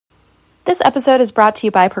This episode is brought to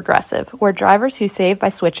you by Progressive, where drivers who save by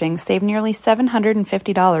switching save nearly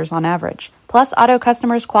 $750 on average. Plus, auto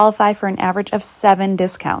customers qualify for an average of 7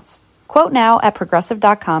 discounts. Quote now at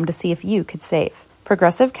Progressive.com to see if you could save.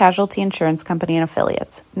 Progressive Casualty Insurance Company and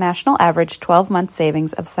Affiliates. National average 12-month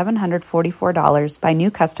savings of $744 by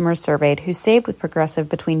new customers surveyed who saved with Progressive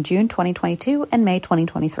between June 2022 and May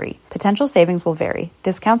 2023. Potential savings will vary.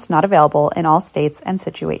 Discounts not available in all states and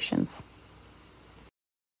situations.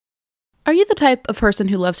 Are you the type of person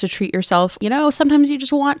who loves to treat yourself? You know, sometimes you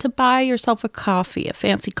just want to buy yourself a coffee, a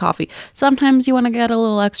fancy coffee. Sometimes you want to get a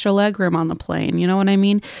little extra legroom on the plane, you know what I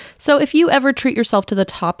mean? So if you ever treat yourself to the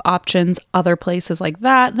top options, other places like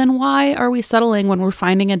that, then why are we settling when we're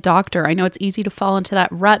finding a doctor? I know it's easy to fall into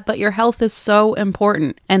that rut, but your health is so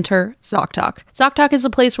important. Enter ZocDoc. ZocDoc is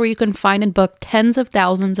a place where you can find and book tens of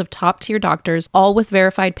thousands of top-tier doctors, all with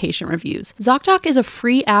verified patient reviews. ZocDoc is a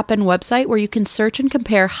free app and website where you can search and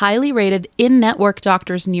compare highly rated in-network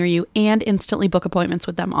doctors near you and instantly book appointments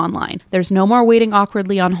with them online. There's no more waiting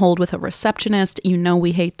awkwardly on hold with a receptionist. You know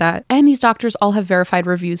we hate that. And these doctors all have verified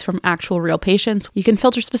reviews from actual real patients. You can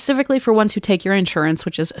filter specifically for ones who take your insurance,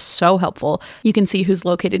 which is so helpful. You can see who's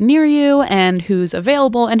located near you and who's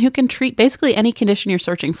available and who can treat basically any condition you're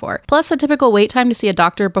searching for. Plus, a typical wait time to see a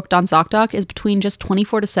doctor booked on ZocDoc is between just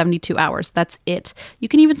 24 to 72 hours. That's it. You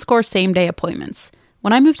can even score same-day appointments.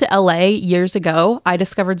 When I moved to LA years ago, I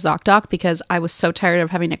discovered ZocDoc because I was so tired of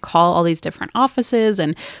having to call all these different offices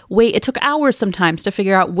and wait. It took hours sometimes to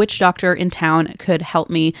figure out which doctor in town could help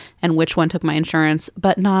me and which one took my insurance,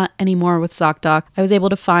 but not anymore with ZocDoc. I was able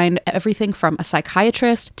to find everything from a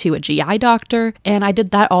psychiatrist to a GI doctor, and I did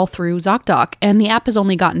that all through ZocDoc. And the app has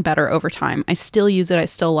only gotten better over time. I still use it. I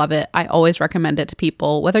still love it. I always recommend it to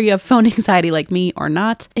people, whether you have phone anxiety like me or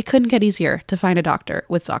not. It couldn't get easier to find a doctor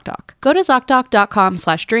with ZocDoc. Go to ZocDoc.com/drink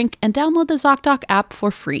and download the ZocDoc app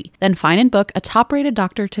for free. Then find and book a top-rated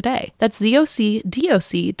doctor today. That's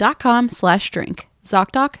ZocDoc.com/drink.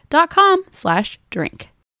 ZocDoc.com/drink.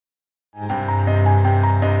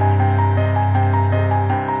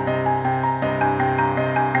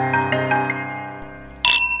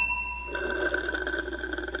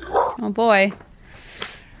 Oh boy.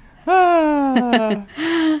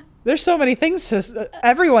 There's so many things to...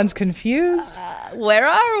 everyone's confused. Where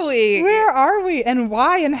are we? Where are we? And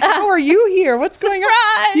why? And how are you here? What's going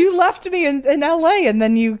on? You left me in LA and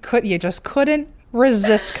then you just couldn't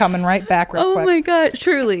resist coming right back real quick. Oh my God,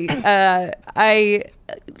 truly.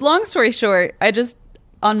 Long story short, I just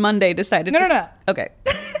on Monday decided No. Okay.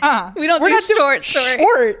 We're not doing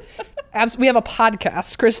short. We have a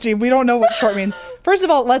podcast, Christy. We don't know what short means. First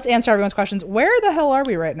of all, let's answer everyone's questions. Where the hell are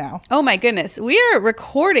we right now? Oh my goodness. We are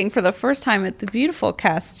recording for the first time at the beautiful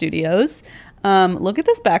Cast Studios. Look at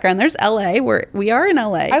this background. There's LA. We are in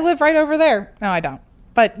LA. I live right over there. No, I don't.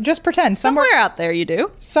 But just pretend. Somewhere out there you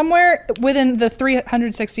do. Somewhere within the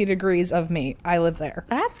 360 degrees of me. I live there.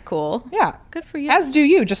 That's cool. Yeah. Good for you. As do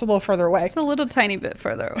you, just a little further away. Just a little tiny bit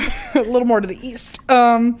further away. A little more to the east.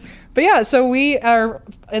 But yeah, so we are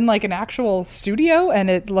in like an actual studio and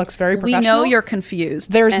it looks very professional. We know you're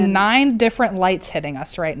confused. There's 9 different lights hitting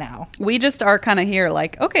us right now. We just are kind of here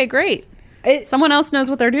like, okay, great. Someone else knows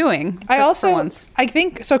what they're doing. I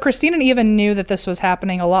think, so Christine and Eva knew that this was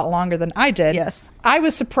happening a lot longer than I did. Yes. I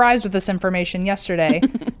was surprised with this information yesterday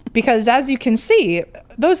because as you can see,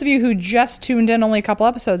 those of you who just tuned in only a couple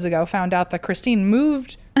episodes ago found out that Christine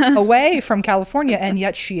moved away from California and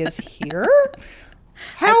yet she is here.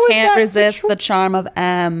 I can't resist the charm of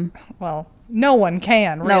M. Well, no one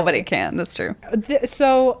can. Really. Nobody can. That's true.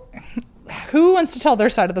 So who wants to tell their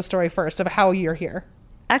side of the story first of how you're here?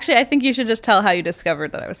 Actually, I think you should just tell how you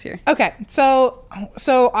discovered that I was here. Okay, so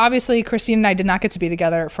obviously Christine and I did not get to be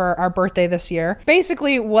together for our birthday this year.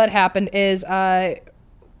 Basically, what happened is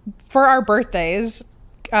for our birthdays,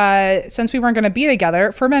 since we weren't going to be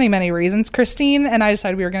together for many, many reasons, Christine and I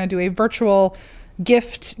decided we were going to do a virtual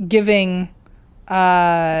gift-giving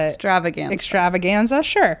extravaganza.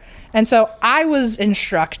 Sure. And so I was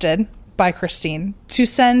instructed by Christine to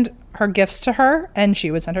send her gifts to her and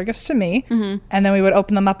she would send her gifts to me. Mm-hmm. And then we would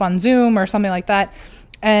open them up on Zoom or something like that.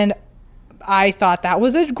 And I thought that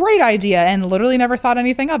was a great idea and literally never thought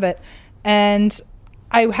anything of it. And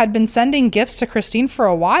I had been sending gifts to Christine for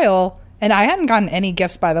a while and I hadn't gotten any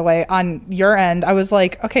gifts, by the way, on your end. I was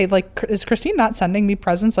like, okay, like, is Christine not sending me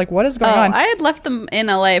presents? Like, what is going on? I had left them in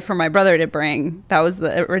LA for my brother to bring. That was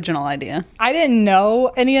the original idea. I didn't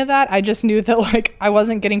know any of that. I just knew that, like, I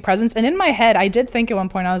wasn't getting presents. And in my head, I did think at one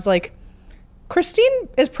point, I was like, Christine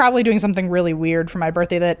is probably doing something really weird for my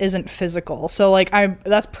birthday that isn't physical. So like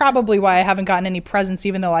that's probably why I haven't gotten any presents,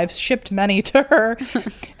 even though I've shipped many to her.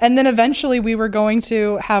 And then eventually we were going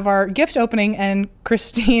to have our gift opening, and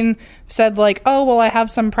Christine said like, oh, well, I have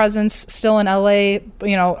some presents still in LA,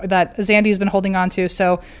 you know, that Zandy's been holding on to.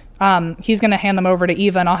 So he's going to hand them over to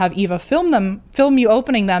Eva, and I'll have Eva film you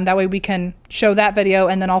opening them. That way we can show that video,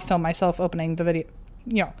 and then I'll film myself opening the video,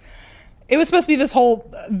 you know. It was supposed to be this whole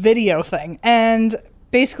video thing. And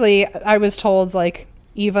basically I was told like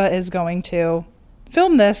Eva is going to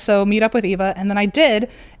film this, so meet up with Eva. And then I did.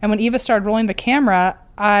 And when Eva started rolling the camera,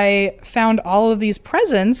 I found all of these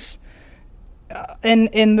presents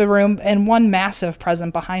in the room, and one massive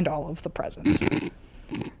present behind all of the presents.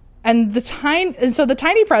 And the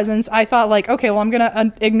tiny presents, I thought like, okay, well, I'm going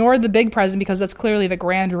to ignore the big present because that's clearly the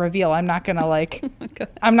grand reveal. I'm not going to like,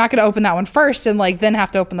 I'm not going to open that one first and like then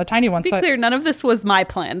have to open the tiny one. To be clear, none of this was my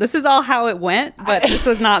plan. This is all how it went, but this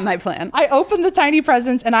was not my plan. I opened the tiny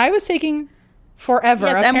presents and I was taking forever.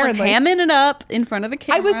 Yes, Em was hamming it up in front of the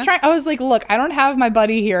camera. I was like, look, I don't have my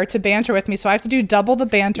buddy here to banter with me, so I have to do double the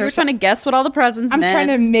banter. You were trying to guess what all the presents meant. I'm trying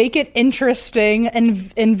to make it interesting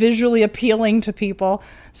and visually appealing to people.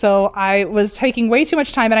 So I was taking way too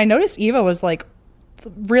much time, and I noticed Eva was like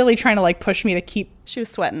really trying to like push me to keep. She was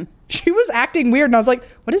sweating. She was acting weird, and I was like,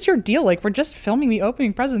 what is your deal? Like, we're just filming me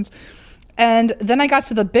opening presents. And then I got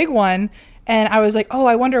to the big one, and I was like, oh,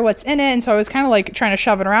 I wonder what's in it. And so I was kind of like trying to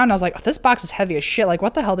shove it around. And I was like, oh, this box is heavy as shit. Like,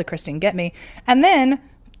 what the hell did Christine get me? And then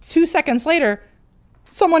 2 seconds later,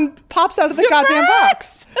 someone pops out of the goddamn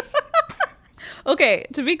box. Okay,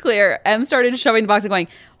 to be clear, Em started shoving the box and going,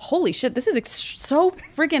 holy shit, this is so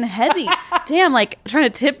freaking heavy. Damn, like trying to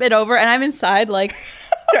tip it over. And I'm inside like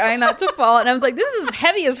trying not to fall. And I was like, this is as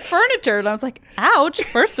heavy as furniture. And I was like, ouch,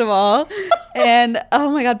 first of all. And oh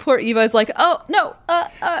my God, poor Eva is like, oh no.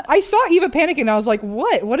 I saw Eva panicking. And I was like,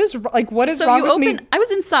 what is wrong with me? I was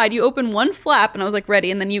inside. You opened one flap and I was like, ready.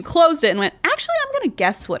 And then you closed it and went, actually, I'm going to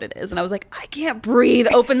guess what it is. And I was like, I can't breathe.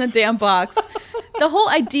 Open the damn box. The whole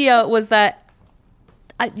idea was that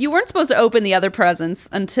you weren't supposed to open the other presents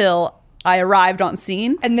until I arrived on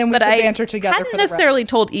scene. And then we could banter together. I hadn't necessarily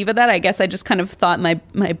told Eva that. I guess I just kind of thought my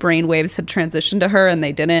brain waves had transitioned to her and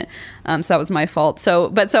they didn't. So that was my fault.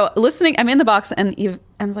 So listening, I'm in the box and Eva,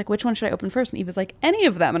 I was like, which one should I open first? And Eva's like, any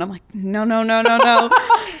of them. And I'm like, no.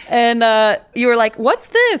 And you were like, what's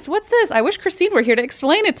this? I wish Christine were here to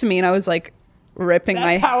explain it to me. And I was like, ripping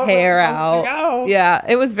my hair out. Yeah,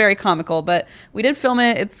 it was very comical, but we did film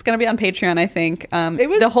it. It's gonna be on Patreon, I think.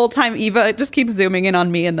 The whole time Eva just keeps zooming in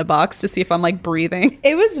on me in the box to see if I'm like breathing.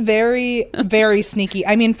 It was very, very sneaky.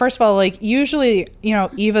 I mean, first of all, like usually, you know,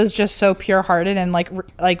 Eva's just so pure-hearted and like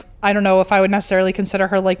I don't know if I would necessarily consider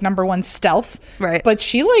her like number one stealth, right? But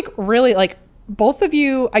she like really like. Both of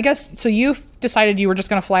you, I guess, so you decided you were just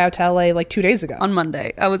going to fly out to LA like 2 days ago. On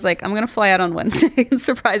Monday. I was like, I'm going to fly out on Wednesday and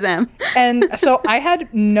surprise Em. And so I had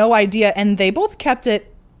no idea. And they both kept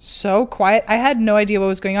it so quiet. I had no idea what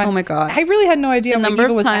was going on. Oh my God. I really had no idea when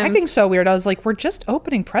Eva was acting so weird. I was like, we're just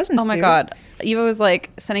opening presents, Oh my God. Eva was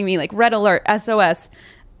like sending me like red alert, SOS.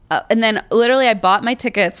 And then literally I bought my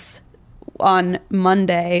tickets on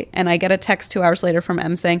Monday and I get a text 2 hours later from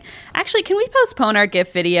Em saying, actually, can we postpone our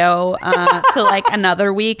gift video to like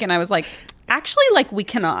another week? And I was like, actually, like we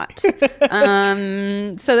cannot. So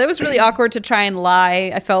that was really awkward to try and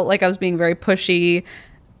lie. I felt like I was being very pushy,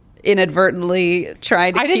 inadvertently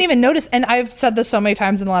trying to I didn't even notice, and I've said this so many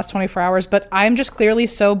times in the last 24 hours, but I'm just clearly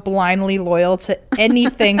so blindly loyal to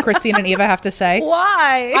anything Christine and Eva have to say.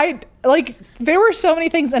 Why? There were so many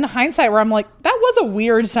things in hindsight where I'm like, that was a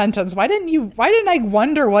weird sentence. Why didn't I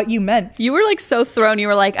wonder what you meant? You were like so thrown. You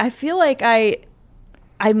were like, I feel like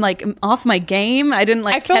I'm like off my game. I didn't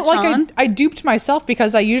like. I felt catch like on. I duped myself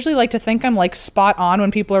because I usually like to think I'm like spot on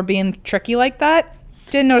when people are being tricky like that.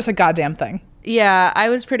 Didn't notice a goddamn thing. Yeah, I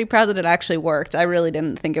was pretty proud that it actually worked. I really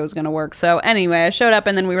didn't think it was going to work. So anyway, I showed up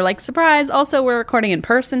and then we were like, surprise. Also, we're recording in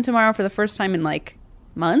person tomorrow for the first time in like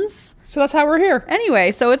months. So that's how we're here.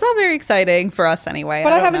 Anyway, so it's all very exciting for us anyway.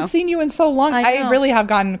 But I haven't seen you in so long. I really have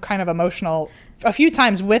gotten kind of emotional a few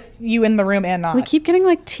times with you in the room and not. We keep getting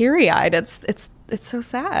like teary-eyed. It's so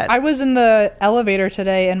sad. I was in the elevator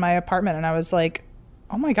today in my apartment and I was like,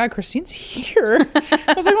 oh my God, Christine's here.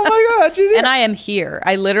 I was like, oh my God, she's here. And I am here.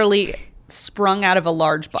 I literally sprung out of a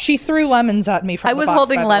large box. She threw lemons at me from the box. I was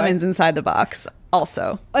holding lemons inside the box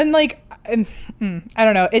also. And like, I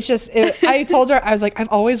don't know. It's just, I told her, I was like, I've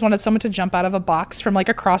always wanted someone to jump out of a box from like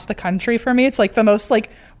across the country for me. It's like the most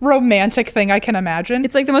like romantic thing I can imagine.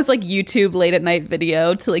 It's like the most like YouTube late at night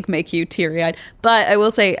video to like make you teary eyed. But I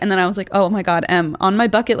will say, and then I was like, oh my God, on my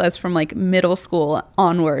bucket list from like middle school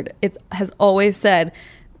onward, it has always said,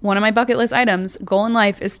 one of my bucket list items, goal in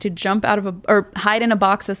life, is to jump out of or hide in a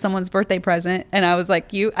box as someone's birthday present. And I was like,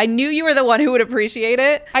 I knew you were the one who would appreciate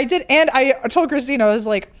it. I did. And I told Christina, I was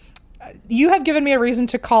like, you have given me a reason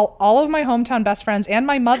to call all of my hometown best friends and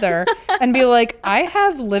my mother and be like, I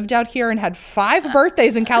have lived out here and had 5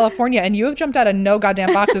 birthdays in California, and you have jumped out of no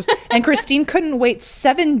goddamn boxes. And Christine couldn't wait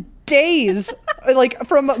 7 days like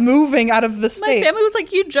from moving out of the state. My family was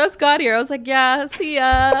like, you just got here. I was like, yeah, see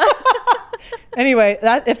ya. Anyway,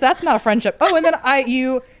 if that's not a friendship. Oh, and then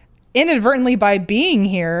you inadvertently, by being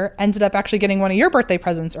here, ended up actually getting one of your birthday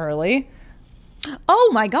presents early. Oh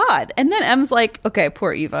my God. And then Em's like, okay,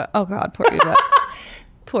 poor Eva. Oh God, poor Eva.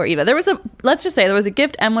 Poor Eva. Let's just say there was a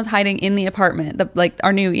gift Em was hiding in the apartment, like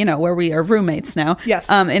our new, where we are roommates now. Yes.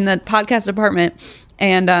 In the podcast apartment.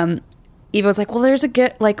 And Eva was like, well, there's a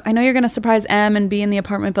gift, like, I know you're going to surprise Em and be in the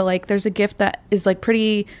apartment, but like, there's a gift that is like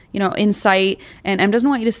pretty, in sight, and Em doesn't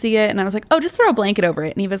want you to see it. And I was like, oh, just throw a blanket over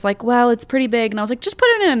it. And Eva's like, well, it's pretty big. And I was like, just put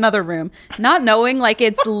it in another room, not knowing like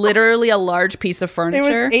it's literally a large piece of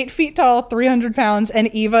furniture. It was 8 feet tall, 300 pounds, and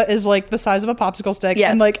Eva is like the size of a popsicle stick.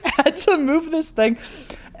 Yes. And like had to move this thing.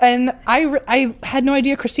 And I had no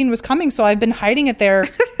idea Christine was coming, so I've been hiding it there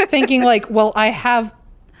thinking like, well, I have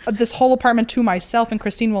this whole apartment to myself and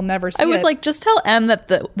Christine will never see it. I was like, just tell Em that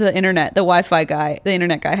the Wi-Fi guy, the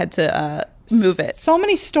internet guy had to move it. So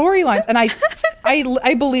many storylines, and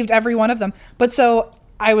I believed every one of them. But so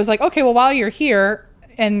I was like, okay, well, while you're here,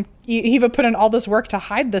 and Eva put in all this work to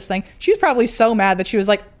hide this thing, she was probably so mad that she was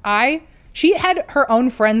like, she had her own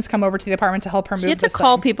friends come over to the apartment to help her move this thing. She had to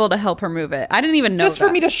call people to help her move it. I didn't even know just for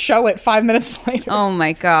me to show it 5 minutes later. Oh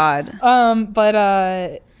my God.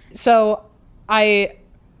 So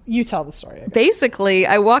you tell the story. Basically,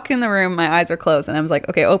 I walk in the room, my eyes are closed, and I was like,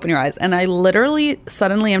 okay, open your eyes. And I literally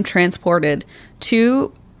suddenly am transported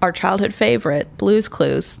to our childhood favorite, Blue's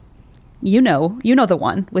Clues. You know the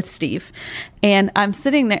one with Steve. And I'm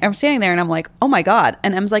standing there and I'm like, oh my God.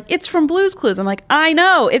 And Em's like, it's from Blue's Clues. I'm like, I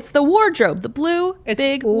know, it's the wardrobe, the blue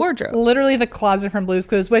big wardrobe. Literally the closet from Blue's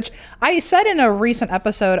Clues, which I said in a recent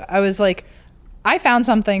episode, I was like, I found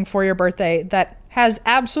something for your birthday that has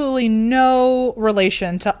absolutely no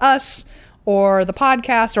relation to us or the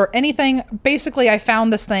podcast or anything. Basically, I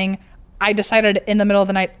found this thing. I decided in the middle of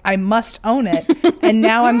the night, I must own it. And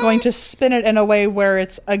now I'm going to spin it in a way where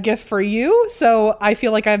it's a gift for you. So I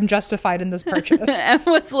feel like I'm justified in this purchase. Em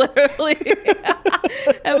was literally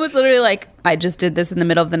like, I just did this in the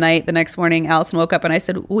middle of the night. The next morning, Allison woke up and I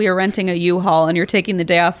said, we are renting a U-Haul and you're taking the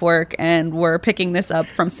day off work and we're picking this up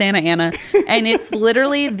from Santa Ana. And it's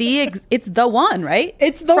literally it's the one, right?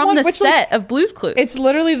 It's the from one the set of Blue's Clues. It's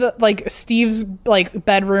literally Steve's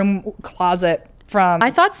bedroom closet.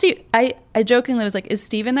 I thought Steve, I jokingly was like, is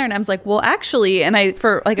Steve in there? And I was like, well, actually, and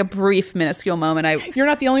for like a brief minuscule moment, you're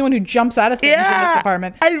not the only one who jumps out of things in this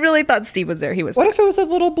apartment. I really thought Steve was there. He was. What if it was a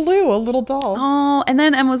little doll? Oh, and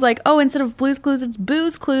then Em was like, oh, instead of Blue's Clues, it's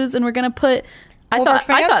Booze Clues, and we're gonna put. I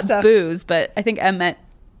thought booze, but I think Em meant.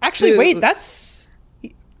 Actually, booze. Wait, that's.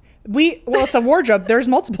 It's a wardrobe. There's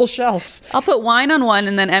multiple shelves. I'll put wine on one,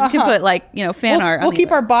 and then Em can put fan art. We'll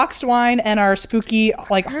keep our boxed wine and our spooky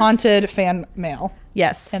haunted fan mail.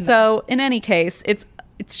 Yes. So in any case, it's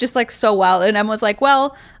just like so wild. And Em was like,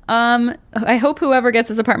 well, I hope whoever gets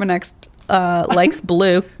this apartment next likes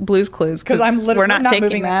Blue's Clues because we're not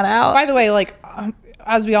taking that out. By the way,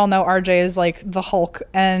 as we all know, RJ is like the Hulk,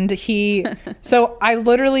 and so I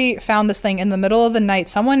literally found this thing in the middle of the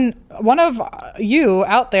night. One of you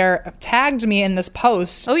out there tagged me in this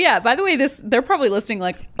post. Oh yeah, by the way, they're probably listening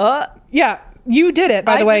yeah, you did it,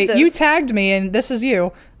 by the way. You tagged me, and this is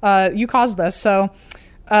you. You caused this. So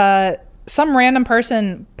some random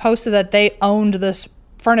person posted that they owned this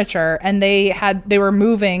furniture and they were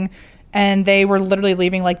moving and they were literally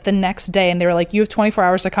leaving the next day, and they were like, you have 24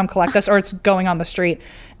 hours to come collect this or it's going on the street.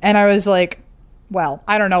 And I was like, well,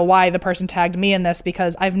 I don't know why the person tagged me in this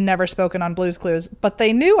because I've never spoken on Blue's Clues, but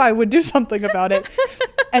they knew I would do something about it.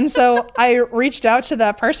 And so I reached out to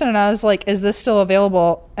that person and I was like, is this still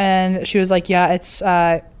available? And she was like, yeah, it's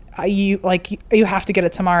you have to get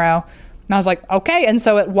it tomorrow. And I was like, okay. And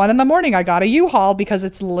so at 1 a.m, I got a U-Haul because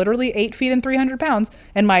it's literally 8 feet and 300 pounds.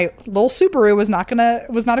 And my little Subaru was not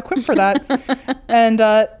equipped for that. And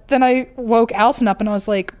then I woke Allison up and I was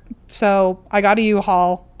like, So I got a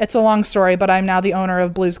U-Haul. It's a long story, but I'm now the owner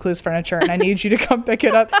of Blue's Clues Furniture, and I need you to come pick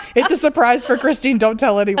it up. It's a surprise for Christine. Don't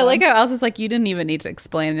tell anyone. I like how Elsa's like, you didn't even need to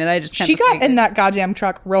explain it. I just She got in that goddamn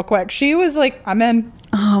truck real quick. She was like, I'm in.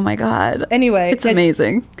 Oh my God. Anyway. It's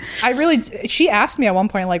amazing. She asked me at one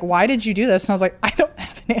point, like, why did you do this? And I was like, I don't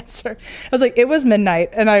have an answer. I was like, it was midnight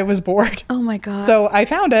and I was bored. Oh my God. So I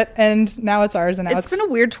found it and now it's ours. And now it's been a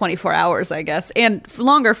weird 24 hours, I guess. And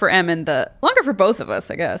longer for Em and longer for both of us,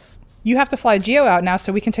 I guess. You have to fly Gio out now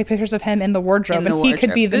so we can take pictures of him in the wardrobe. He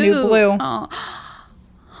could be the new Blue. Oh.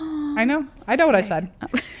 I know what I said.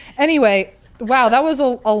 Anyway, wow, that was a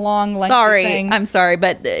long, lengthy thing. I'm sorry,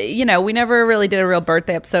 but we never really did a real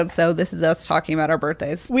birthday episode, so this is us talking about our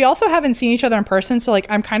birthdays. We also haven't seen each other in person, so like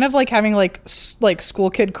I'm kind of like having like school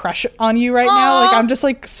kid crush on you right now. Like I'm just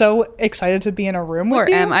like so excited to be in a room with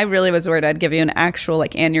you. Em, I really was worried I'd give you an actual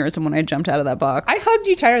like aneurysm when I jumped out of that box. I hugged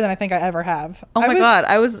you tighter than I think I ever have. Oh my God,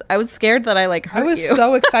 I was scared that I like hurt you. I was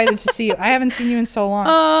so excited to see you. I haven't seen you in so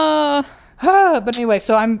long. But anyway,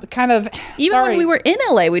 so I'm kind of even when we were in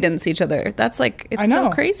LA, we didn't see each other. That's like it's so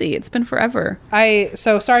crazy. It's been forever.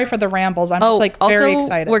 So sorry for the rambles. I'm just like very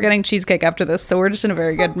excited. We're getting cheesecake after this, so we're just in a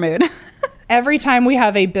very good mood. Every time we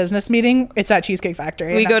have a business meeting, it's at Cheesecake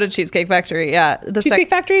Factory. We go to Cheesecake Factory, yeah. Cheesecake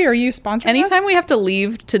Factory, are you sponsoring Anytime us? we have to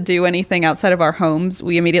leave to do anything outside of our homes,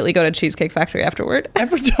 we immediately go to Cheesecake Factory afterward.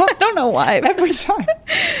 Every time? I don't know why. Every time.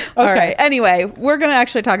 Okay. All right. Anyway, we're going to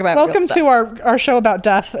actually talk about Welcome to our show about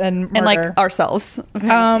death and murder. And like ourselves.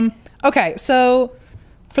 Okay, so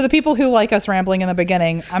for the people who like us rambling in the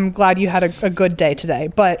beginning, I'm glad you had a good day today.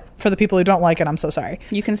 But for the people who don't like it, I'm so sorry.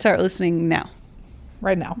 You can start listening now.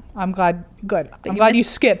 Right now. I'm glad. Good. I'm glad you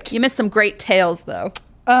skipped. You missed some great tales, though.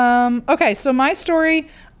 Okay, so my story,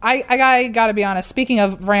 I gotta be honest, speaking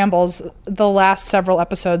of rambles, the last several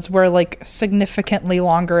episodes were like significantly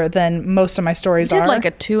longer than most of my stories are. You did like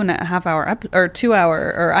a 2.5 hour or 2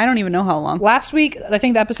 hour, or I don't even know how long. Last week, I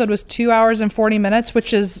think the episode was 2 hours and 40 minutes,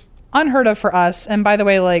 which is unheard of for us. And by the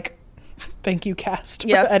way, like, thank you, cast.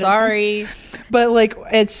 Yeah, sorry. But like,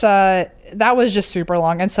 it's that was just super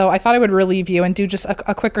long, and so I thought I would relieve you and do just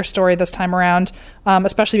a quicker story this time around,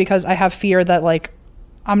 especially because I have fear that like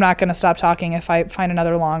I'm not going to stop talking if I find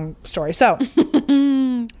another long story. So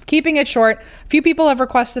keeping it short, a few people have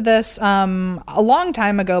requested this a long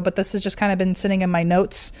time ago, but this has just kind of been sitting in my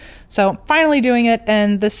notes. So finally doing it,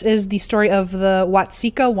 and this is the story of the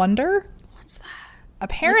Watseka Wonder.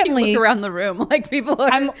 Apparently, you look around the room like people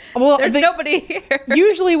are. There's nobody here.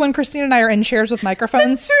 Usually, when Christine and I are in chairs with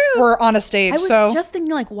microphones, we're on a stage. I was just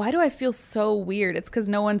thinking, like, why do I feel so weird? It's because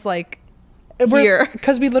no one's like here.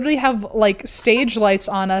 Because we literally have like stage lights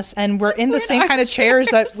on us, and we're in the same kind of chairs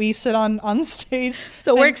that we sit on stage.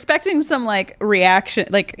 So we're expecting some like reaction,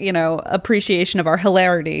 like appreciation of our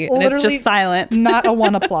hilarity, and it's just silent. Not a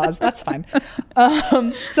one applause. That's fine.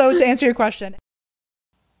 So to answer your question.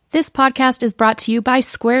 This podcast is brought to you by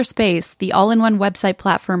Squarespace, the all-in-one website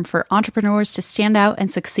platform for entrepreneurs to stand out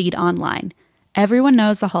and succeed online. Everyone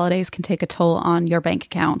knows the holidays can take a toll on your bank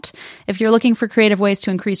account. If you're looking for creative ways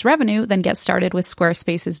to increase revenue, then get started with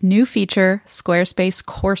Squarespace's new feature, Squarespace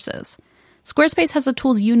Courses. Squarespace has the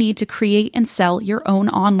tools you need to create and sell your own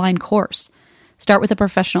online course. Start with a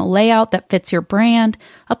professional layout that fits your brand,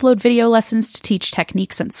 upload video lessons to teach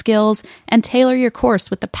techniques and skills, and tailor your course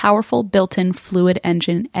with the powerful built-in Fluid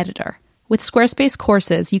Engine editor. With Squarespace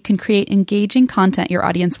Courses, you can create engaging content your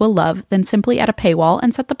audience will love, then simply add a paywall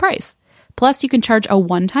and set the price. Plus, you can charge a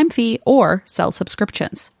one-time fee or sell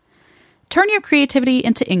subscriptions. Turn your creativity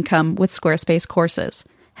into income with Squarespace Courses.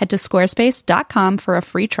 Head to squarespace.com for a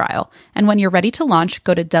free trial. And when you're ready to launch,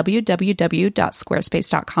 go to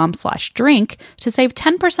www.squarespace.com/drink to save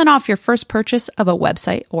 10% off your first purchase of a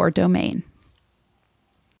website or domain.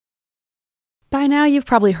 By now, you've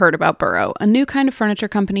probably heard about Burrow, a new kind of furniture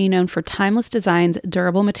company known for timeless designs,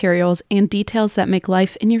 durable materials, and details that make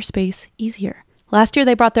life in your space easier. Last year,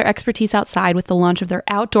 they brought their expertise outside with the launch of their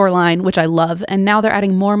outdoor line, which I love, and now they're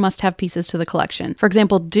adding more must-have pieces to the collection. For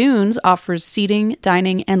example, Dunes offers seating,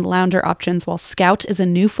 dining, and lounger options, while Scout is a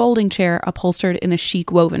new folding chair upholstered in a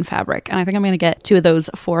chic woven fabric. And I think I'm going to get 2 of those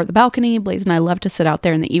for the balcony. Blaze and I love to sit out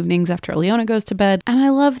there in the evenings after Leona goes to bed. And I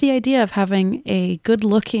love the idea of having a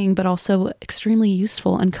good-looking, but also extremely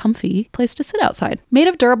useful and comfy place to sit outside. Made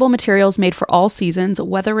of durable materials made for all seasons,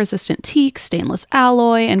 weather-resistant teak, stainless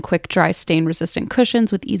alloy, and quick-dry stain-resistant resistant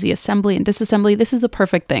cushions with easy assembly and disassembly. This is the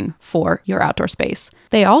perfect thing for your outdoor space.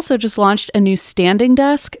 They also just launched a new standing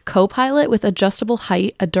desk, Copilot, with adjustable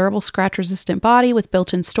height, a durable scratch-resistant body with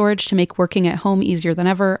built-in storage to make working at home easier than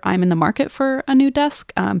ever. I'm in the market for a new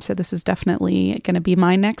desk, so this is definitely going to be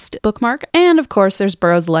my next bookmark. And of course, there's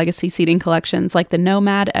Burrow's legacy seating collections like the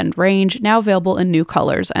Nomad and Range, now available in new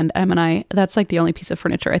colors. And Em and I, that's like the only piece of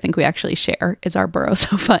furniture I think we actually share is our Burrow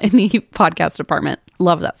sofa in the podcast department.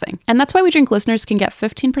 Love that thing. And that's why We Drink listeners can get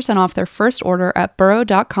 15% off their first order at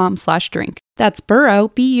burrow.com/drink. That's Burrow,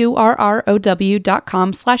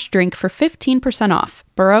 BURROW.com/drink for 15% off.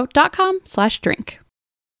 Burrow.com/drink.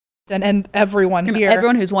 And everyone here.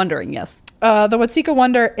 Everyone who's wondering, yes. The Watseka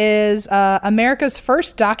Wonder is America's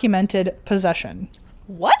first documented possession.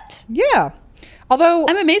 What? Yeah. Although...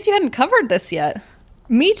 I'm amazed you hadn't covered this yet.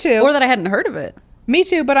 Me too. Or that I hadn't heard of it. Me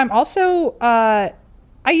too, but I'm also...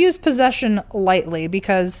 I use possession lightly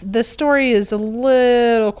because this story is a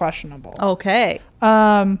little questionable. Okay.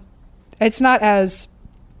 It's not as,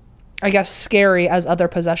 I guess, scary as other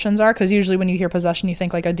possessions are, because usually when you hear possession, you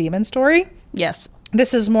think like a demon story. Yes.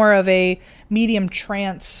 This is more of a medium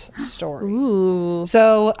trance story. Ooh.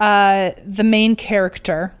 So the main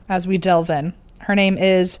character, as we delve in, her name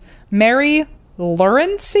is Mary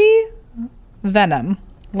Lurancy Venom.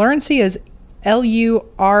 Lurancy is Lurancy.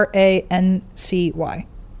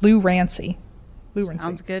 Lou Rancy.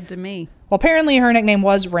 Sounds good to me. Well, apparently her nickname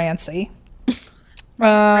was Rancy.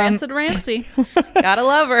 Rancid Rancy. Gotta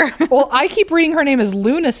love her. Well, I keep reading her name as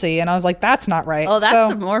Lunacy, and I was like, that's not right. Oh,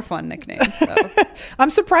 that's a more fun nickname. So. I'm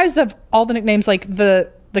surprised that all the nicknames, like the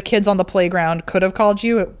kids on the playground could have called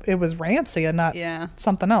you. It was Rancy and not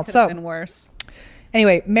something else. Could have been worse.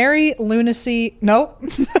 Anyway, Mary Lunacy. Nope.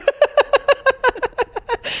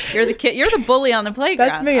 You're the kid. You're the bully on the playground.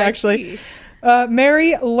 That's me, actually.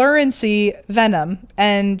 Mary Lurancy Venom.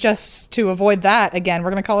 And just to avoid that, again,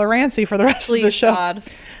 we're going to call her Rancy for the rest of the show. God.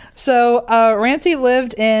 So Rancy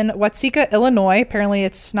lived in Watseka, Illinois. Apparently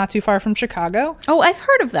it's not too far from Chicago. Oh, I've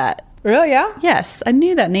heard of that. Really? Yeah? Yes. I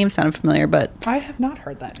knew that name sounded familiar, but... I have not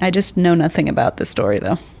heard that name. I just know nothing about the story,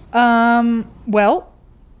 though. Well,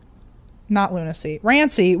 not Lunacy.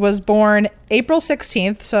 Rancy was born April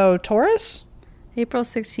 16th, so Taurus? April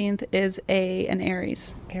 16th is an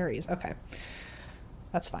Aries. Aries, okay.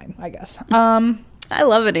 That's fine, I guess. I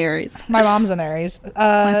love an Aries. My mom's an Aries.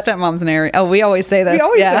 My stepmom's an Aries. Oh, we always say this. We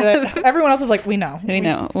always say that. Everyone else is like, we know.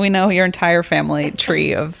 We know your entire family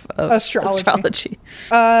tree of astrology.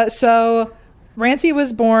 So Rancy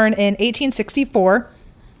was born in 1864.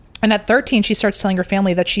 And at 13, she starts telling her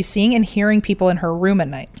family that she's seeing and hearing people in her room at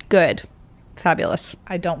night. Good. Fabulous.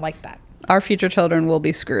 I don't like that. Our future children will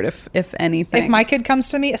be screwed if anything. If my kid comes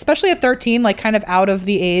to me, especially at 13, like kind of out of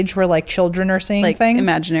the age where like children are seeing like things.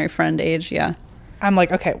 Imaginary friend age, yeah. I'm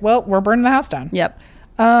like, okay, well, we're burning the house down. Yep.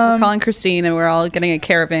 We're calling Christine and we're all getting a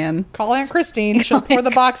caravan. Call Aunt Christine. She'll pour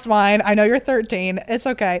the boxed wine. I know you're 13. It's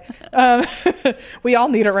okay. We all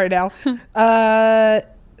need it right now.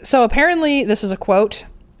 So apparently, this is a quote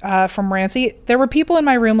from Rancy. There were people in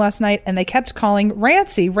my room last night and they kept calling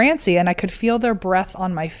Rancy, Rancy, and I could feel their breath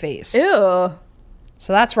on my face. Ew.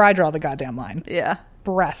 So that's where I draw the goddamn line. Yeah.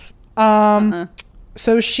 Breath.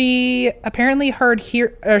 So she apparently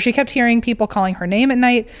she kept hearing people calling her name at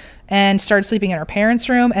night and started sleeping in her parents'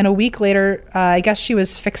 room. And a week later, I guess she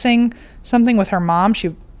was fixing something with her mom.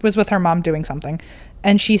 She was with her mom doing something.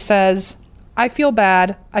 And she says, I feel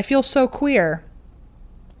bad. I feel so queer.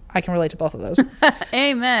 I can relate to both of those.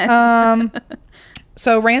 Amen.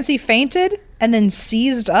 So Rancy fainted and then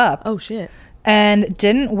seized up. Oh, shit. And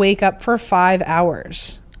didn't wake up for 5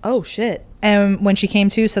 hours. Oh, shit. And when she came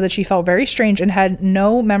to, said that she felt very strange and had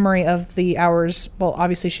no memory of the hours. Well,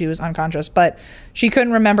 obviously she was unconscious, but she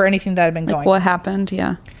couldn't remember anything that had been going on. What happened?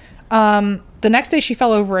 Yeah. The next day she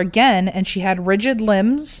fell over again and she had rigid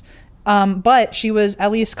limbs. But she was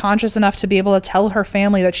at least conscious enough to be able to tell her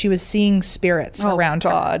family that she was seeing spirits around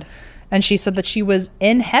her. And she said that she was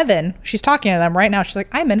in heaven. She's talking to them right now. She's like,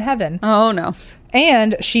 I'm in heaven. Oh, no.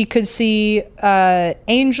 And she could see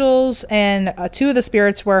angels, and two of the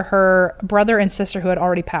spirits were her brother and sister who had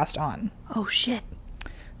already passed on. Oh, shit.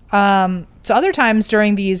 So other times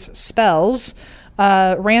during these spells,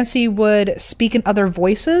 Rancy would speak in other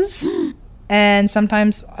voices. And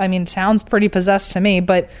sometimes, I mean, sounds pretty possessed to me,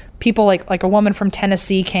 but people like a woman from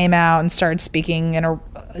Tennessee came out and started speaking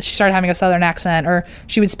she started having a Southern accent, or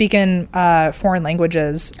she would speak in foreign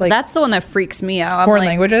languages. Like, that's the one that freaks me out. Foreign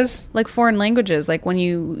languages? Like foreign languages. Like when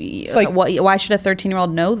it's like, why should a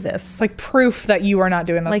 13-year-old know this? It's like proof that you are not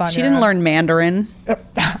doing this on your own. Like she didn't learn Mandarin.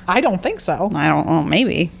 I don't think so. I don't know.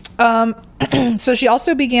 Maybe. So she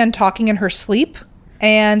also began talking in her sleep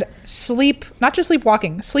and not just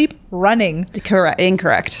sleepwalking, sleep running.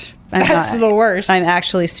 Incorrect. That's the worst. I'm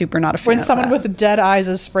actually super not a fan When someone with dead eyes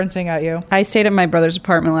is sprinting at you. I stayed at my brother's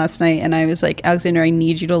apartment last night, and I was like, Alexander, I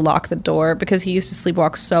need you to lock the door, because he used to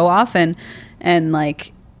sleepwalk so often. And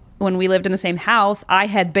like, when we lived in the same house, I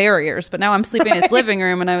had barriers, but now I'm sleeping in his living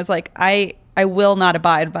room, and I was like, I will not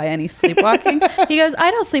abide by any sleepwalking. He goes, I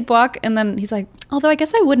don't sleepwalk. And then he's like, although I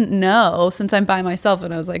guess I wouldn't know since I'm by myself.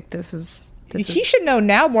 And I was like, He should know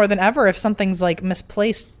now more than ever if something's like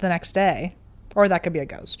misplaced the next day, or that could be a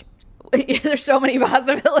ghost. There's so many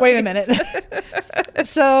possibilities. Wait a minute.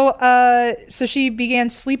 So she began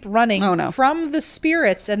sleep running from the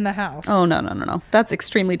spirits in the house. Oh, no. That's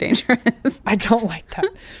extremely dangerous. I don't like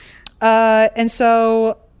that. And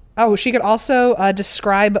so, she could also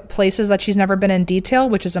describe places that she's never been in detail,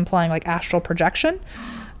 which is implying like astral projection.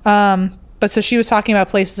 But so she was talking about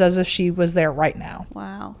places as if she was there right now.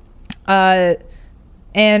 Wow.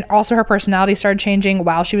 And also her personality started changing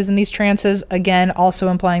while she was in these trances, again, also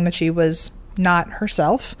implying that she was not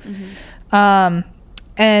herself. Mm-hmm.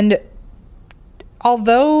 And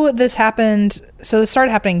although this happened, so this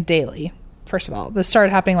started happening daily, first of all. This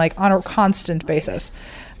started happening like on a constant basis.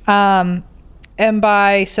 And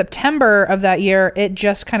by September of that year, it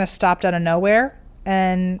just kind of stopped out of nowhere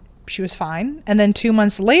and she was fine. And then 2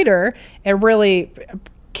 months later, it really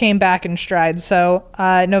came back in stride. So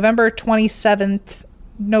November 27th,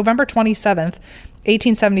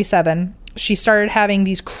 1877, she started having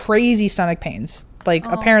these crazy stomach pains, like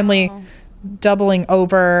apparently doubling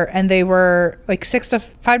over, and they were like 5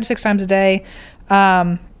 to 6 times a day.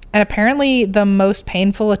 And apparently the most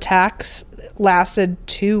painful attacks lasted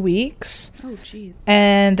 2 weeks. Oh, jeez.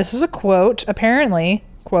 And this is a quote. Apparently,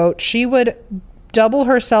 quote, she would double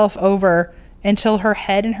herself over until her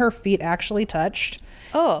head and her feet actually touched.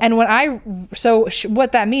 Oh. And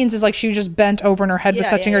what that means is like she just bent over and her head was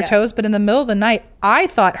touching her toes, but in the middle of the night, I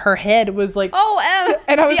thought her head was like,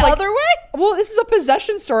 and I was the other way? Well, this is a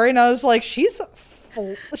possession story, and I was like, she's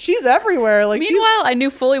everywhere. Like, meanwhile, I knew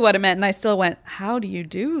fully what it meant, and I still went, how do you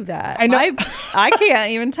do that? I know. I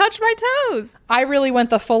can't even touch my toes. I really went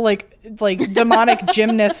the full like demonic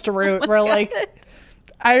gymnast route where like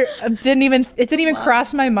it didn't even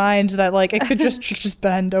cross my mind that like it could just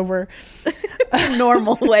bend over.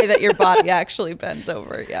 Normal way that your body actually bends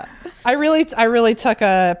over. Yeah. I really took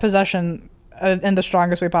a possession in the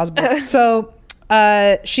strongest way possible. So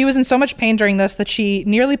she was in so much pain during this that she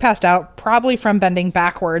nearly passed out, probably from bending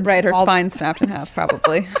backwards. Right, her spine snapped in half,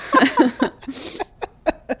 probably.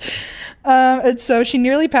 And so she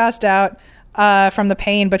nearly passed out from the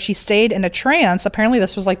pain, but she stayed in a trance. Apparently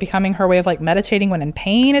this was like becoming her way of like meditating when in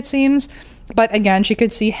pain, it seems. But again, she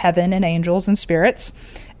could see heaven and angels and spirits.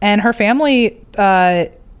 And her family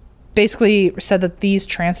basically said that these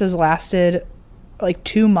trances lasted like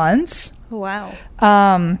 2 months. Wow.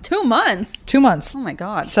 2 months? 2 months. Oh my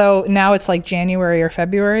God. So now it's like January or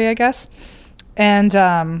February, I guess. And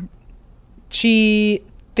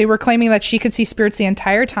they were claiming that she could see spirits the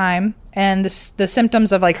entire time. And the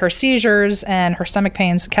symptoms of like her seizures and her stomach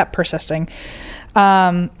pains kept persisting.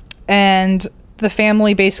 And the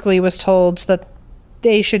family basically was told that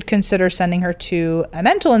they should consider sending her to a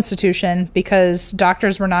mental institution because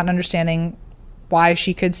doctors were not understanding why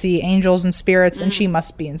she could see angels and spirits, and she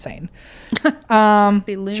must be insane.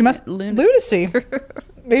 She must lunacy.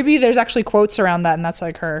 Maybe there's actually quotes around that, and that's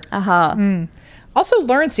like her. Also,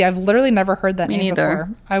 lunacy. I've literally never heard that name before.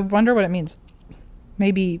 I wonder what it means.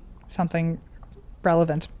 Maybe something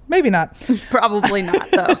relevant. Maybe not. Probably not,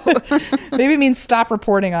 though. Maybe it means stop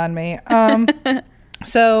reporting on me.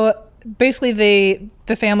 So basically,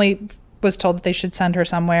 the family was told that they should send her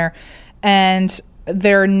somewhere, and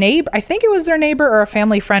their neighbor, I think it was their neighbor or a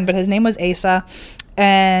family friend, but his name was Asa,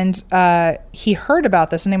 and he heard about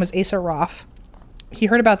this. His name was Asa Roth. He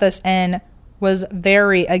heard about this and was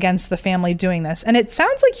very against the family doing this. And it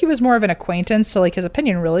sounds like he was more of an acquaintance, so like his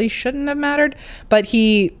opinion really shouldn't have mattered. But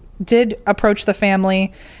he did approach the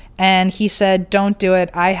family, and he said, "Don't do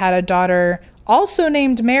it. I had a daughter also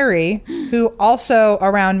named Mary, who also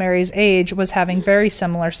around Mary's age was having very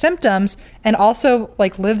similar symptoms and also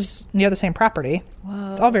like lives near the same property."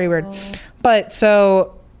 Whoa. It's all very weird. But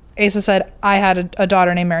so Asa said, "I had a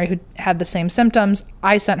daughter named Mary who had the same symptoms.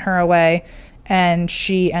 I sent her away, and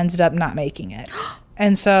she ended up not making it."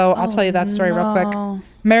 And so I'll tell you that story real quick.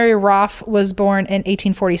 Mary Roth was born in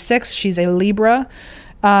 1846. She's a Libra.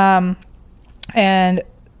 And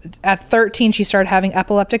at 13, she started having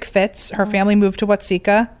epileptic fits. Her family moved to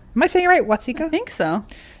Watseka. Am I saying it right? Watseka? I think so.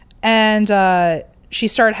 And she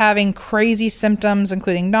started having crazy symptoms,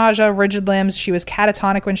 including nausea, rigid limbs. She was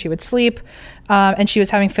catatonic when she would sleep. And she was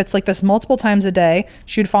having fits like this multiple times a day.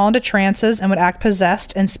 She would fall into trances and would act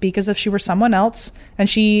possessed and speak as if she were someone else. And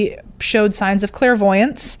she showed signs of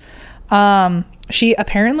clairvoyance. She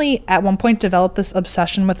apparently at one point developed this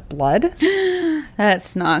obsession with blood.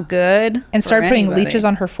 That's not good. And started putting leeches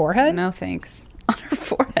on her forehead. No, thanks. On her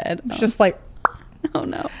forehead. Oh. Just like... Oh,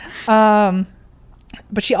 no.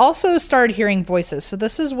 But she also started hearing voices. So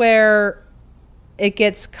this is where it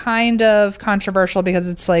gets kind of controversial because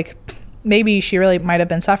it's like maybe she really might have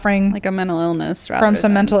been suffering like a mental illness from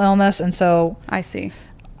some mental illness. And so I see.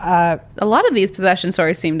 A lot of these possession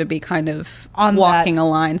stories seem to be kind of on walking a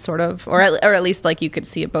line, sort of, or at least like you could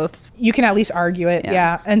see it both. You can at least argue it.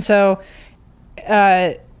 Yeah. And so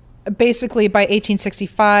basically by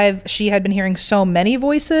 1865, she had been hearing so many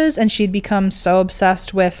voices and she'd become so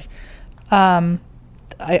obsessed with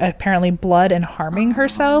apparently blood and harming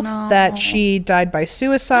herself that she died by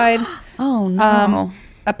suicide. Oh no.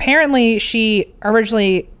 Apparently she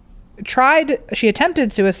originally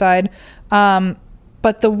attempted suicide,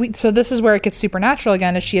 but so this is where it gets supernatural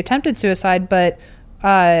again, is she attempted suicide, but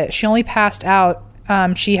she only passed out.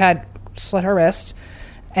 She had slit her wrist,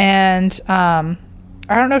 and I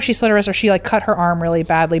don't know if she slit her wrist or she like cut her arm really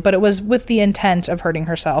badly, but it was with the intent of hurting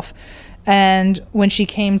herself. And when she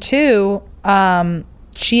came to,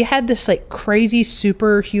 she had this like crazy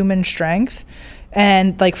superhuman strength,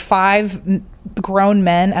 and like 5 grown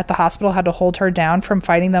men at the hospital had to hold her down from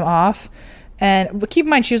fighting them off. And keep in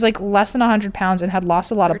mind, she was like less than 100 pounds and had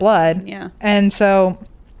lost a lot of blood. Yeah. And so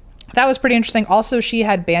that was pretty interesting. Also, she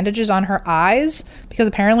had bandages on her eyes because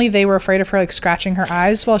apparently they were afraid of her like scratching her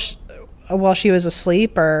eyes while she was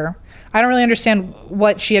asleep, or I don't really understand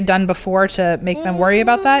what she had done before to make them worry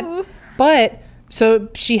about that. But so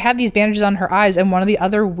she had these bandages on her eyes, and one of the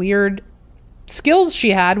other weird skills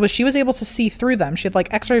she had was she was able to see through them. She had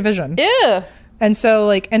like x-ray vision. Yeah. And so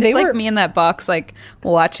like, and it's they like were me in that box, like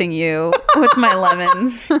watching you with my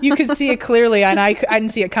lemons. You could see it clearly, and I didn't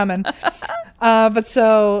see it coming. But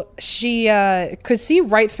so she could see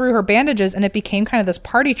right through her bandages, and it became kind of this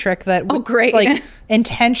party trick that would, like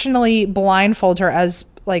intentionally blindfold her as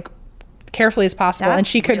like carefully as possible. That's and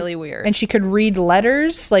she could really weird. And she could read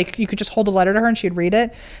letters. Like you could just hold a letter to her and she'd read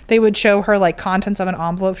it. They would show her like contents of an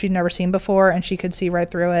envelope she'd never seen before, and she could see right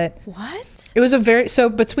through it. What? It was so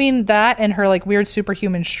between that and her like weird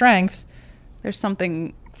superhuman strength, there's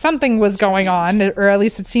something was going on, or at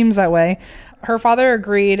least it seems that way. Her father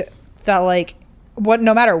agreed that like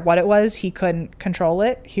no matter what it was, he couldn't control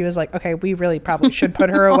it. He was like, okay, we really probably should put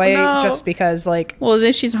her away just because like,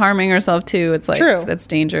 well, she's harming herself too. It's like, true. That's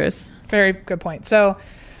dangerous. Very good point. So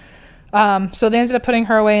so they ended up putting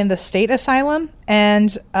her away in the state asylum,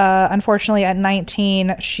 and unfortunately at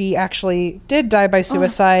 19 she actually did die by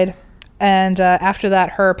suicide. And after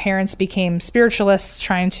that, her parents became spiritualists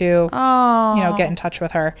trying to, get in touch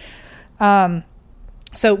with her.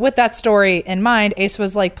 So with that story in mind, Ace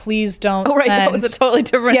was like, please don't send... that was a totally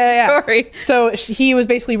different story. So he was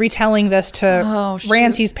basically retelling this to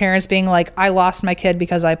Rancey's parents, being like, I lost my kid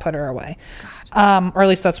because I put her away. Or at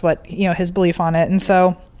least that's what, his belief on it. And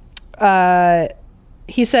so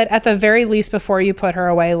he said, at the very least, before you put her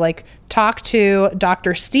away, like, talk to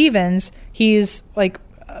Dr. Stevens. He's like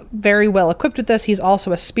very well equipped with this. He's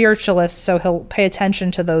also a spiritualist, so he'll pay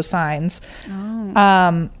attention to those signs.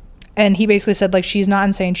 And he basically said, like, she's not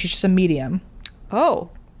insane, she's just a medium.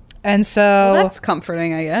 And so that's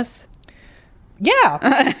comforting, I guess. Yeah.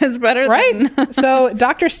 It's better, right? So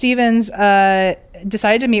Dr. Stevens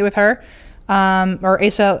decided to meet with her, or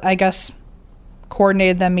Asa, I guess,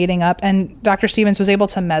 coordinated them meeting up, and Dr. Stevens was able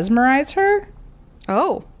to mesmerize her. I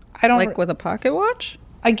don't like with a pocket watch?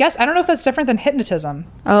 I guess, I don't know if that's different than hypnotism.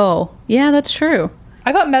 Yeah, that's true.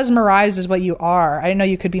 I thought mesmerized is what you are. I didn't know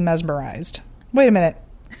you could be mesmerized. Wait a minute.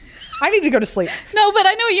 I need to go to sleep. No, but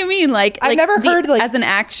I know what you mean. Like, I've never heard like as an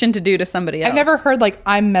action to do to somebody else. I've never heard like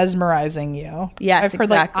I'm mesmerizing you. Yes, I've heard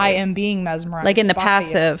like I am being mesmerized. Like in the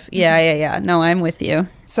passive. You. Yeah. No, I'm with you.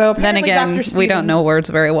 So then again, we don't know words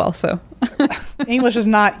very well, so English is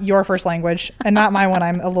not your first language, and not mine when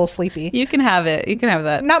I'm a little sleepy. You can have it. You can have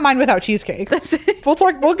that. Not mine without cheesecake. We'll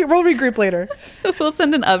talk. We'll regroup later. We'll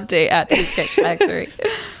send an update at Cheesecake Factory.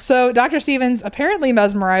 So Dr. Stevens apparently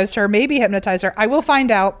mesmerized her, maybe hypnotized her. I will find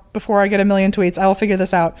out before I get a million tweets. I will figure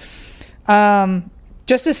this out.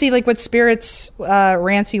 Just to see like what spirits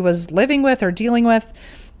Rancey was living with or dealing with,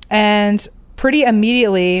 and pretty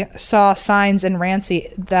immediately saw signs in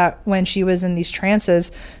Rancey that when she was in these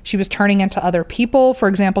trances, she was turning into other people. For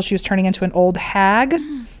example, she was turning into an old hag.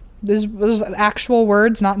 Those actual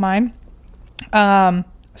words, not mine.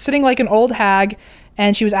 sitting like an old hag,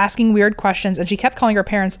 and she was asking weird questions, and she kept calling her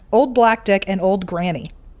parents Old Black Dick and Old Granny.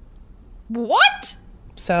 What?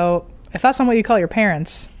 So if that's not what you call your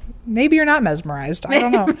parents, maybe you're not mesmerized. I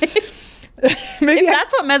don't know. Maybe If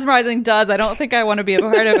that's what mesmerizing does, I don't think I want to be a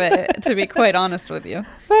part of it, to be quite honest with you.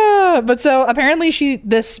 But so apparently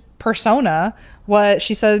this persona,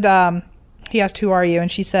 she said, he asked, who are you?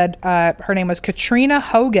 And she said her name was Katrina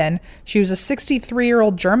Hogan. She was a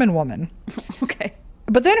 63-year-old German woman. Okay.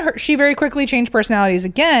 But then she very quickly changed personalities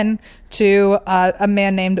again to a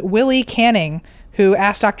man named Willie Canning, who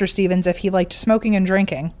asked Dr. Stevens if he liked smoking and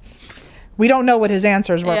drinking. We don't know what his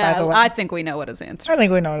answers were, by the way. I think we know what his answer. I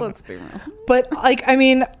think we know. Let's be real. But like, I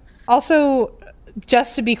mean, also,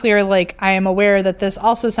 just to be clear, like, I am aware that this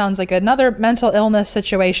also sounds like another mental illness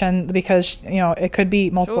situation because, it could be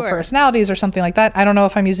multiple personalities or something like that. I don't know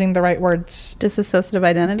if I'm using the right words. Dissociative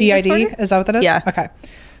identity DID, disorder? is that what that is? Yeah. Okay.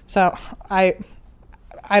 So I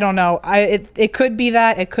don't know. It could be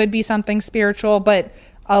that. It could be something spiritual, but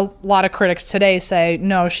a lot of critics today say,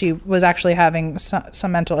 no, she was actually having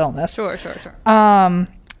some mental illness. Sure.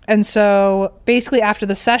 And so basically after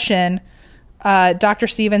the session, Dr.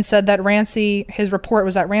 Stevens said that his report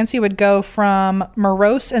was that Rancy would go from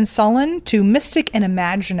morose and sullen to mystic and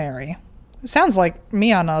imaginary. It sounds like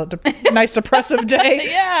me on a nice depressive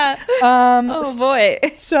day. Yeah. Oh, boy.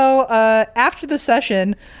 So after the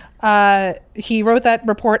session, he wrote that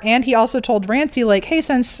report, and he also told Rancy, like, hey,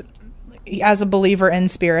 since as a believer in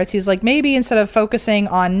spirits, he's like, maybe instead of focusing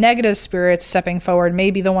on negative spirits stepping forward,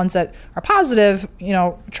 maybe the ones that are positive,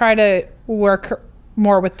 try to work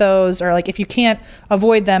more with those, or like if you can't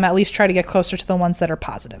avoid them, at least try to get closer to the ones that are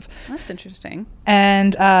positive. That's interesting.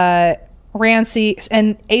 And Rancy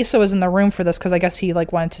and Asa was in the room for this because I guess he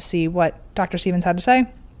like wanted to see what Dr. Stevens had to say.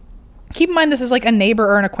 Keep in mind, this is like a neighbor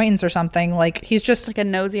or an acquaintance or something. Like, he's just like a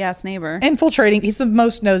nosy ass neighbor infiltrating. He's the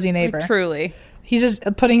most nosy neighbor. Like, truly. He's just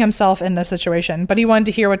putting himself in this situation. But he wanted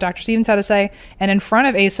to hear what Dr. Stevens had to say. And in front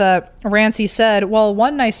of Asa, Rancy said, well,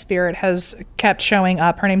 one nice spirit has kept showing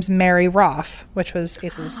up. Her name's Mary Roth, which was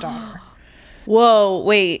Asa's daughter.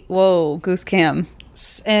 Whoa, Goose Cam.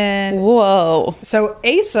 And whoa. So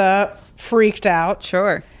Asa freaked out.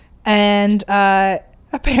 Sure. And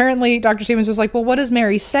apparently Dr. Stevens was like, well, what does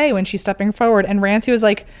Mary say when she's stepping forward? And Rancy was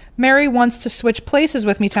like, Mary wants to switch places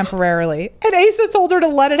with me temporarily. And Asa told her to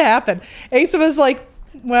let it happen. Asa was like,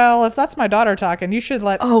 well, if that's my daughter talking, you should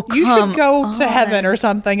go to heaven or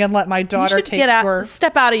something and let my daughter take your...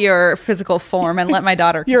 Step out of your physical form and let my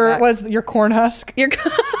daughter come back. Your corn husk?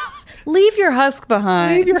 Leave your husk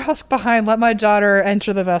behind. Leave your husk behind. Let my daughter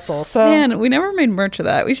enter the vessel. So, man, we never made merch of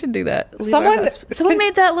that. We should do that. Someone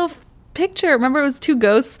made that little picture. Remember, it was two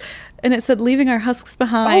ghosts and it said leaving our husks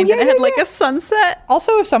behind. And it had like a sunset.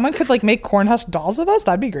 Also, if someone could like make corn husk dolls of us,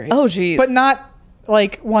 that'd be great. Oh, geez. But not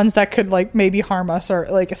like ones that could like maybe harm us or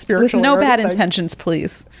like a spiritual. With no bad intentions,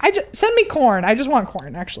 please. Send me corn. I just want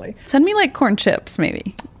corn, actually. Send me like corn chips,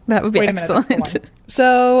 maybe. That would be excellent.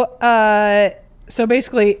 So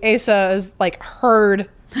basically, Asa is like heard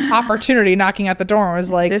opportunity knocking at the door and was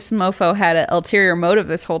like, this mofo had an ulterior motive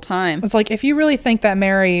this whole time. It's like, if you really think that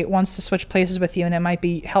Mary wants to switch places with you and it might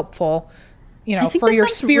be helpful, for your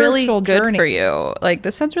spiritual really good journey for you. Like,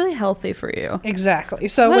 this sounds really healthy for you. Exactly.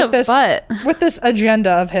 So with this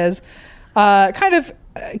agenda of his, kind of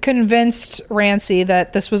convinced Rancy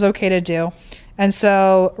that this was okay to do. And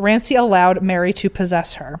so Rancy allowed Mary to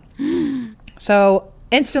possess her. So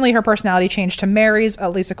instantly her personality changed to Mary's,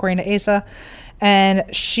 at least according to Asa. And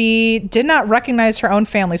she did not recognize her own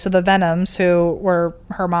family. So the Venoms, who were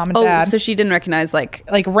her mom and dad. So she didn't recognize like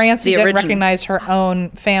Rancy didn't recognize her own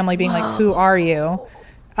family, being like, who are you?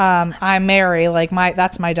 I'm Mary. Like,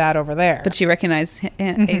 that's my dad over there. But she recognized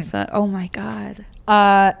Asa. Oh my God.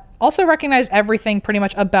 Also recognized everything pretty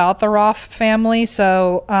much about the Roth family.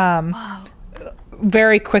 So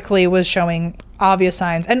very quickly was showing obvious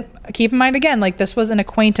signs. And keep in mind, again, like, this was an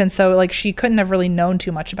acquaintance, so like she couldn't have really known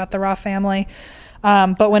too much about the Roth family.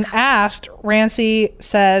 But when asked, Rancy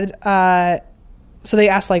said, so they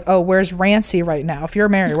asked, like, oh, where's Rancy right now? If you're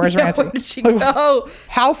Mary, where's Rancy? Where did she go?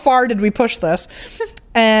 How far did we push this?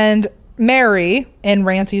 And Mary, in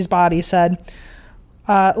Rancy's body, said,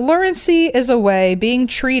 Lurency is away being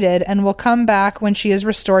treated and will come back when she is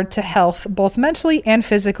restored to health, both mentally and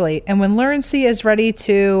physically. And when Lurency is ready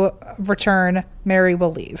to return, Mary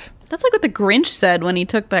will leave. That's like what the Grinch said when he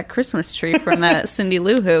took that Christmas tree from that Cindy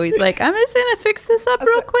Lou Who. He's like, I'm just going to fix this up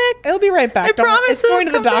real quick. It'll be right back. I promise it's going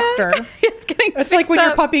to the doctor. It's like when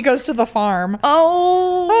your puppy goes to the farm.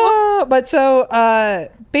 But so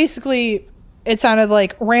basically, it sounded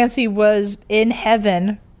like Rancy was in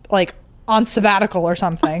heaven, like, on sabbatical or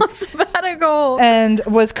something. Michael. And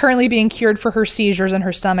was currently being cured for her seizures and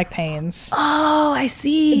her stomach pains. Oh, I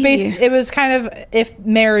see. It was kind of, if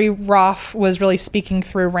Mary Roth was really speaking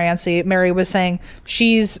through Rancy, Mary was saying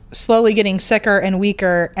she's slowly getting sicker and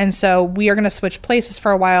weaker, and so we are going to switch places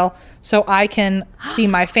for a while so I can see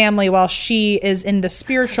my family while she is in the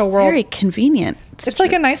spiritual world. Very convenient. It's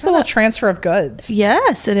like a nice little transfer of goods.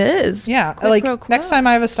 Yes, it is. Yeah, Quid like pro quo. next time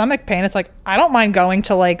I have a stomach pain, it's like I don't mind going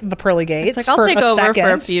to like the pearly gates. It's like, I'll for take a over second.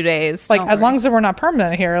 for a few days. Like Don't as worry. long as we're not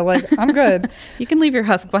permanent here, like I'm good. You can leave your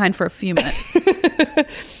husk behind for a few minutes.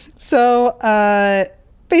 So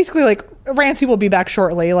basically, like Rancy will be back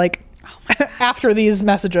shortly, like after these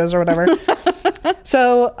messages or whatever.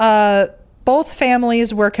 So both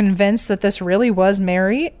families were convinced that this really was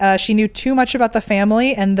Mary. She knew too much about the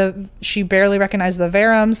family, and she barely recognized the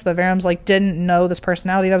Varums. The Varums like didn't know this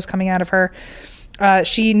personality that was coming out of her.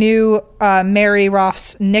 She knew Mary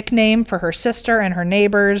Roth's nickname for her sister and her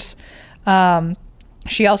neighbors.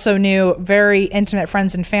 She also knew very intimate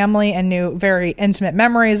friends and family and knew very intimate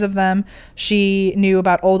memories of them. She knew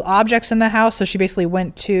about old objects in the house. So she basically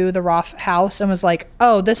went to the Roth house and was like,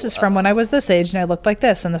 oh, this is from when I was this age and I looked like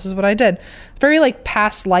this and this is what I did. Very like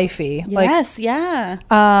past lifey. Yes, yeah.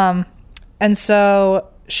 And so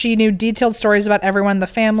she knew detailed stories about everyone in the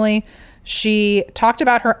family. She talked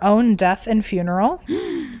about her own death and funeral,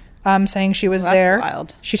 saying she was there.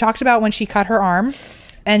 Wild. She talked about when she cut her arm.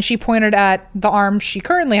 And she pointed at the arm she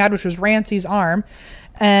currently had, which was Rancy's arm,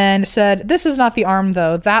 and said, this is not the arm,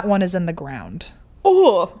 though. That one is in the ground.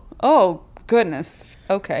 Oh, goodness.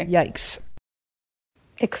 Okay. Yikes.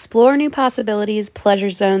 Explore new possibilities,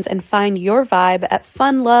 pleasure zones, and find your vibe at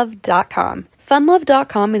funlove.com.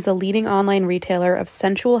 Funlove.com is a leading online retailer of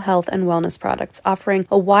sensual health and wellness products, offering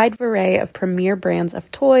a wide array of premier brands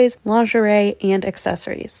of toys, lingerie, and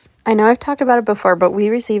accessories. I know I've talked about it before, but we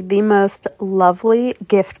received the most lovely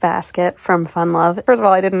gift basket from Funlove. First of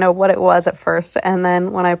all, I didn't know what it was at first, and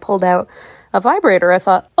then when I pulled out a vibrator, I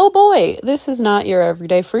thought, oh boy, this is not your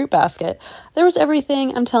everyday fruit basket. There was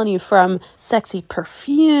everything, I'm telling you, from sexy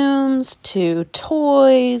perfumes to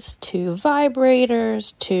toys to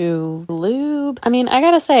vibrators to lube. I mean, I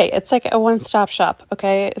gotta say, it's like a one-stop shop,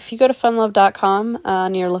 okay? If you go to funlove.com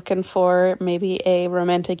and you're looking for maybe a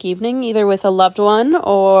romantic evening, either with a loved one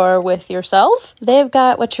or with yourself, they've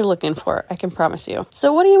got what you're looking for, I can promise you.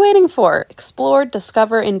 So what are you waiting for? Explore,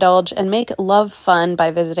 discover, indulge, and make love fun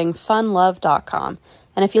by visiting funlove.com.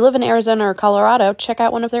 And if you live in Arizona or Colorado, check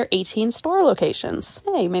out one of their 18 store locations.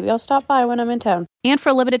 Hey, maybe I'll stop by when I'm in town. And for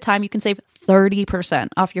a limited time, you can save 30%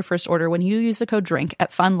 off your first order when you use the code DRINK at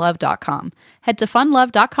funlove.com. Head to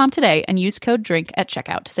funlove.com today and use code DRINK at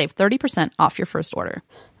checkout to save 30% off your first order.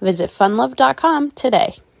 Visit funlove.com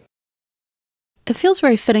today. It feels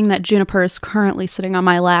very fitting that Juniper is currently sitting on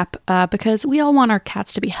my lap because we all want our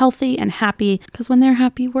cats to be healthy and happy because when they're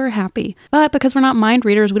happy, we're happy. But because we're not mind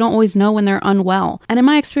readers, we don't always know when they're unwell. And in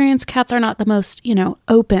my experience, cats are not the most,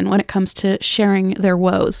 open when it comes to sharing their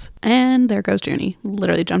woes. And there goes Junie.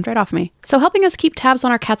 Literally jumped right off me. So helping us keep tabs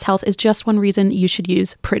on our cat's health is just one reason you should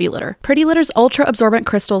use Pretty Litter. Pretty Litter's ultra-absorbent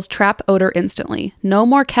crystals trap odor instantly. No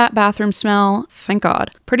more cat bathroom smell, thank God.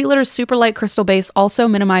 Pretty Litter's super light crystal base also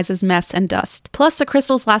minimizes mess and dust. Plus, the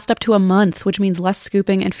crystals last up to a month, which means less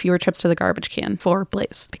scooping and fewer trips to the garbage can for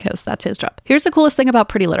Blaze, because that's his job. Here's the coolest thing about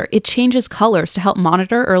Pretty Litter. It changes colors to help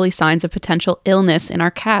monitor early signs of potential illness in our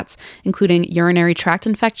cats, including urinary tract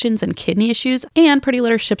infections and kidney issues, and Pretty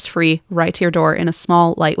Litter ships free right to your door in a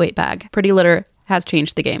small, lightweight bag. Pretty Litter has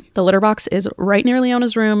changed the game. The litter box is right near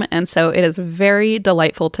Leona's room, and so it is very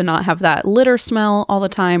delightful to not have that litter smell all the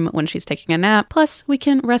time when she's taking a nap. Plus, we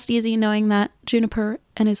can rest easy knowing that Juniper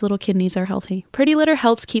and his little kidneys are healthy. Pretty Litter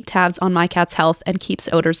helps keep tabs on my cat's health and keeps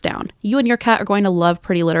odors down. You and your cat are going to love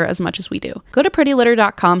Pretty Litter as much as we do. Go to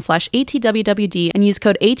prettylitter.com/ATWWD and use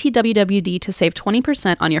code ATWWD to save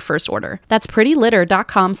 20% on your first order. That's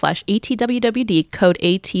prettylitter.com/ATWWD, code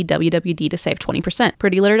ATWWD to save 20%.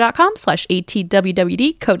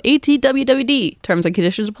 prettylitter.com/ATWWD, code ATWWD. Terms and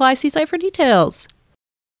conditions apply. See site for details.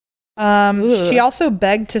 She also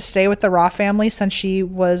begged to stay with the Roth family since she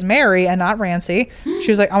was Mary and not Rancy. She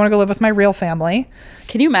was like, I want to go live with my real family.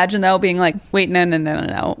 Can you imagine though being like, wait, no.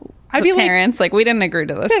 I'd be parents, like, we didn't agree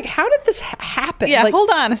to this. Like, how did this happen? Yeah, like, hold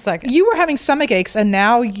on a second. You were having stomach aches and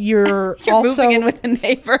now you're also moving in with a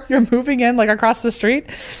neighbor. You're moving in like across the street.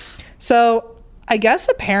 So I guess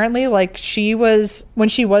apparently like when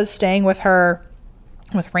she was staying with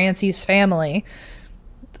Rancy's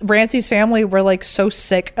family were like so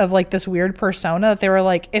sick of like this weird persona that they were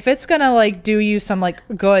like, if it's gonna like do you some like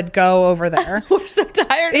good, go over there. We're so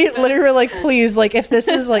tired. It literally like, please, like if this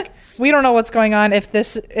is like, we don't know what's going on. If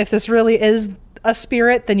this really is a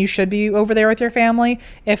spirit, then you should be over there with your family.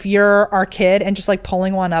 If you're our kid and just like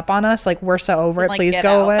pulling one up on us, like we're so over it, like, please get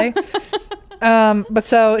go out. away. But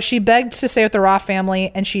so she begged to stay with the Roth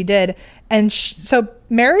family, and she did. And so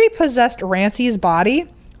Mary possessed Rancy's body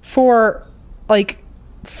for like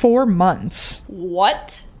 4 months.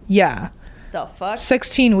 What Yeah. the fuck?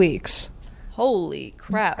 16 weeks. Holy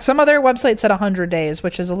crap. Some other website said 100 days,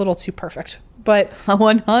 which is a little too perfect. But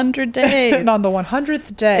 100 days. and on the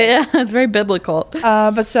 100th day. Yeah, it's very biblical.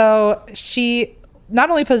 But so she not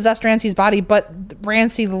only possessed Rancy's body, but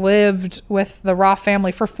Rancy lived with the Roth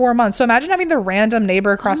family for 4 months. So imagine having the random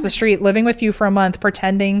neighbor across the street living with you for a month,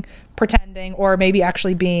 pretending, or maybe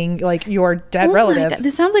actually being like your dead Oh my relative. God.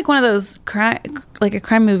 This sounds like one of those like a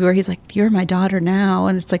crime movie where he's like, "You're my daughter now,"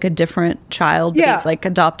 and it's like a different child, but Yeah. he's like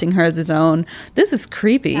adopting her as his own. This is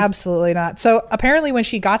creepy. Absolutely not. So apparently when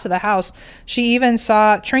she got to the house, she even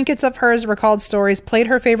saw trinkets of hers, recalled stories, played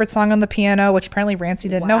her favorite song on the piano, which apparently Rancy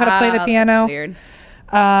didn't know how to play the Wow, piano. that's weird.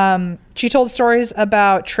 She told stories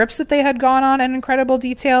about trips that they had gone on in incredible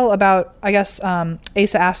detail. About, I guess,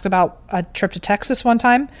 Asa asked about a trip to Texas one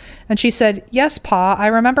time, and she said, "Yes, Pa, I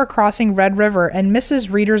remember crossing Red River and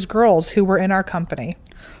Mrs. Reeder's girls who were in our company."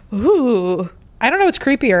 Ooh, I don't know what's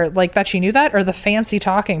creepier, like that she knew that, or the fancy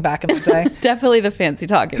talking back in the day. definitely the fancy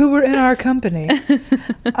talking. Who were in our company.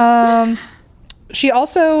 She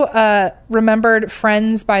also remembered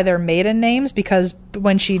friends by their maiden names because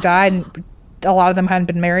when she died, a lot of them hadn't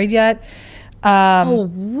been married yet. Oh,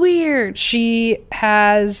 weird. She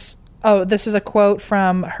has, this is a quote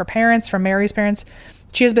from her parents, from Mary's parents.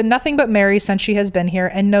 "She has been nothing but Mary since she has been here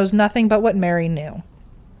and knows nothing but what Mary knew."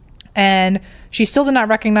 And she still did not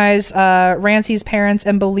recognize Rancy's parents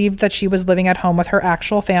and believed that she was living at home with her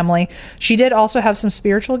actual family. She did also have some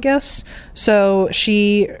spiritual gifts. So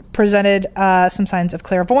she presented some signs of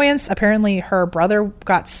clairvoyance. Apparently her brother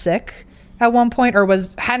got sick at one point, or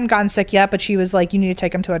hadn't gotten sick yet, but she was like, "You need to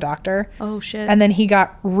take him to a doctor." Oh, shit. And then he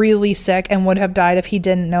got really sick and would have died if he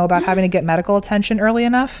didn't know about having to get medical attention early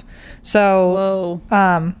enough. So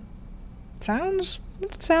Whoa.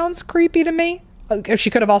 sounds creepy to me. She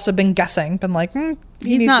could have also been guessing, been like, he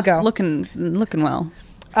He's needs not to go. looking well.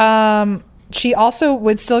 She also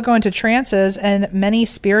would still go into trances, and many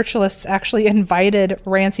spiritualists actually invited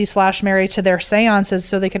Rancy/Mary to their seances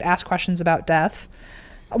so they could ask questions about death.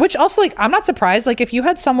 Which also, like, I'm not surprised. Like, if you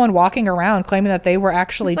had someone walking around claiming that they were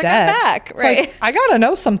actually It's like, dead, I'm back, it's like, right? I gotta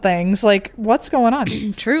know some things. Like, what's going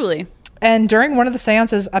on? Truly. And during one of the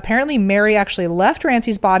seances, apparently Mary actually left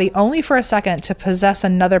Rancy's body only for a second to possess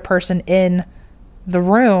another person in the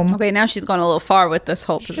room. Okay, now she's gone a little far with this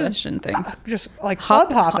whole possession thing. Just like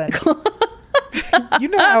club hopping. You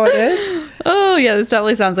know how it is. Oh, yeah, this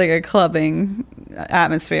definitely sounds like a clubbing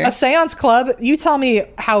atmosphere. A seance club. You tell me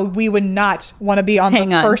how we would not want to be on Hang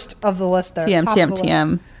the on. first of the list there. TM, top TM, of the list.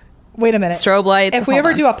 TM. Wait a minute. Strobe lights. If we hold ever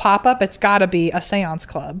on. do a pop-up, it's got to be a seance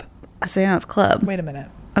club. A seance club. Wait a minute.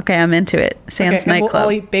 Okay, I'm into it. Seance Okay, and nightclub.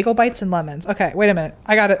 I'll eat bagel bites and lemons. Okay, wait a minute.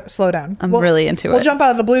 I got to slow down. I'm really into We'll it. jump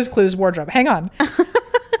out of the Blue's Clues wardrobe. Hang on.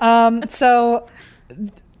 So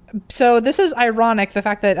this is ironic, the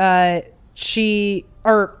fact that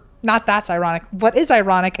that's ironic. What is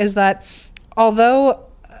ironic is that although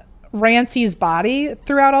Rancy's body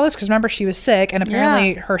throughout all this, because remember she was sick and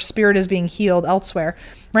apparently her spirit is being healed elsewhere,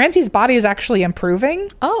 Rancy's body is actually improving.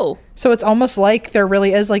 Oh. So it's almost like there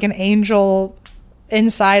really is like an angel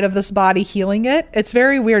inside of this body healing it. It's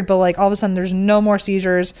very weird, but like all of a sudden there's no more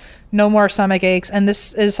seizures, no more stomach aches, and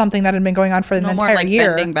this is something that had been going on for an No more entire like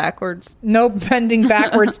year. bending backwards. No bending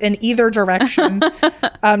backwards in either direction.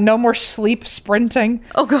 No more sleep sprinting.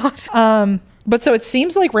 Oh, God. But so it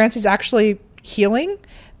seems like Rancy's actually healing.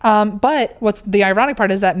 But what's the ironic part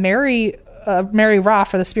is that Mary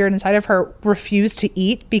Roth, or the spirit inside of her, refused to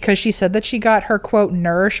eat because she said that she got her, quote,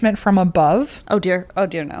 nourishment from above. Oh, dear. Oh,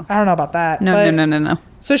 dear, no. I don't know about that. No, but- no.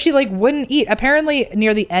 So she like wouldn't eat. Apparently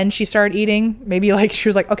near the end she started eating. Maybe like she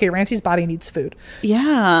was like, okay, Rancy's body needs food.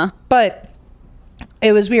 Yeah. But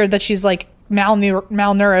it was weird that she's like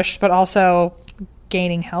malnourished, but also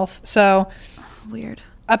gaining health. So Weird.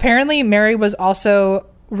 apparently Mary was also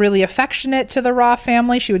really affectionate to the Roth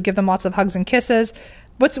family. She would give them lots of hugs and kisses.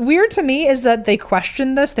 What's weird to me is that they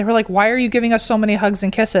questioned this. They were like, why are you giving us so many hugs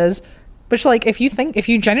and kisses? Which, like, if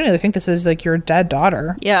you genuinely think this is like your dead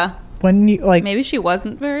daughter, Yeah. when you like, Maybe she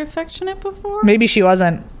wasn't very affectionate before. maybe she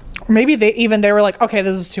wasn't. Or maybe they were like, okay,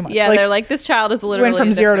 this is too much. Yeah, they're like, this child is literally went from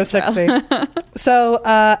a 0 to different 60. child. So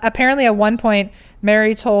apparently at one point,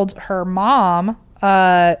 Mary told her mom,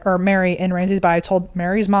 or Mary in Rancy's body told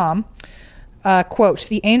Mary's mom, quote,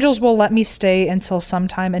 "The angels will let me stay until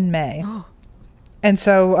sometime in May." And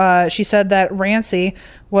so she said that Rancy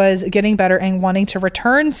was getting better and wanting to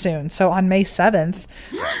return soon. So on May 7th,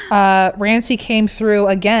 Rancy came through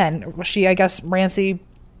again. I guess Rancy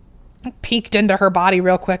peeked into her body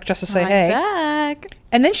real quick just to say, hey. Back.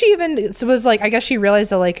 And then she even was like, I guess she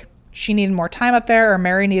realized that like she needed more time up there or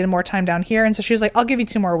Mary needed more time down here. And so she was like, I'll give you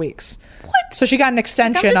 2 more weeks. What? So she got an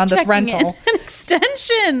extension on this rental. An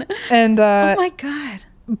extension. And oh my God.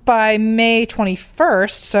 By May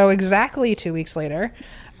 21st, so exactly 2 weeks later,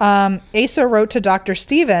 Asa wrote to Dr.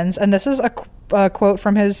 Stevens, and this is a quote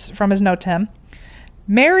from his note to him.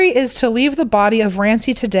 Mary is to leave the body of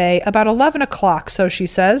Rancy today about 11 o'clock, so she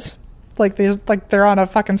says. Like they're on a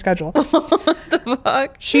fucking schedule. What the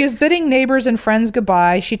fuck? She is bidding neighbors and friends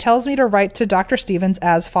goodbye. She tells me to write to Dr. Stevens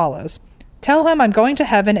as follows. Tell him I'm going to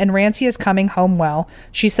heaven and Rancy is coming home well.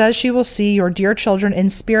 She says she will see your dear children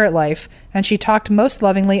in spirit life, and she talked most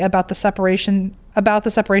lovingly about the separation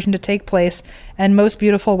to take place, and most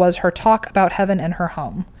beautiful was her talk about heaven and her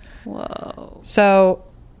home. Whoa. So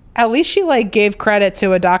at least she like gave credit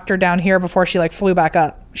to a doctor down here before she like flew back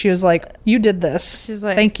up. She was like, you did this. She's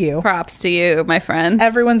like, thank you. Props to you, my friend.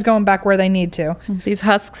 Everyone's going back where they need to. These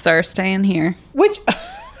husks are staying here. Which...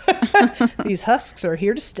 These husks are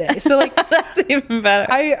here to stay. So like that's even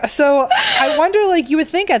better. I wonder, like, you would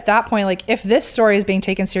think at that point, like, if this story is being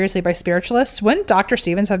taken seriously by spiritualists, wouldn't Dr.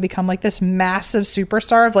 Stevens have become like this massive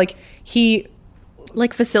superstar of like he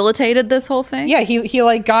like facilitated this whole thing? Yeah, he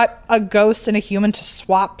like got a ghost and a human to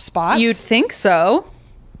swap spots. You'd think so.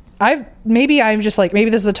 Maybe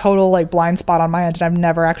this is a total like blind spot on my end and I've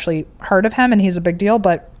never actually heard of him and he's a big deal,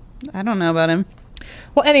 but I don't know about him.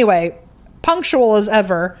 Well, anyway, punctual as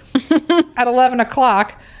ever, at 11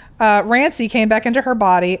 o'clock, Rancy came back into her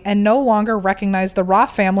body and no longer recognized the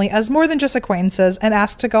Roth family as more than just acquaintances and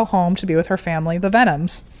asked to go home to be with her family, the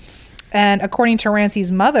Venoms. And according to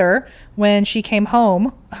Rancy's mother, when she came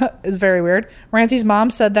home, it's very weird, Rancy's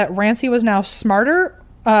mom said that Rancy was now smarter,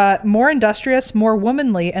 more industrious, more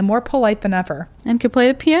womanly, and more polite than ever. And could play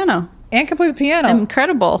the piano.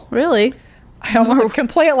 Incredible, really. I almost can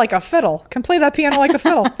play it like a fiddle. Can play that piano like a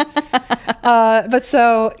fiddle. But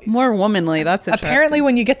so more womanly. That's interesting. Apparently,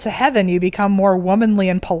 when you get to heaven, you become more womanly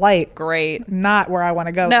and polite. Great. Not where I want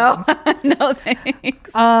to go. No, no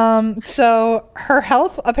thanks. So her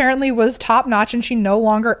health apparently was top notch, and she no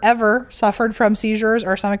longer ever suffered from seizures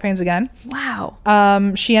or stomach pains again.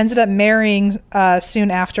 Wow. She ended up marrying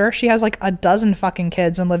soon after. She has like a dozen fucking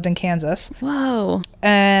kids and lived in Kansas. Whoa.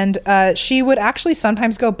 And she would actually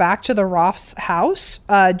sometimes go back to the Roth's house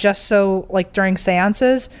just so like during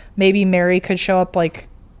seances maybe Mary could show up, like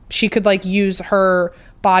she could like use her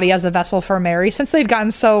body as a vessel for Mary since they'd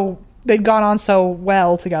gone on so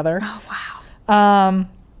well together. Oh wow.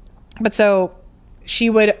 But so she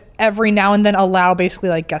would every now and then allow basically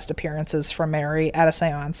like guest appearances from Mary at a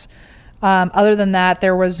seance. Other than that,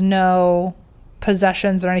 there was no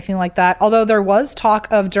possessions or anything like that, although there was talk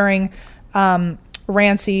of during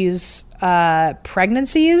Rancy's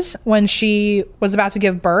pregnancies when she was about to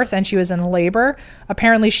give birth and she was in labor.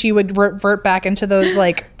 Apparently she would revert back into those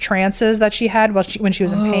like trances that she had when she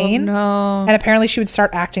was in pain. No. And apparently she would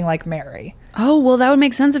start acting like Mary. Oh, well, that would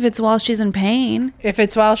make sense if it's while she's in pain. If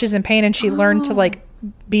it's while she's in pain and she learned to like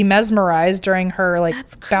be mesmerized during her like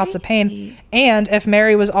bouts of pain. And if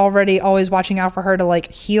Mary was already always watching out for her to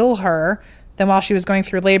like heal her, then while she was going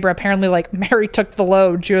through labor, apparently like Mary took the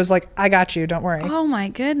load. She was like, I got you, don't worry. Oh my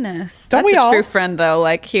goodness. Don't That's we a all? True friend though.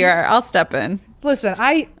 Like, here, I'll step in. Listen,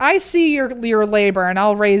 I see your labor and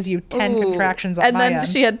I'll raise you 10 contractions on my end. And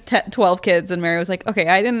then she had 12 kids and Mary was like, okay,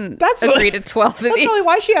 I didn't agree to 12 of these. That's probably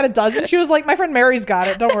why she had a dozen. She was like, my friend Mary's got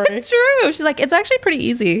it, don't worry. It's true. She's like, it's actually pretty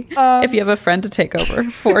easy if you have a friend to take over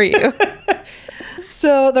for you.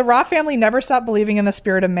 So the Roth family never stopped believing in the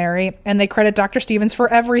spirit of Mary, and they credit Dr. Stevens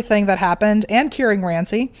for everything that happened and curing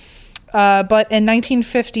Rancy. But in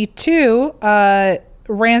 1952,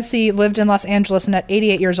 Rancy lived in Los Angeles, and at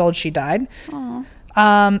 88 years old, she died. In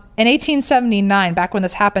 1879, back when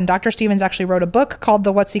this happened, Dr. Stevens actually wrote a book called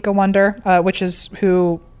The Watseka Wonder, which is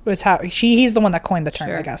he's the one that coined the term,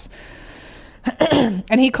 I guess.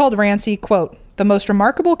 And he called Rancy, quote, the most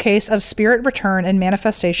remarkable case of spirit return and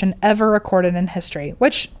manifestation ever recorded in history,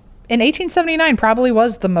 which in 1879 probably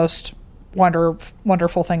was the most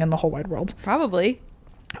wonderful thing in the whole wide world. Probably.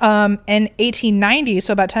 In 1890,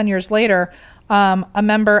 so about 10 years later, a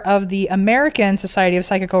member of the American Society of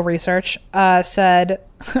Psychical Research said,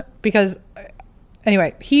 because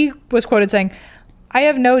anyway, he was quoted saying, I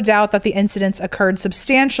have no doubt that the incidents occurred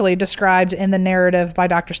substantially described in the narrative by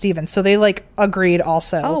Dr. Stevens. So they like agreed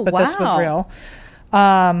also that this was real.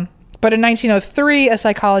 But in 1903, a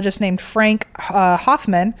psychologist named Frank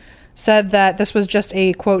Hoffman said that this was just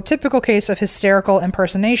a, quote, typical case of hysterical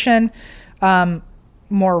impersonation.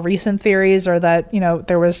 More recent theories are that,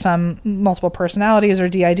 there was some multiple personalities or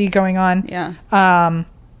DID going on. Yeah.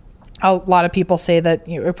 A lot of people say that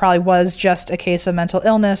it probably was just a case of mental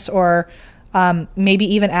illness, or maybe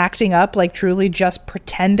even acting up, like truly just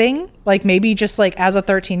pretending, like maybe just like as a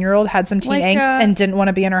 13-year-old had some teen angst and didn't want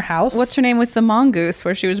to be in her house. What's her name with the mongoose,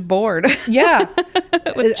 where she was bored? Yeah.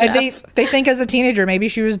 They think as a teenager, maybe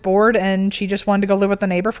she was bored and she just wanted to go live with the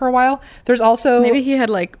neighbor for a while. There's also... Maybe he had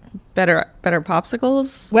like better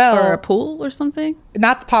popsicles, or a pool or something.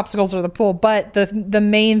 Not the popsicles or the pool, but the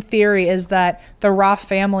main theory is that the Roth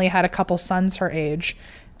family had a couple sons her age,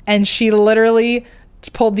 and she literally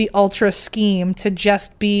pulled the ultra scheme to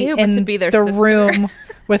just be the room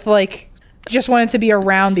with like, just wanted to be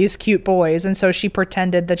around these cute boys, and so she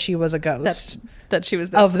pretended that she was a ghost. That she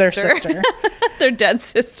was their sister. Their dead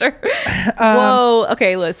sister. Whoa.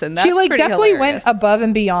 Okay, listen. That's she like definitely hilarious. went above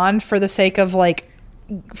and beyond for the sake of like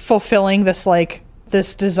fulfilling this like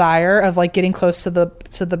this desire of like getting close to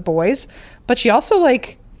the boys, but she also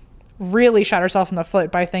like really shot herself in the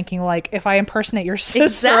foot by thinking like, if I impersonate your sister,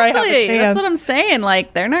 exactly. I have a chance. That's what I'm saying.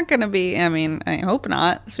 Like, they're not going to be, I mean, I hope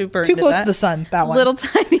not, super too close to the sun, that one. Little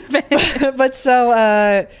tiny bit. But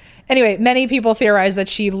so anyway, many people theorize that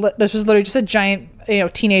this was literally just a giant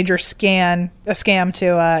teenager scam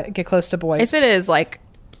to get close to boys. If it is, like,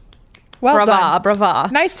 well brava.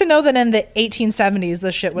 Nice to know that in the 1870s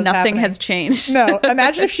this shit was nothing happening. has changed. No,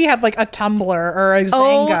 imagine if she had like a Tumblr or a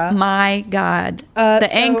Xanga. Oh my god.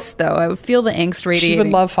 Angst though, I would feel the angst radiating. She would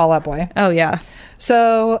love Fall Out Boy. Oh yeah.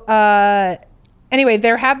 So anyway,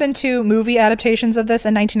 there have been 2 movie adaptations of this.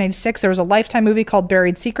 In 1996 there was a Lifetime movie called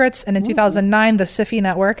Buried Secrets, and in 2009 the Syfy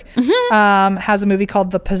Network has a movie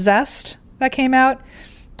called The Possessed that came out.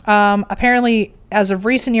 Apparently, as of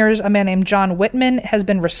recent years, a man named John Whitman has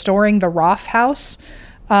been restoring the Roth house.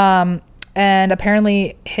 And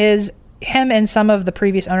apparently him and some of the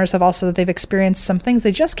previous owners have also, that they've experienced some things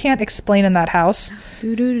they just can't explain in that house,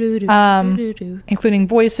 including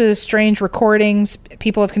voices, strange recordings.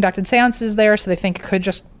 People have conducted seances there, so they think it could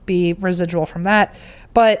just be residual from that.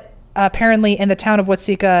 But apparently in the town of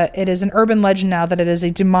Watseka, it is an urban legend now that it is a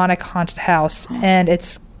demonic haunted house, and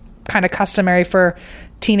it's kind of customary for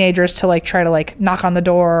teenagers to like try to like knock on the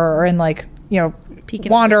door and like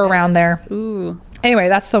wander around there. Ooh. Anyway,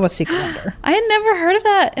 that's the Watseka Wonder. I had never heard of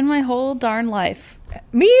that in my whole darn life.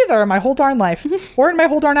 Me either, my whole darn life, or in my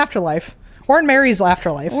whole darn afterlife, or in Mary's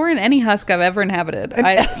afterlife, or in any husk I've ever inhabited.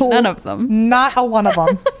 None of them. Not a one of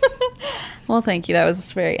them. Well, thank you. That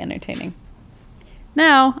was very entertaining.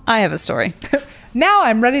 Now I have a story. Now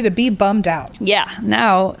I'm ready to be bummed out. Yeah.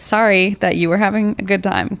 Now, sorry that you were having a good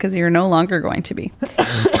time, because you're no longer going to be.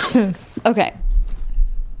 Okay.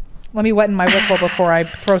 Let me wetten my whistle before I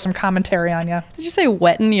throw some commentary on you. Did you say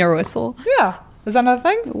wetten your whistle? Yeah. Is that another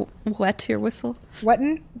thing? Wet your whistle?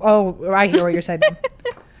 Wetten? Oh, I hear what you're saying.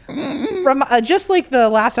 Just like the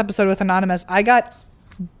last episode with Anonymous, I got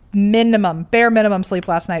bare minimum sleep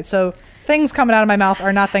last night. So things coming out of my mouth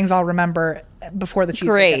are not things I'll remember before the cheese.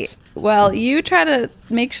 Great. Well, you try to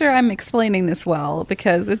make sure I'm explaining this well,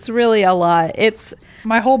 because it's really a lot. It's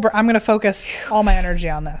my whole I'm going to focus all my energy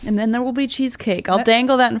on this. And then there will be cheesecake. I'll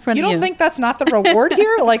dangle that in front of you. You don't think that's not the reward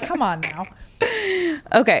here? Like, come on now.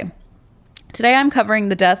 Okay. Today I'm covering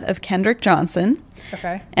the death of Kendrick Johnson.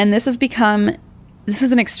 Okay. And this is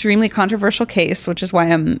an extremely controversial case, which is why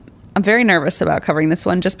I'm very nervous about covering this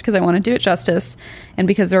one, just because I want to do it justice, and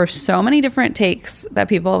because there are so many different takes that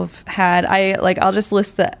people have had. I'll just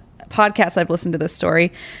list the podcasts I've listened to this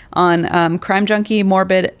story on. Crime Junkie,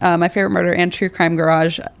 Morbid, My Favorite Murder, and True Crime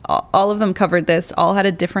Garage. All of them covered this. All had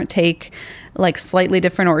a different take, like slightly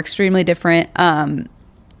different or extremely different.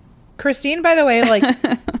 Christine, by the way, like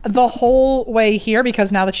the whole way here,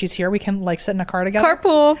 because now that she's here, we can like sit in a car together.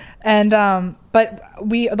 Carpool. And but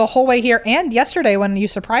the whole way here and yesterday when you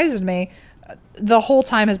surprised me, the whole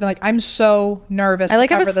time has been like, I'm so nervous. I like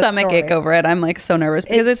have a stomach ache over it. I'm like so nervous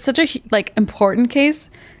because it's such a like important case,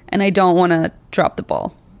 and I don't want to drop the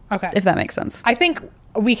ball. Okay, if that makes sense. I think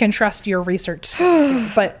we can trust your research skills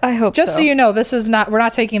here, but I hope just so you know, we're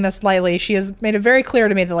not taking this lightly. She has made it very clear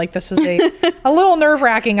to me that like this is a little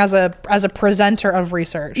nerve-wracking as a presenter of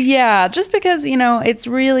research. Yeah, just because, it's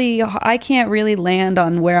really, I can't really land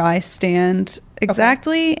on where I stand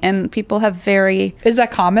exactly. Okay. And people have Is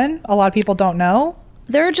that common? A lot of people don't know.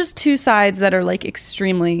 There are just two sides that are like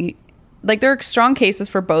extremely, like there are strong cases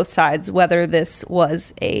for both sides, whether this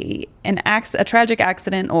was a tragic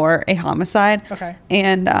accident or a homicide. Okay.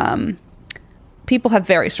 And people have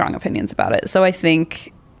very strong opinions about it. So I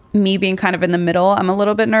think me being kind of in the middle, I'm a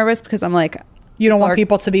little bit nervous because I'm like, You don't want Or-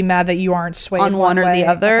 people to be mad that you aren't swayed on one or way. the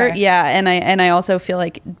other. Okay. Yeah, and I also feel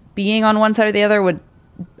like being on one side or the other would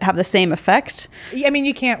have the same effect. I mean,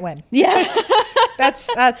 you can't win. Yeah. That's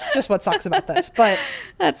just what sucks about this. But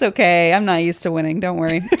That's okay. I'm not used to winning. Don't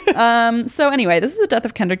worry. So anyway, this is the death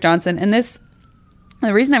of Kendrick Johnson. And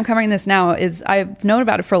the reason I'm covering this now is I've known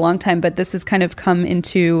about it for a long time, but this has kind of come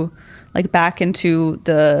into back into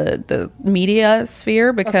the media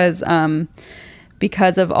sphere because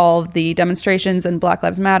of all of the demonstrations and Black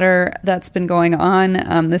Lives Matter that's been going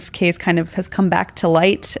on. This case kind of has come back to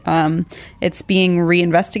light. It's being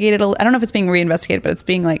reinvestigated. I don't know if it's being reinvestigated, but it's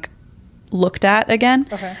being looked at again.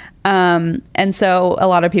 Okay. And so a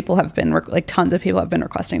lot of people have been tons of people have been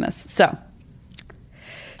requesting this. So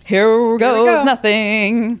here goes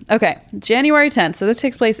nothing. Okay. January 10th. So this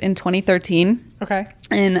takes place in 2013. okay.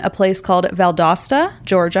 In a place called Valdosta,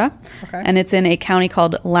 Georgia. Okay. And it's in a county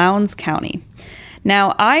called Lowndes County.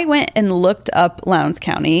 Now, I went and looked up Lowndes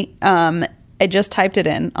County. I just typed it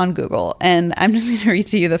in on Google, and I'm just going to read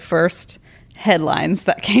to you the first headlines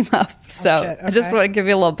that came up. So shit. I just Okay. want to give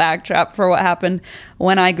you a little backdrop for what happened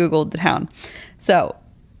when I Googled the town. So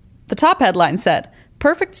the top headline said,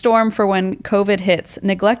 "Perfect storm for when COVID hits.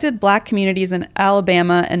 Neglected Black communities in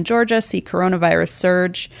Alabama and Georgia see coronavirus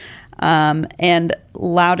surge." And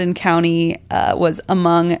Loudoun County was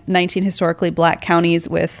among 19 historically Black counties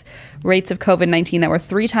with rates of COVID-19 that were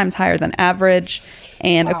 3 times higher than average.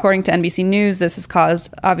 And according to NBC News, this has caused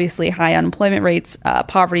obviously high unemployment rates,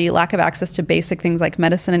 poverty, lack of access to basic things like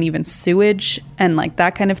medicine and even sewage and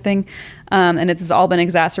that kind of thing. And it's all been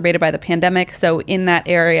exacerbated by the pandemic. So in that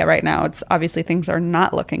area right now, it's obviously things are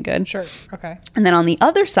not looking good. Sure. Okay. And then on the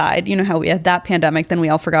other side, you know how we had that pandemic, then we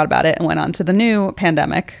all forgot about it and went on to the new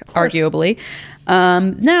pandemic, arguably.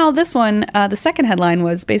 Now this one, the second headline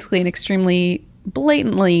was basically an extremely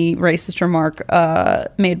blatantly racist remark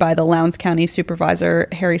made by the Lowndes County Supervisor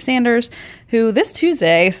Harry Sanders, who this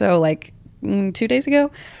Tuesday, so 2 days ago,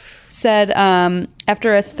 said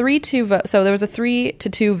after a 3-2 vote, so there was a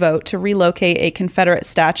 3-2 vote to relocate a Confederate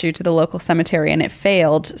statue to the local cemetery, and it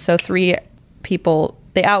failed. So 3 people,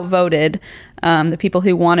 they outvoted the people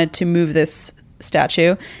who wanted to move this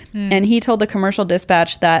statue. And he told the Commercial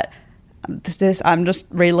Dispatch that I'm just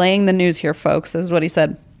relaying the news here, folks. This is what he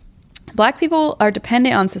said. "Black people are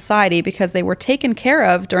dependent on society because they were taken care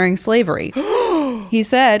of during slavery." He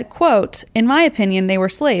said, quote, "In my opinion, they were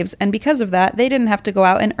slaves, and because of that, they didn't have to go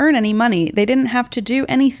out and earn any money. They didn't have to do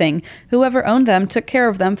anything. Whoever owned them took care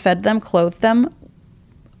of them, fed them, clothed them,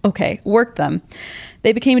 worked them.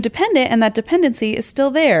 They became dependent, and that dependency is still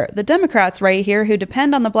there. The Democrats right here who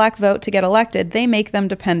depend on the Black vote to get elected, they make them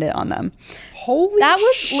dependent on them." Holy That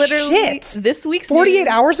was literally shit. this week's 48 news.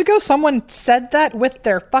 hours ago, someone said that with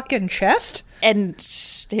their fucking chest? And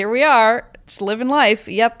here we are, just living life.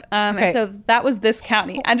 Yep. Okay. And so that was this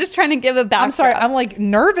county. I'm just trying to give a backdrop. I'm sorry, I'm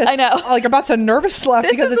nervous. I know. About to nervous laugh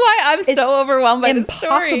This because is why I'm so overwhelmed by this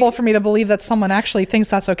story. impossible for me to believe that someone actually thinks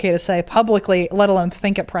that's okay to say publicly, let alone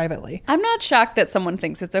think it privately. I'm not shocked that someone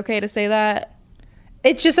thinks it's okay to say that.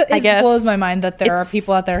 It just guess blows my mind that there are it's-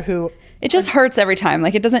 people out there who It just hurts every time.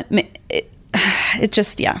 It doesn't. It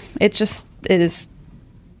just it is.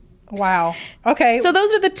 wow. Okay. So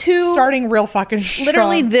those are the two. starting real fucking strong.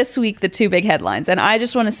 Literally this week, the 2 big headlines. And I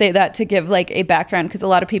just want to say that to give a background, because a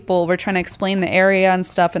lot of people were trying to explain the area and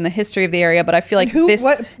stuff and the history of the area. But I feel like who this.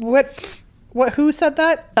 who said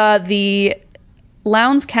that? The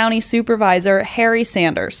Lowndes County Supervisor, Harry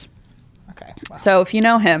Sanders. Okay. Wow. So if you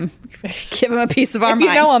know him, give him a piece of our If mind.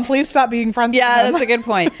 you know him, please stop being friends Yeah, with him. that's a good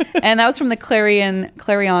point. And that was from the Clarion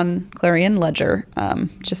Ledger,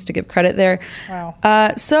 just to give credit there.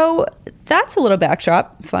 Wow. So that's a little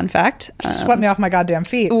backdrop. Fun fact. Swept me off my goddamn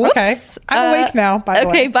feet. Whoops. Okay. I'm awake now, by the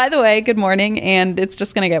way. Okay, by the way, good morning, and it's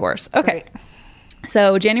just going to get worse. Okay. Great.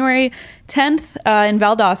 So January 10th in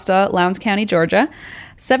Valdosta, Lowndes County, Georgia,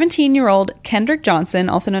 17-year-old Kendrick Johnson,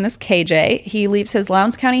 also known as KJ, he leaves his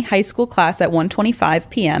Lowndes County high school class at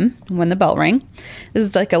 1:25 p.m. when the bell rang. This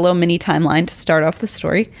is a little mini timeline to start off the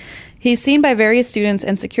story. He's seen by various students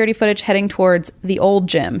and security footage heading towards the old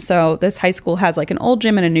gym. So this high school has an old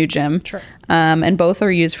gym and a new gym. Sure. And both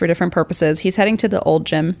are used for different purposes. He's heading to the old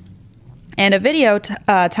gym. And a video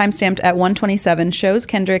timestamped at 1:27 shows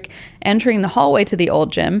Kendrick entering the hallway to the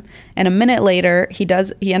old gym. And a minute later, he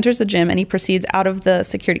enters the gym and he proceeds out of the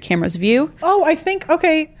security camera's view. Oh, I think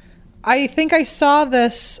I saw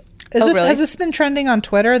this. Really? Has this been trending on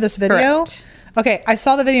Twitter, this video? Correct. Okay, I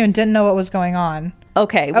saw the video and didn't know what was going on.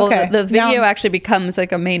 Okay, well, Okay, the video now- actually becomes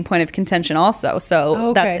like a main point of contention also, so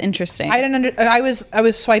Okay. that's interesting. I didn't. I was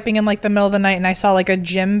swiping in like the middle of the night and I saw like a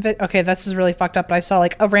gym. Okay, this is really fucked up. But I saw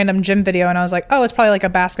like a random gym video and I was like, oh, it's probably like a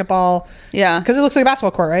basketball. Yeah. because it looks like a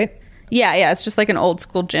basketball court, right? Yeah, it's just like an old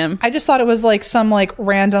school gym. I just thought it was like some like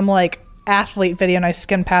random like athlete video and I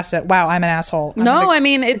skimmed past it. Wow, I'm an asshole. I'm No, gonna I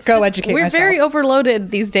mean, it's go just- educate we're myself. very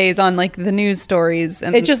overloaded these days on like the news stories,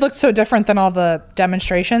 and It just looked so different than all the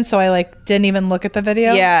demonstrations, so I like didn't even look at the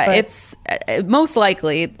video. yeah, but it's most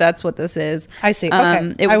likely that's what this is. I see.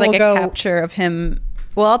 Okay. It I was will like a go- capture of him.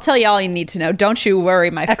 Well, I'll tell you all you need to know. Don't you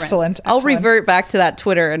worry, my friend. Excellent, I'll excellent. revert back to that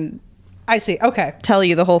Twitter and I see. Okay, tell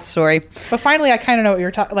you the whole story. but finally, I kind of know what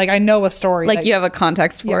you're talking. Like I know a story. Like that- you have a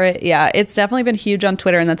context for Yes. it. Yeah, it's definitely been huge on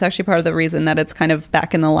Twitter, and that's actually part of the reason that it's kind of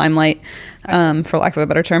back in the limelight, for lack of a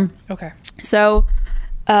better term. Okay. So,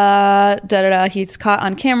 he's caught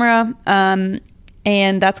on camera,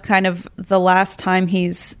 and that's kind of the last time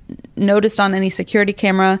he's noticed on any security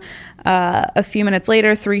camera. A few minutes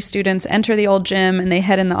later, 3 students enter the old gym and they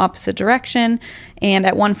head in the opposite direction. And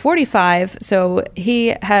at 1:45, so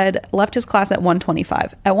he had left his class at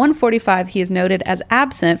 1:25. At 1:45, he is noted as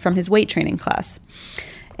absent from his weight training class.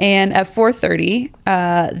 And at 4:30,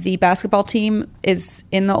 the basketball team is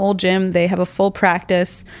in the old gym. They have a full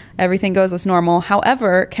practice. Everything goes as normal.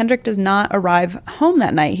 However, Kendrick does not arrive home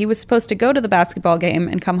that night. He was supposed to go to the basketball game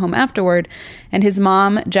and come home afterward. And his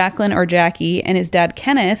mom, Jacqueline or Jackie, and his dad,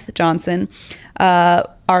 Kenneth Johnson,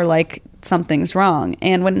 are like, something's wrong.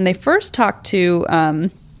 And when they first talked to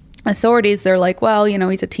authorities, they're like, well, you know,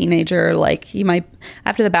 he's a teenager. Like, he might,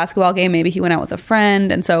 after the basketball game, maybe he went out with a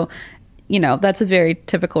friend. And so, you know, that's a very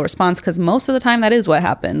typical response because most of the time that is what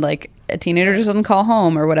happened. Like, a teenager just doesn't call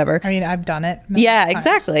home or whatever. I mean, I've done it. many Yeah,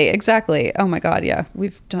 times. exactly. Oh my God, yeah.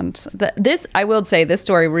 We've done this. I will say this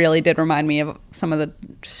story really did remind me of some of the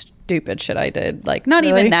stupid shit I did. Like, not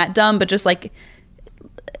Really? even that dumb, but just like,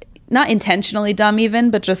 not intentionally dumb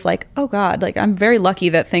even, but just like, oh God, like I'm very lucky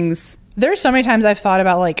that things... There's so many times I've thought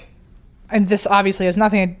about like, and this obviously has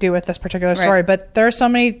nothing to do with this particular story, Right. but there are so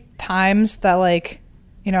many times that like,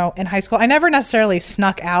 you know, in high school, I never necessarily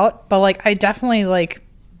snuck out, but like I definitely like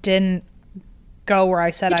didn't go where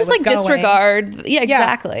I said I was just like going. disregard. Yeah,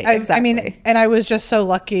 exactly. I mean, and I was just so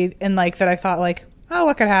lucky in like that I thought like, oh,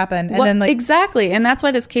 what could happen? And Well, then like, exactly. And that's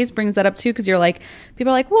why this case brings that up too, because you're like,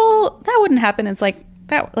 people are like, well, that wouldn't happen. It's like,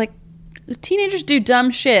 that, like, teenagers do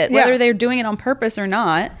dumb shit, whether Yeah. they're doing it on purpose or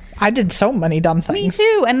not. I did so many dumb Me things.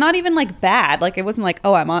 too. And not even like bad. Like, it wasn't like,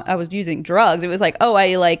 oh, I was using drugs. It was like, oh,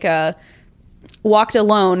 I like walked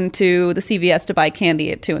alone to the CVS to buy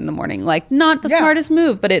candy at 2 a.m. Like, not the Yeah. smartest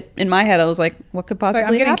move, but in my head I was like, what could possibly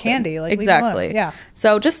I'm getting happen? candy, like, leave it alone. exactly. Yeah.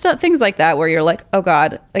 So just things like that where you're like, oh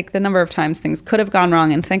God, like the number of times things could have gone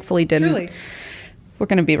wrong and thankfully didn't. Truly. We're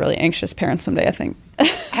going to be really anxious parents someday, I think.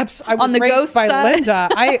 I was On the raised ghost by side. Linda.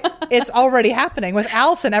 It's already happening with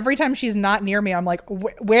Allison. Every time she's not near me, I'm like,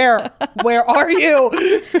 where are you?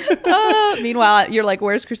 Meanwhile, you're like,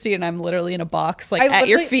 where's Christine? And I'm literally in a box, like I at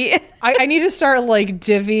your literally- feet. I need to start like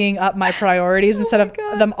divvying up my priorities instead of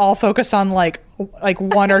them all focused on like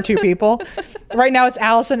 1 or 2 people. Right now it's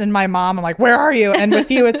Allison and my mom. I'm like, where are you? And with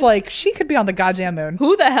you, it's like she could be on the goddamn moon.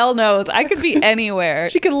 Who the hell knows? I could be anywhere.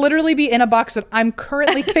 She could literally be in a box that I'm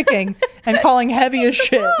currently kicking and calling heavy as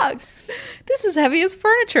shit. Box. This is heavy as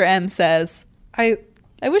furniture, M says. I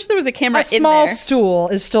I wish there was a camera a in small there. stool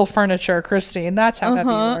is still furniture, Christine. That's how heavy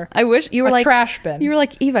you are. I wish you were A like trash bin. You were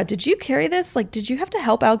like, Eva, did you carry this? Like, did you have to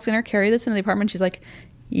help Alexander carry this into the apartment? She's like,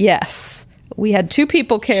 yes. We had 2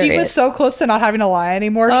 people carry She it. was so close to not having to lie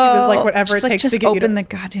anymore. She was like, whatever She's it like, takes just to get you open to the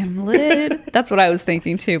goddamn lid. That's what I was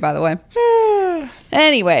thinking too, by the way.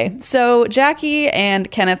 Anyway, so Jackie and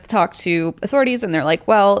Kenneth talk to authorities and they're like,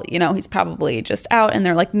 well, you know, he's probably just out. And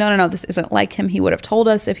they're like, no, this isn't like him. He would have told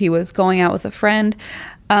us if he was going out with a friend.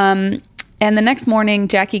 And the next morning,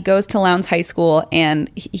 Jackie goes to Lowndes High School and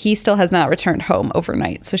he still has not returned home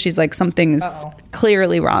overnight. So she's like, something's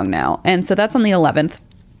clearly wrong now. And so that's on the 11th.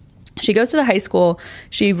 She goes to the high school.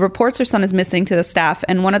 She reports her son is missing to the staff,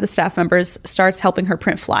 and one of the staff members starts helping her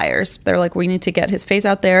print flyers. They're like, we need to get his face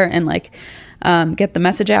out there and like get the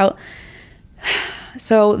message out.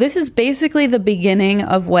 So this is basically the beginning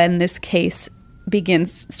of when this case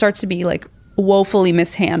starts to be like woefully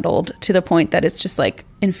mishandled to the point that it's just like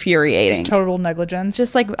infuriating. total negligence.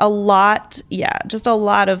 Just like a lot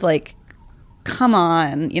of like, come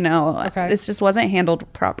on, you know, Okay. this just wasn't handled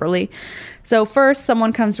properly. So first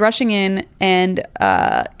someone comes rushing in and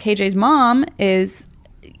KJ's mom is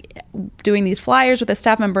doing these flyers with a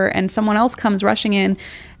staff member and someone else comes rushing in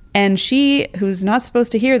And she, who's not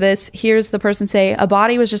supposed to hear this, hears the person say, a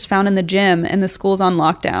body was just found in the gym and the school's on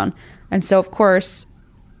lockdown. And so, of course,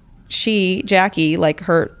 Jackie, like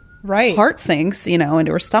her heart sinks,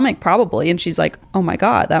 into her stomach probably. And she's like, oh my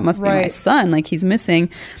God, that must be my son. Like, he's missing.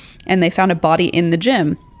 And they found a body in the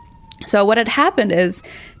gym. So what had happened is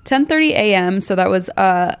 10:30 a.m. So that was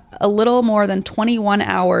a little more than 21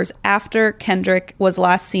 hours after Kendrick was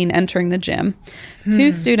last seen entering the gym.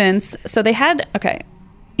 Two students. So they had,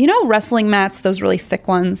 wrestling mats, those really thick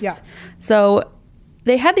ones. Yeah. So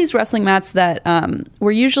they had these wrestling mats that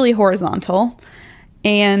were usually horizontal,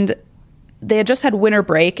 and they had just had winter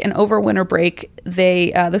break. And over winter break,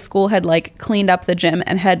 the school had like cleaned up the gym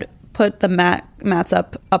and had put the mats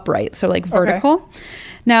upright, so like vertical. Okay.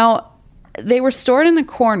 Now, they were stored in a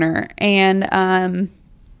corner, and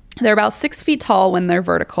they're about 6 feet tall when they're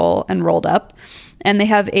vertical and rolled up, and they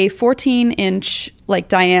have a 14-inch like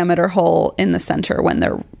diameter hole in the center when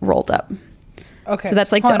they're rolled up. Okay, so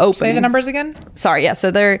that's like the opening. Say the numbers again. Sorry, yeah.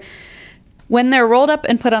 So when they're rolled up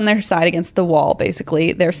and put on their side against the wall,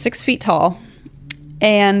 basically they're 6 feet tall.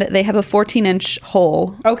 And they have a 14-inch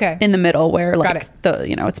hole in the middle where like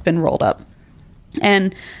it's been rolled up.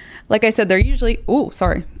 And like I said, they're usually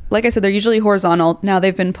usually horizontal. Now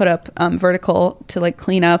they've been put up vertical to like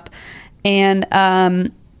clean up. And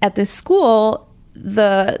at this school,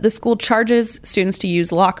 the school charges students to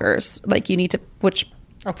use lockers. Like you need to,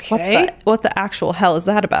 what the actual hell is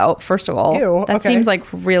that about? First of all, that seems like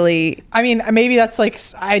really. I mean, maybe that's like,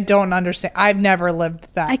 I don't understand. I've never lived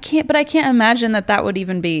that. I can't imagine that would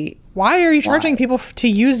even be. Why are you charging people to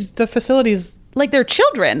use the facilities? Like they're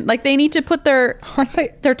children. Like they need to put their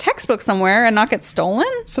textbook somewhere and not get stolen.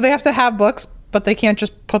 So they have to have books, but they can't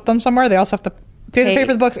just put them somewhere. They also have to pay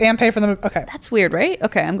for the books and pay for them. Okay, that's weird, right?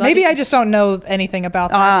 Okay, I'm glad. Maybe I just don't know anything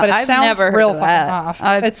about that. But it sounds real fucking off.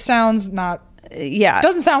 It sounds not. Yeah. It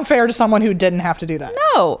doesn't sound fair to someone who didn't have to do that.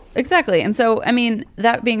 No, exactly. And so, I mean,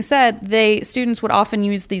 that being said, students would often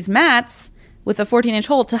use these mats with a 14-inch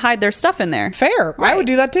hole to hide their stuff in there. Fair. Right. I would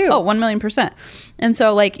do that too. Oh, 1,000,000%. And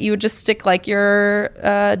so, like, you would just stick, like, your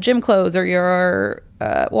gym clothes or your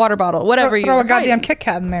water bottle, whatever you throw a goddamn Kit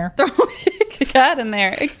Kat in there. Throw a Kit Kat in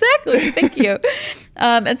there. Exactly. Thank you.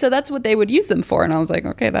 And so that's what they would use them for. And I was like,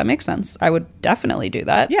 okay, that makes sense. I would definitely do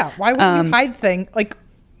that. Yeah. Why would you hide things? Like,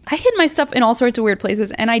 I hid my stuff in all sorts of weird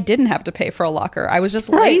places, and I didn't have to pay for a locker. I was just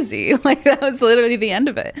lazy. Like, that was literally the end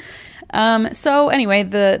of it. So anyway,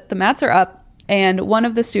 the mats are up, and one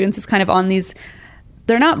of the students is kind of on these,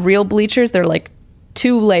 they're not real bleachers. They're like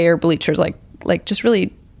 2-layer bleachers, like just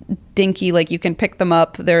really dinky. Like you can pick them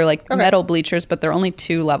up. They're like metal bleachers, but they're only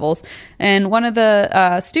 2 levels. And one of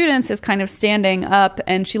the students is kind of standing up,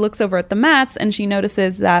 and she looks over at the mats, and she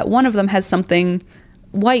notices that one of them has something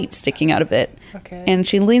white sticking out of it. Okay. And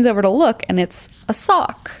she leans over to look, and it's a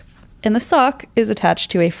sock. And the sock is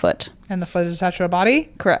attached to a foot. And the foot is attached to a body?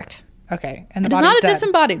 Correct. Okay. And the body's body's not a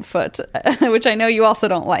disembodied foot, which I know you also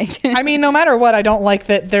don't like. I mean, no matter what, I don't like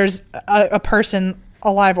that there's a person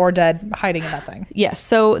alive or dead hiding in that thing. Yes.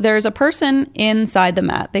 So there's a person inside the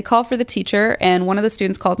mat. They call for the teacher, and one of the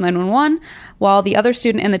students calls 911 while the other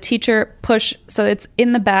student and the teacher push. So it's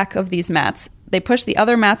in the back of these mats. They push the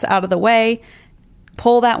other mats out of the way,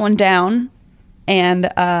 pull that one down,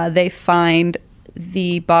 and they find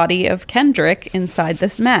the body of Kendrick inside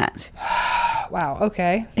this mat. Wow,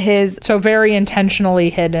 okay. So very intentionally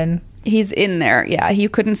hidden. He's in there, yeah. You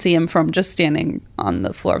couldn't see him from just standing on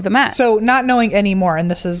the floor of the mat. So not knowing anymore, and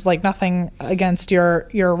this is like nothing against your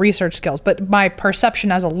research skills, but my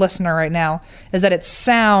perception as a listener right now is that it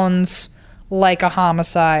sounds like a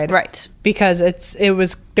homicide, right? Because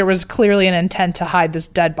there was clearly an intent to hide this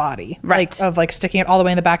dead body, right? Of sticking it all the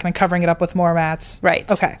way in the back and then covering it up with more mats, right?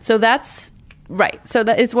 Okay, so that's right. So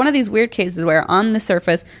that it's one of these weird cases where on the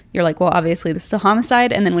surface you're like, well, obviously this is a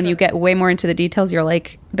homicide, and then when you get way more into the details, you're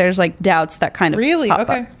like, there's like doubts that kind of really pop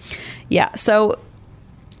okay, up. Yeah. So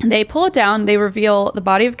they pull it down. They reveal the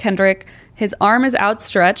body of Kendrick. His arm is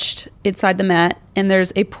outstretched inside the mat, and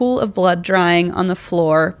there's a pool of blood drying on the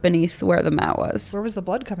floor beneath where the mat was. Where was the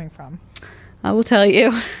blood coming from? I will tell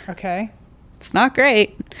you. Okay. It's not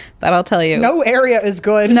great, but I'll tell you. No area is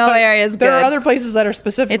good. No area is good. There are other places that are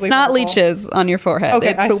specifically It's not harmful. leeches on your forehead.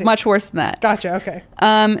 Okay, it's much worse than that. Gotcha, okay.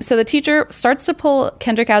 So the teacher starts to pull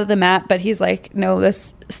Kendrick out of the mat, but he's like, no,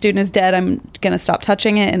 this student is dead. I'm going to stop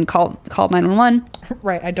touching it and call 911.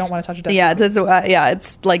 Right, I don't want to touch a dead body.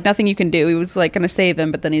 It's like nothing you can do. He was like going to save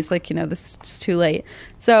him, but then he's like, this is too late.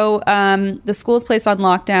 So the school is placed on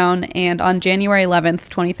lockdown, and on January 11th,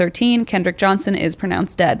 2013, Kendrick Johnson is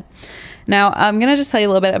pronounced dead. Now, I'm going to just tell you a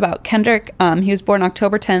little bit about Kendrick. He was born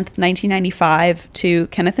October 10th, 1995 to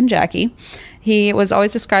Kenneth and Jackie. He was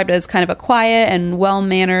always described as kind of a quiet and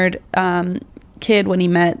well-mannered kid when he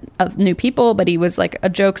met new people, but he was like a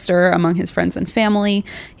jokester among his friends and family.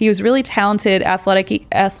 He was really talented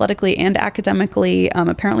athletically and academically.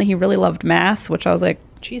 Apparently, he really loved math, which I was like,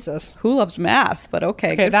 Jesus. who loves math? But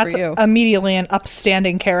okay, good that's for you. Immediately an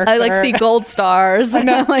upstanding character. I like see gold stars. I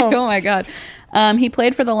know. Like, oh my God. He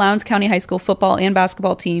played for the Lowndes County High School football and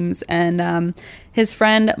basketball teams. And his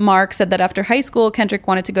friend Mark said that after high school, Kendrick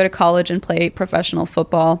wanted to go to college and play professional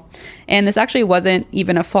football. And this actually wasn't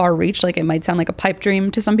even a far reach. Like, it might sound like a pipe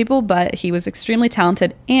dream to some people, but he was extremely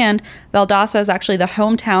talented. And Valdosta is actually the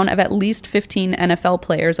hometown of at least 15 NFL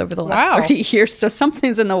players over the last 30 years. So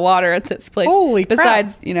something's in the water at this place. Holy crap.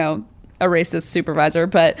 Besides, a racist supervisor,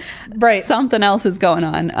 but something else is going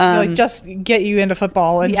on. Like, just get you into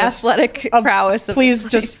football and the athletic prowess. Please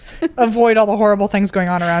just avoid all the horrible things going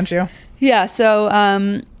on around you. Yeah. So,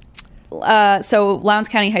 Lowndes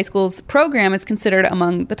County High School's program is considered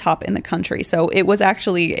among the top in the country. So it was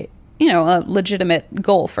actually, a legitimate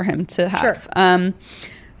goal for him to have. Sure.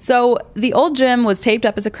 So the old gym was taped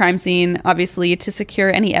up as a crime scene, obviously, to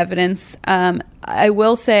secure any evidence. I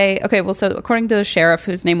will say, so according to the sheriff,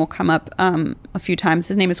 whose name will come up a few times,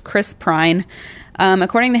 his name is Chris Prine.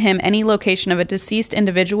 According to him, any location of a deceased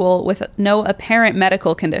individual with no apparent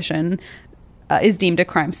medical condition is deemed a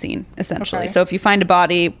crime scene, essentially. Okay. So if you find a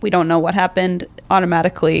body, we don't know what happened,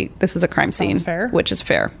 automatically, this is a crime scene. Fair. Which is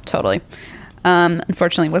fair, totally.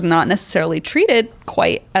 Unfortunately, was not necessarily treated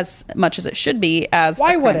quite as much as it should be as a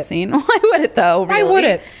crime scene. Why would it, though, really? Why would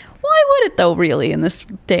it? Why would it, though, really, in this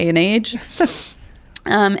day and age?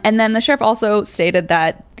 And then the sheriff also stated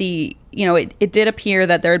that it did appear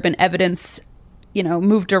that there had been evidence,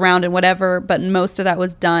 moved around and whatever, but most of that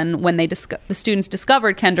was done when the students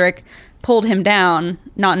discovered Kendrick, pulled him down,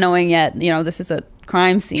 not knowing yet, this is a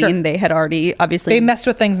crime scene. Sure. They had already, obviously... They messed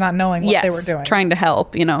with things not knowing what they were doing. Trying to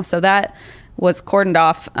help, so that was cordoned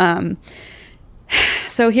off.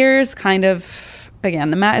 So here's kind of,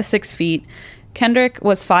 again, the mat is 6 feet. Kendrick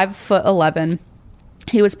was 5'11".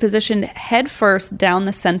 He was positioned head first down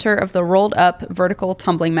the center of the rolled up vertical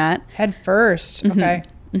tumbling mat. Head first. Okay.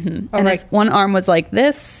 Mm-hmm. And his one arm was like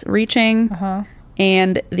this, reaching,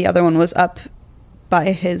 and the other one was up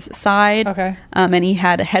by his side. Okay. And he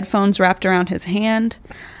had headphones wrapped around his hand.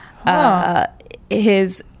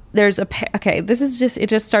 This is just, it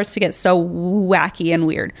just starts to get so wacky and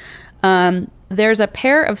weird. There's a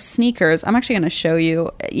pair of sneakers. I'm actually going to show you.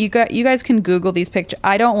 You guys can Google these pictures.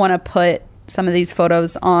 I don't want to put some of these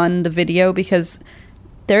photos on the video because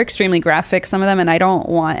they're extremely graphic, some of them, and I don't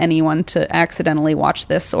want anyone to accidentally watch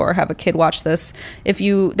this or have a kid watch this.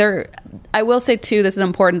 I will say too, this is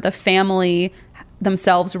important, the family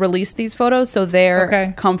themselves released these photos, so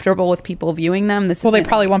they're comfortable with people viewing them. They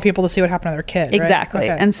probably want people to see what happened to their kid, right? Exactly.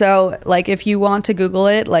 Okay. And so, like, if you want to Google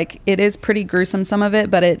it, like, it is pretty gruesome, some of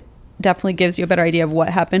it, but it definitely gives you a better idea of what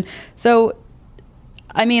happened. So,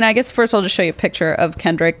 I mean, I guess first I'll just show you a picture of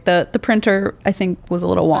Kendrick. The printer, I think, was a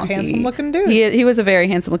little wonky. Handsome looking dude. He was a very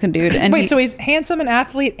handsome looking dude. And so he's handsome, an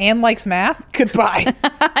athlete, and likes math? Goodbye.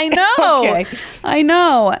 I know. Okay. I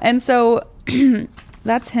know. And so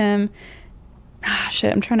that's him.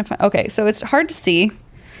 I'm trying to find. Okay, so it's hard to see,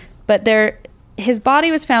 but his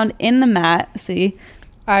body was found in the mat. See?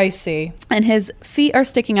 I see. And his feet are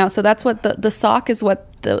sticking out. So that's what the sock is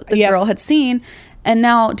what the girl had seen. And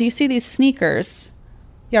now, do you see these sneakers?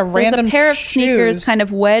 Yeah, There's a pair of sneakers kind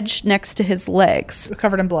of wedged next to his legs.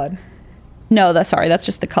 Covered in blood. No, that's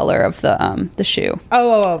just the color of the shoe.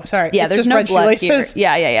 Oh, sorry. Yeah, there's no blood here.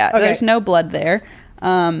 Yeah. Okay. There's no blood there.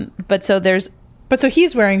 But so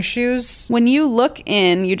he's wearing shoes. When you look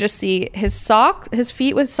in, you just see his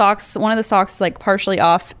feet with socks, one of the socks like partially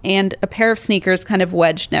off, and a pair of sneakers kind of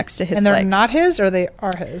wedged next to his legs. And they're not his, or they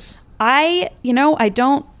are his? I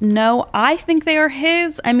don't know. I think they are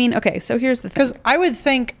his. I mean, okay, so here's the thing. Because I would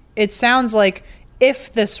think it sounds like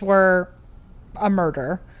if this were a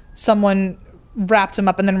murder, someone wrapped him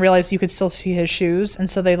up and then realized you could still see his shoes, and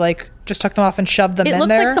so they like just took them off and shoved them in there. It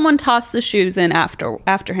looks like someone tossed the shoes in after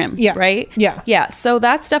him. Yeah. Right? Yeah. So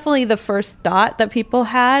that's definitely the first thought that people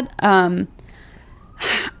had.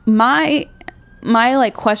 My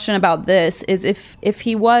like question about this is if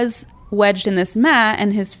he was wedged in this mat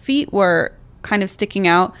and his feet were kind of sticking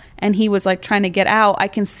out and he was like trying to get out, I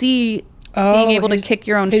can see being able to kick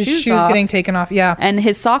your own shoes off. Getting taken off, yeah. And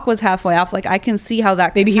his sock was halfway off. Like, I can see how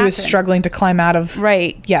that maybe could he happen. was struggling to climb out of.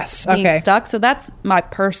 Right. Yes. Being stuck. So that's my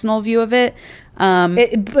personal view of it.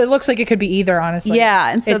 It looks like it could be either, honestly. Yeah.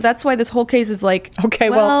 And so that's why this whole case is like, okay,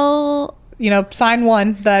 well sign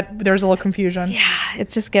one that there's a little confusion. Yeah, it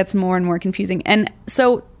just gets more and more confusing. And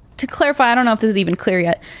so to clarify, I don't know if this is even clear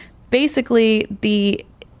yet. Basically, the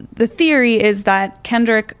theory is that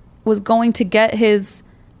Kendrick was going to get his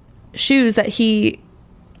shoes that he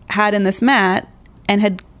had in this mat and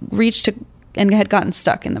had reached to and had gotten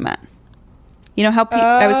stuck in the mat. You know how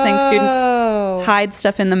I was saying students hide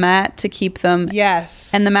stuff in the mat to keep them.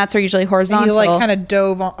 Yes. And the mats are usually horizontal. And you like kind of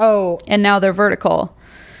dove on. Oh. And now they're vertical.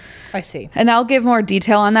 I see. And I'll give more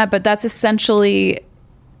detail on that, but that's essentially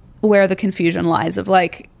where the confusion lies of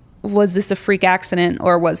like, was this a freak accident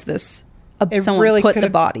or was this someone really put the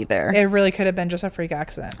body there? It really could have been just a freak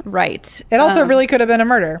accident. Right. It also really could have been a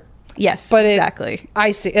murder. Yes, but exactly.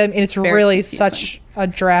 I see. I mean, it's very really confusing. Such a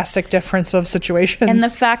drastic difference of situations. And the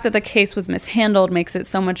fact that the case was mishandled makes it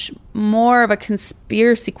so much more of a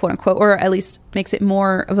conspiracy, quote unquote, or at least makes it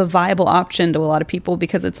more of a viable option to a lot of people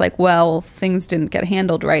because it's like, well, things didn't get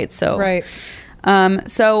handled right. So, right.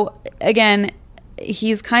 So again,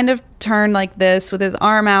 he's kind of turned like this with his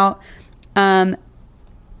arm out. Now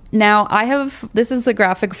this is a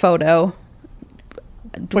graphic photo.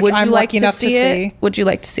 Would you like to see it? Would you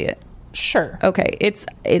like to see it? Sure. Okay. It's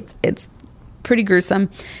pretty gruesome.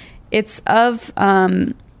 It's of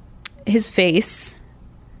his face,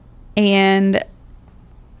 and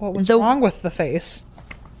what was wrong with the face?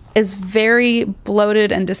 Is very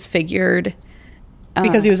bloated and disfigured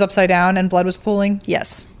because he was upside down and blood was pooling.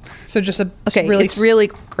 Yes. So just it's really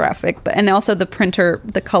graphic, but and also the printer,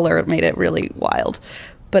 the color made it really wild.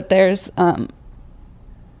 But there's at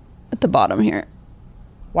the bottom here.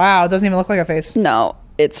 Wow, it doesn't even look like a face. No,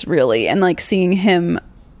 it's really, and like seeing him,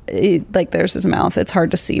 like there's his mouth. It's hard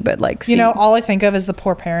to see, but like all I think of is the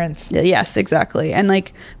poor parents. Yes, exactly. And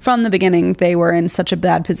like from the beginning, they were in such a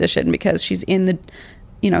bad position because she's in the,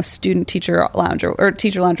 student teacher lounge or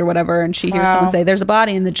teacher lounge or whatever, and she hears someone say, "There's a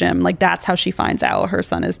body in the gym." Like that's how she finds out her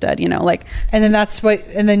son is dead. Like, and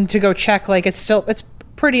then to go check, like it's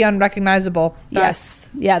pretty unrecognizable.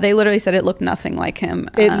 Yes. Yeah, they literally said it looked nothing like him.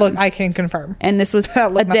 I can confirm. And this was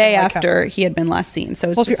a day after he had been last seen.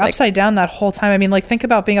 So it's if you're upside down that whole time, I mean, like think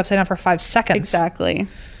about being upside down for 5 seconds. Exactly.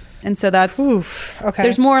 And so that's okay.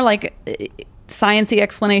 There's more like sciencey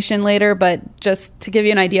explanation later, but just to give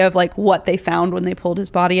you an idea of like what they found when they pulled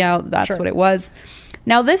his body out, that's what it was.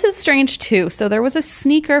 Now this is strange too. So there was a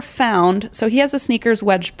sneaker found. So he has the sneakers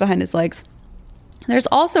wedged behind his legs. There's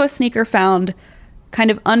also a sneaker found kind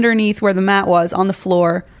of underneath where the mat was on the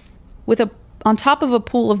floor on top of a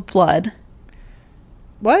pool of blood.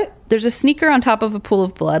 What? There's a sneaker on top of a pool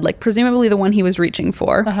of blood, like presumably the one he was reaching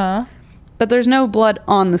for. Uh-huh. But there's no blood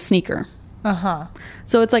on the sneaker. Uh-huh.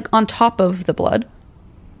 So it's like on top of the blood.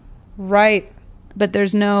 Right. But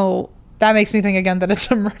there's no... That makes me think again that it's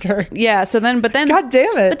a murder. Yeah, but then... God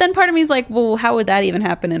damn it. But then part of me is like, well, how would that even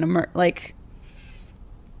happen in a murder? Like...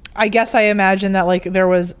 I guess I imagine that like there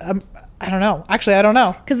was... I don't know. Actually, I don't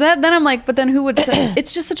know. Because then I'm like, but then who would say?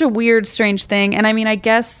 It's just such a weird, strange thing. And I mean, I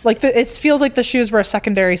guess... Like, it feels like the shoes were a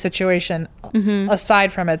secondary situation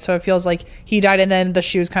aside from it. So it feels like he died and then the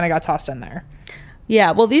shoes kind of got tossed in there.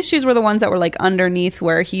 Yeah. Well, these shoes were the ones that were like underneath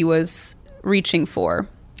where he was reaching for.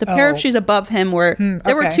 The pair of shoes above him were...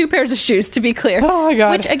 There were 2 pairs of shoes, to be clear. Oh, my God.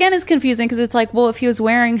 Which, again, is confusing because it's like, well, if he was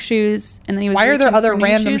wearing shoes and then he was... Why are there other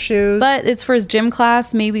random shoes? But it's for his gym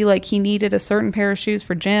class. Maybe, like, he needed a certain pair of shoes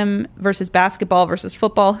for gym versus basketball versus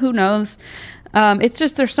football. Who knows? It's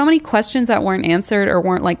just there's so many questions that weren't answered or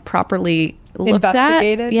weren't, like, properly looked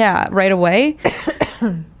investigated? At. Yeah, right away.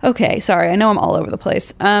 Okay, sorry. I know I'm all over the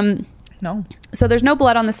place. No. So there's no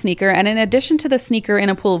blood on the sneaker, and in addition to the sneaker in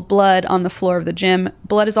a pool of blood on the floor of the gym,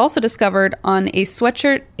 blood is also discovered on a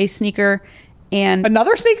sweatshirt, a sneaker, and...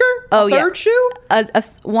 Another sneaker? Third shoe?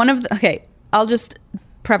 Okay, I'll just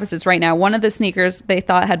preface this right now. One of the sneakers they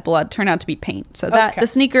thought had blood turned out to be paint. So that the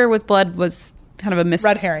sneaker with blood was kind of a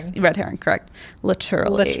red herring. Red herring, correct.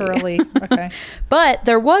 Literally. Okay. But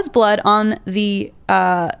there was blood on the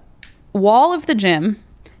wall of the gym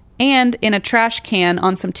and in a trash can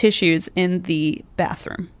on some tissues in the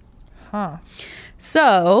bathroom. Huh.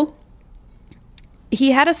 So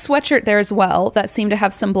he had a sweatshirt there as well that seemed to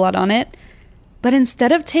have some blood on it. But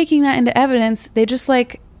instead of taking that into evidence, they just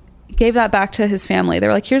like gave that back to his family. They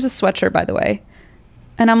were like, here's a sweatshirt, by the way.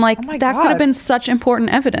 And I'm like, that could have been such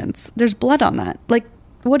important evidence. There's blood on that. Like,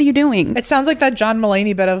 what are you doing? It sounds like that John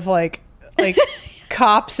Mulaney bit of like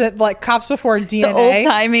cops before DNA. The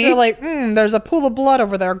old-timey. They're like, there's a pool of blood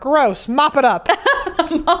over there. Gross. Mop it up.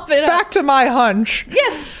 Mop it up. Back to my hunch.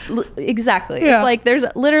 Yes, exactly. Yeah. It's like there's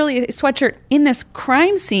literally a sweatshirt in this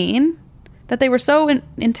crime scene that they were so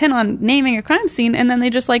intent on naming a crime scene, and then they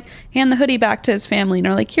just like hand the hoodie back to his family and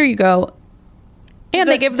are like, here you go. And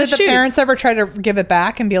they give the Did the shoes. parents ever try to give it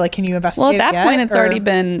back and be like, can you investigate Well, at it that yet? point, it's Or- already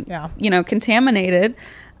been, contaminated.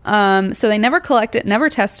 So they never collect it, never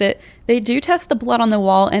test it. They do test the blood on the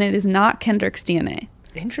wall, and it is not Kendrick's DNA.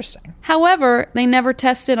 Interesting. However, they never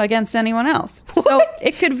test it against anyone else. So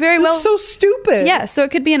it could very well... This is so stupid. Yeah, so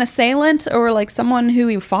it could be an assailant or like someone who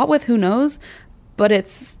he fought with, who knows? But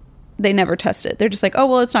they never test it. They're just like, oh,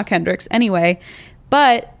 well, it's not Kendrick's anyway.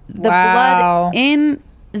 But the blood in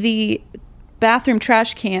the bathroom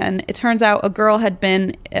trash can, it turns out a girl had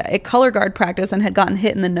been at color guard practice and had gotten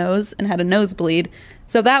hit in the nose and had a nosebleed.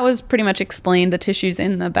 So that was pretty much explained, the tissues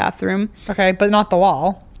in the bathroom. Okay, but not the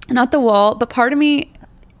wall. Not the wall, but part of me,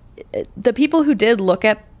 the people who did look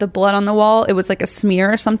at the blood on the wall, it was like a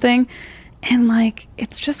smear or something. And like,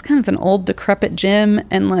 it's just kind of an old decrepit gym.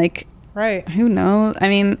 And like, Right. who knows? I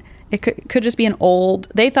mean, it could just be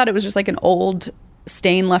they thought it was just like an old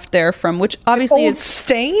stain left there from, which obviously Old is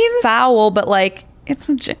stain? foul, but like, it's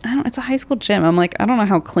a gym. It's a high school gym. I'm like, I don't know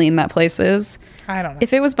how clean that place is. I don't know.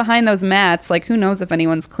 If it was behind those mats, like, who knows if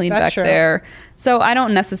anyone's cleaned That's back true. there. So I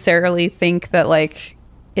don't necessarily think that like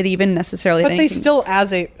it even necessarily. But they still,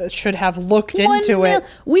 should have looked into it.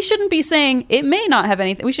 We shouldn't be saying it may not have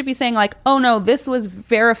anything. We should be saying like, oh no, this was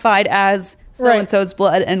verified as so and so's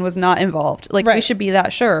blood and was not involved. Like we should be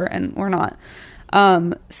that sure, and we're not.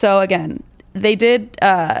 So again, they did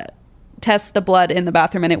test the blood in the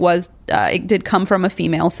bathroom, and it did come from a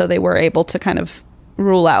female, so they were able to kind of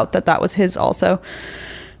rule out that was his also.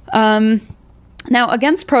 Now,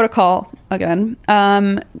 against protocol again,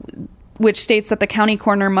 which states that the county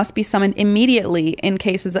coroner must be summoned immediately in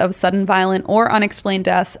cases of sudden violent or unexplained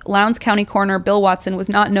death, Lowndes County Coroner Bill Watson was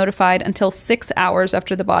not notified until 6 hours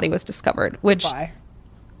after the body was discovered. Which Why?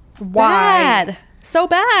 Bad. So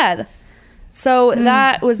bad. So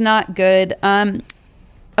that was not good.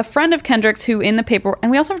 A friend of Kendrick's who in the paper,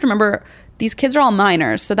 and we also have to remember these kids are all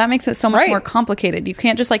minors, so that makes it so much more complicated. You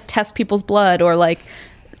can't just like test people's blood or like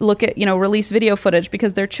look at, release video footage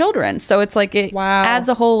because they're children. So it's like it adds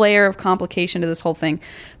a whole layer of complication to this whole thing.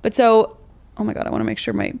 But so, oh my God, I want to make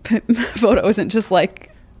sure my photo isn't just like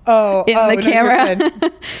in the camera.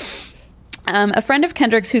 A friend of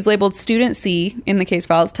Kendrick's who's labeled Student C in the case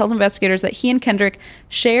files tells investigators that he and Kendrick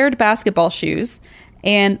shared basketball shoes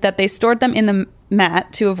and that they stored them in the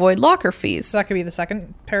mat to avoid locker fees. So that could be the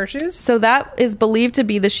second pair of shoes? So that is believed to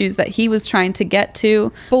be the shoes that he was trying to get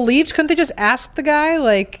to. Believed? Couldn't they just ask the guy,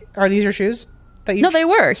 like, are these your shoes? No, they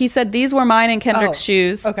were. He said these were mine and Kendrick's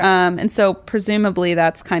shoes. Okay. And so presumably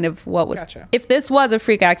that's kind of what was... Gotcha. If this was a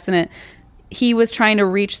freak accident, he was trying to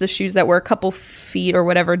reach the shoes that were a couple feet or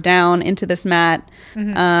whatever down into this mat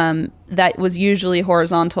that was usually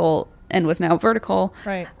horizontal and was now vertical.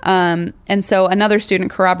 Right. And so another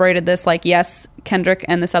student corroborated this, like, yes, Kendrick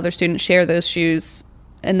and this other student share those shoes,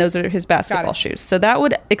 and those are his basketball shoes. So that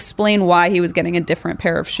would explain why he was getting a different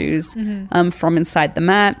pair of shoes from inside the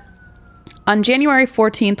mat. On January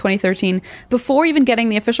 14, 2013, before even getting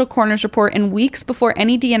the official coroner's report and weeks before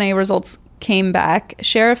any DNA results came back,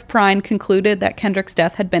 Sheriff Prine concluded that Kendrick's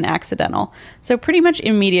death had been accidental. So pretty much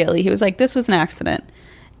immediately, he was like, this was an accident.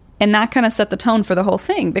 And that kind of set the tone for the whole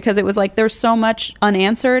thing because it was like there's so much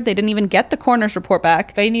unanswered. They didn't even get the coroner's report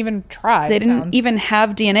back. They didn't even try. They didn't even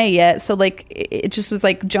have DNA yet. So like it just was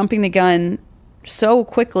like jumping the gun so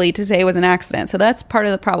quickly to say it was an accident. So that's part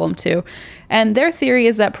of the problem too. And their theory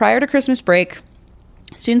is that prior to Christmas break,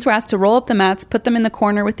 students were asked to roll up the mats, put them in the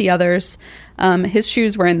corner with the others. His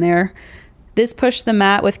shoes were in there. This pushed the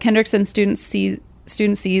mat with Kendrick's and Student C's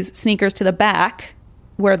sneakers to the back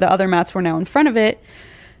where the other mats were now in front of it.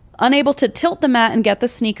 Unable to tilt the mat and get the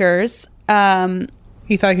sneakers, he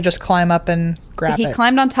thought he could just climb up and grab it. He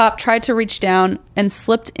climbed on top, tried to reach down, and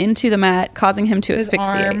slipped into the mat, causing him to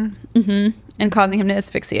asphyxiate. And causing him to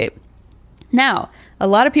asphyxiate. Now, a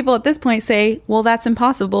lot of people at this point say, well, that's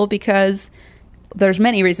impossible because there's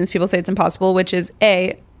many reasons people say it's impossible, which is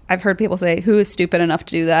A, I've heard people say, who is stupid enough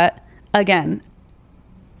to do that? Again,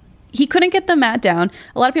 he couldn't get the mat down.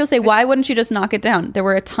 A lot of people say, why wouldn't you just knock it down? There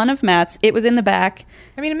were a ton of mats. It was in the back.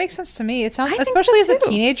 I mean, it makes sense to me. It sounds, I think especially so as a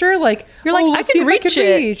too. teenager, like, You're like, I can reach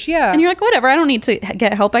it. Yeah. And you're like, whatever, I don't need to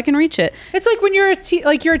get help. I can reach it. It's like when you're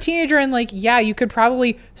you're a teenager and like, yeah, you could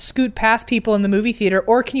probably scoot past people in the movie theater,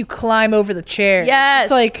 or can you climb over the chair? Yes.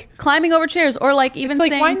 It's like climbing over chairs, or like even it's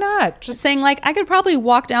like, saying, why not? Just saying like, I could probably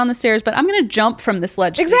walk down the stairs, but I'm going to jump from this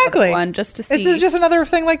ledge to the Exactly. other one just to see. There's just another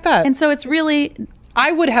thing like that. And so it's really...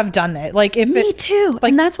 I would have done it. Like if Me too.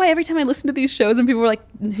 Like, and that's why every time I listen to these shows and people were like,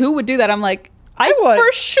 who would do that? I'm like, I would.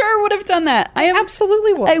 for sure would have done that. I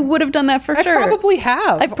absolutely would. I would have done that for sure. I probably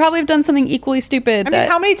have. I probably have done something equally stupid. I mean,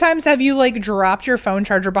 how many times have you like dropped your phone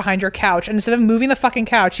charger behind your couch, and instead of moving the fucking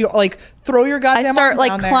couch, you like throw your goddamn I start arm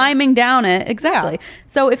like down there? climbing down it. Exactly. Yeah.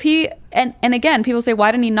 So if he and again, people say,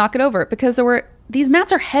 why didn't he knock it over? Because these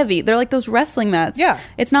mats are heavy. They're like those wrestling mats. Yeah.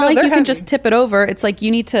 It's not No, like they're you can heavy. just tip it over. It's like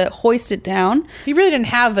you need to hoist it down. He really didn't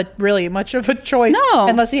have really much of a choice. No.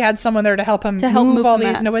 Unless he had someone there to help him move all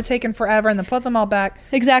these, and it would take him forever, and then put them all back.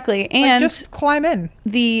 Exactly. Like, And just climb in.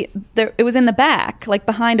 it was in the back, like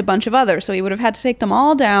behind a bunch of others. So he would have had to take them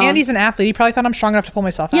all down. And he's an athlete. He probably thought I'm strong enough to pull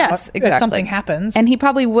myself out. Yes, exactly. If something happens. And he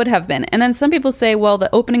probably would have been. And then some people say, well,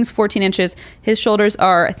 the opening's 14 inches. His shoulders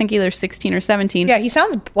are, I think, either 16 or 17. yeah, he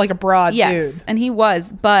sounds like a broad Yes, dude. and he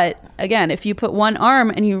was. But again, if you put one arm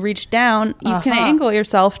and you reach down, you can angle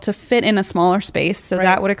yourself to fit in a smaller space. So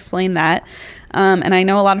that would explain that. And I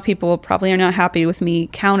know a lot of people probably are not happy with me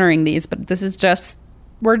countering these, but this is just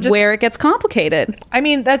where it gets complicated. I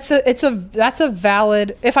mean, that's a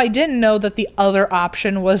valid. If I didn't know that the other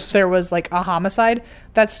option was there was like a homicide,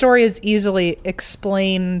 that story is easily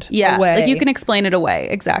explained Yeah, away. like you can explain it away.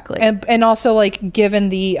 Exactly. And also, like, given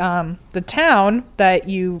the town that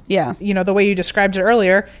you know, the way you described it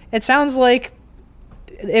earlier, it sounds like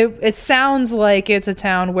it sounds like it's a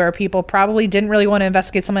town where people probably didn't really want to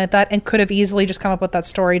investigate something like that and could have easily just come up with that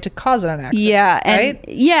story to cause an accident. Yeah, right?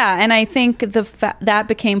 And I think that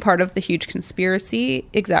became part of the huge conspiracy.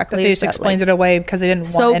 Exactly, That they just explained it away because they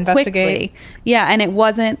didn't want to investigate. Quickly. Yeah, and it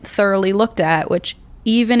wasn't thoroughly looked at, which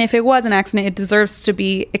even if it was an accident, it deserves to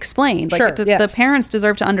be explained. Like the parents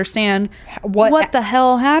deserve to understand what the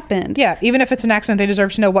hell happened. Yeah, even if it's an accident, they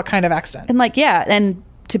deserve to know what kind of accident. And and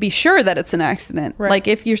to be sure that it's an accident. Right. Like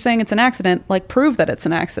if you're saying it's an accident, like prove that it's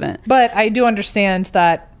an accident. But I do understand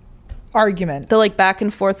that argument. The like back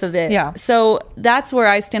and forth of it. Yeah. So that's where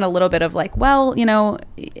I stand a little bit of like, well, you know,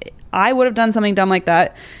 I would have done something dumb like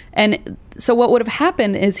that. And so what would have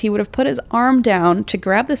happened is he would have put his arm down to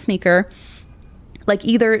grab the sneaker, like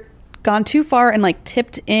either gone too far and like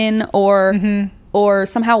tipped in or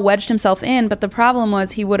somehow wedged himself in. But the problem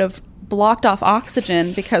was he would have blocked off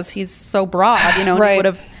oxygen because he's so broad, you know, and he would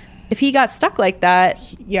have, if he got stuck like that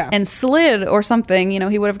and slid or something, you know,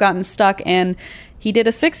 he would have gotten stuck, and he did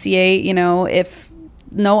asphyxiate, you know, if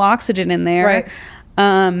no oxygen in there. Right.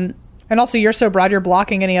 And also you're so broad, you're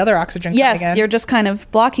blocking any other oxygen coming in. You're just kind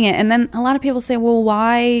of blocking it. And then a lot of people say, well,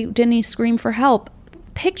 why didn't he scream for help?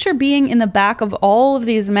 Picture being in the back of all of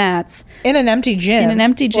these mats. In an empty gym.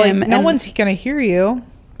 Like, no one's going to hear you.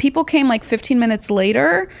 People came like 15 minutes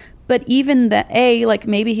later. But even like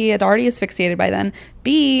maybe he had already asphyxiated by then.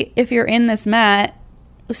 B, if you're in this mat,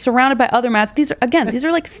 surrounded by other mats, these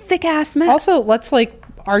are like thick ass mats. Also, let's like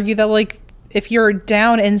argue that like if you're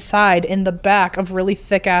down inside in the back of really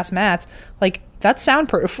thick ass mats, like that's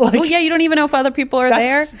soundproof. Like, well, yeah, you don't even know if other people are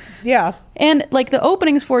there. Yeah. And like the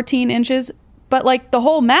opening is 14 inches, but like the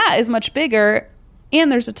whole mat is much bigger, and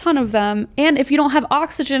there's a ton of them. And if you don't have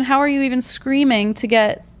oxygen, how are you even screaming to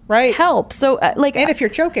get help? So like, and if you're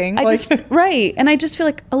choking, and I just feel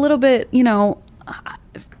like a little bit, you know,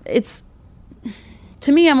 it's,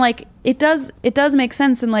 to me, I'm like, it does make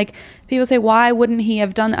sense. And like people say, why wouldn't he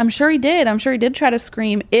have done that? I'm sure he did try to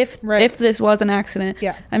scream if this was an accident.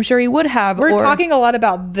 Yeah, I'm sure he would have. We're talking a lot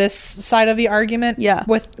about this side of the argument. Yeah,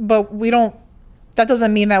 but we don't. That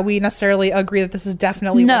doesn't mean that we necessarily agree that this is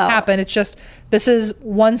definitely what happened. It's just this is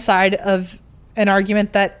one side of an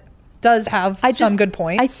argument that does have some good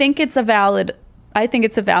points. I think it's a valid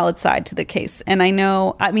side to the case. And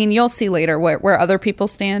I mean, you'll see later where other people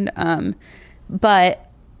stand. But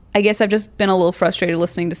I guess I've just been a little frustrated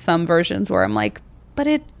listening to some versions where I'm like, but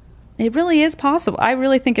it really is possible. I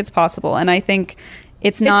really think it's possible. And I think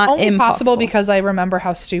it's not only impossible. Possible because I remember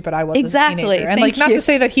how stupid I was as a teenager. And Thank not you. to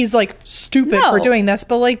say that he's like stupid for doing this,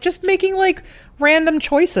 but like just making like random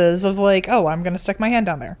choices of like, oh, I'm going to stick my hand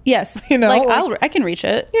down there. Yes. You know, like I can reach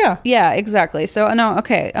it. Yeah. Yeah, exactly. So no,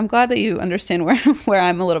 okay. I'm glad that you understand where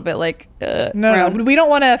I'm a little bit like, no, we don't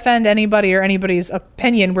want to offend anybody or anybody's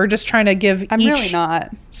opinion. We're just trying to give each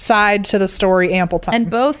side to the story ample time. And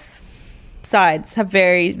both sides have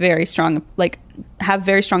very, very strong,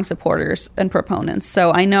 very strong supporters and proponents.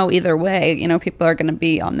 So I know either way, you know, people are going to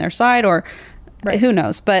be on their side or who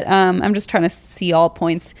knows. But I'm just trying to see all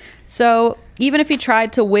points. So even if he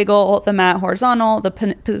tried to wiggle the mat horizontal, the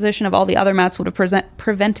position of all the other mats would have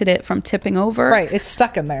prevented it from tipping over. Right. It's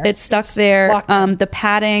stuck in there. It's stuck there. The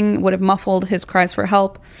padding would have muffled his cries for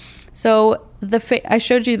help. So I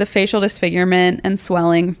showed you the facial disfigurement and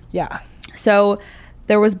swelling. Yeah. So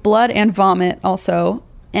there was blood and vomit also.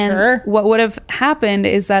 And what would have happened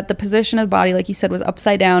is that the position of the body, like you said, was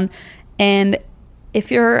upside down. And if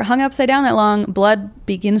you're hung upside down that long, blood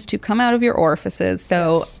begins to come out of your orifices.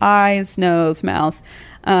 So Yes. eyes, nose, mouth.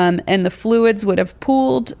 And the fluids would have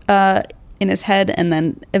pooled in his head and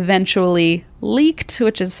then eventually leaked,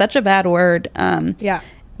 which is such a bad word. Yeah.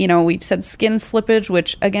 You know, we said skin slippage,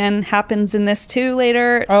 which again happens in this too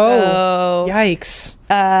later. Oh, So, yikes.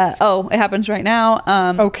 it happens right now.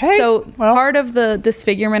 Okay. So Well. part of the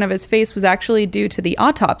disfigurement of his face was actually due to the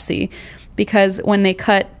autopsy, because when they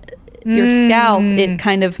cut your scalp, it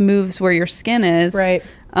kind of moves where your skin is. Right.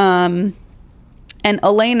 And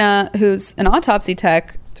Elena, who's an autopsy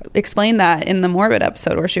tech, explained that in the Morbid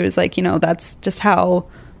episode, where she was like, you know, that's just how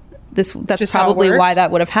that's Just how it probably why works?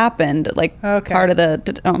 that would have happened. Like Okay. part of the,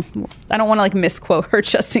 I don't want to like misquote her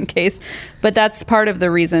just in case, but that's part of the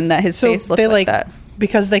reason that his So face looked they like that.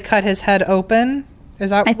 because they cut his head open.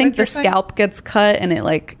 Is that I think what you're the saying? scalp gets cut and it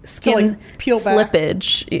like skin like, peel back.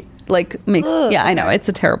 slippage like makes yeah, I know it's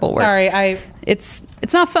a terrible word. Sorry, It's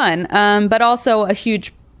not fun. But also a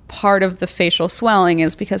huge part of the facial swelling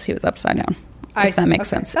is because he was upside down. If that makes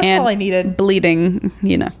sense. That's and all I needed. bleeding,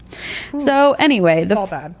 you know. So anyway, all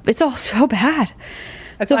bad. It's all so bad.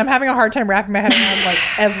 I'm having a hard time wrapping my head around like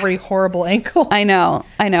every horrible ankle. I know.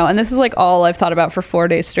 And this is like all I've thought about for 4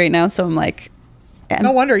 days straight now. So I'm like,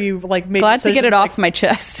 No wonder you like made glad to get it decisions, off like, my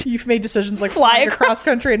chest. You've made decisions like Fly flying across- across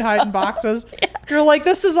country and hide in boxes. You're like,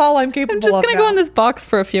 this is all I'm capable I'm just of. going to go in this box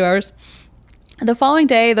for a few hours. The following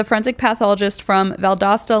day, the forensic pathologist from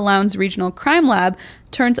Valdosta Lowndes Regional Crime Lab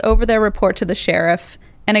turns over their report to the sheriff.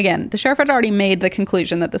 And again, the sheriff had already made the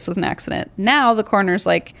conclusion that this was an accident. Now the coroner's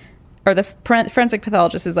like, or the forensic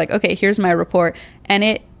pathologist is like, okay, here's my report. And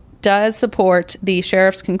it does support the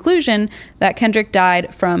sheriff's conclusion that Kendrick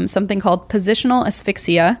died from something called positional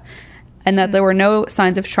asphyxia, and that there were no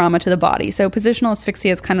signs of trauma to the body. So positional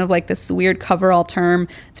asphyxia is kind of like this weird coverall term.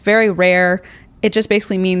 It's very rare. It just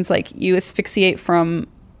basically means like you asphyxiate from,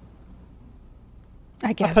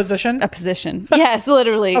 I guess, position? A position. Yes,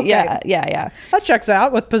 literally. Okay. Yeah. That checks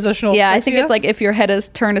out with positional. Yeah, I think asphyxia. it's like if your head is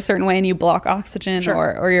turned a certain way and you block oxygen,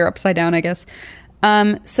 Sure. or you're upside down, I guess.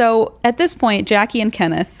 So at this point, Jackie and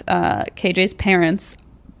Kenneth, KJ's parents,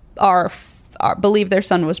 are believe their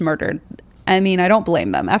son was murdered. I mean, I don't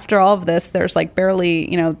blame them. After all of this, there's like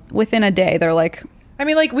barely, within a day, they're like, I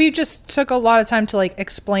mean, like we just took a lot of time to like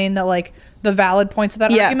explain that like the valid points of that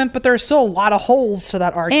Yeah. argument, but there's still a lot of holes to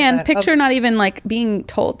that argument. and picture not even like being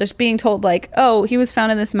told, just being told like, oh, he was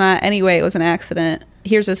found in this mat anyway, it was an accident.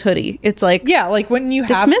 Here's his hoodie. It's like, yeah, like when you have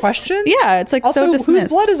dismissed. questions. Yeah, it's like also, so dismissed.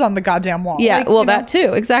 whose blood is on the goddamn wall? Yeah, Like, well, you know? that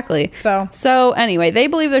too, exactly. So anyway, they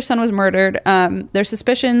believe their son was murdered. Their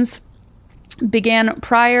suspicions began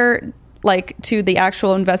prior, like, to the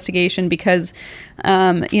actual investigation because,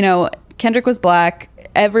 Kendrick was black.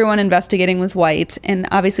 Everyone investigating was white, and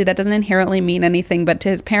obviously that doesn't inherently mean anything. But to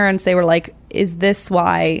his parents, they were like, "Is this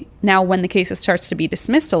why?" Now, when the case starts to be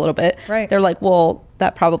dismissed a little bit, Right. they're like, "Well,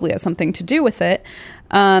 that probably has something to do with it."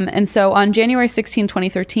 And so on January 16,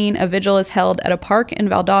 2013, a vigil is held at a park in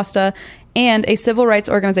Valdosta, and a civil rights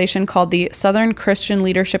organization called the Southern Christian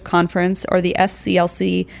Leadership Conference, or the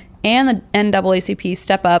SCLC, and the NAACP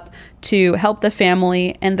step up to help the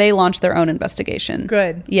family, and they launch their own investigation.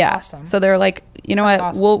 Good. Yeah. Awesome. So they're like, you know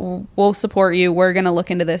That's what, awesome. we'll support you. We're going to look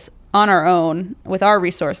into this on our own with our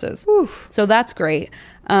resources. So that's great.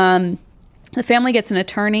 The family gets an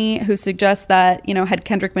attorney who suggests that, had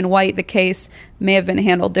Kendrick been white, the case may have been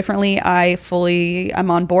handled differently.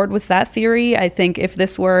 I'm on board with that theory. I think if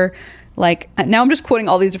this were like, now I'm just quoting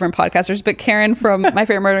all these different podcasters, but Karen from My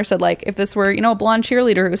Favorite Murder said, like, if this were, a blonde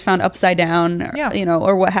cheerleader who was found upside down, or, Yeah.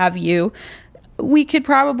 or what have you, we could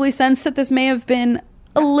probably sense that this may have been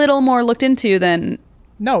a little more looked into than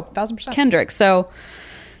no, 1,000%. Kendrick. So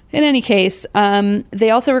in any case, they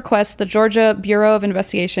also request the Georgia Bureau of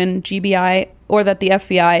Investigation, GBI, or that the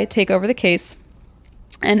FBI take over the case.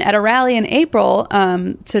 And at a rally in April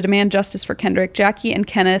to demand justice for Kendrick, Jackie and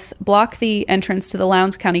Kenneth block the entrance to the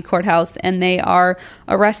Lowndes County Courthouse, and they are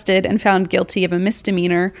arrested and found guilty of a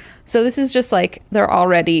misdemeanor. So this is just like they're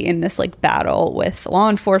already in this like battle with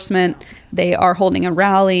law enforcement. They are holding a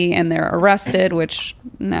rally and they're arrested, which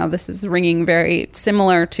now this is ringing very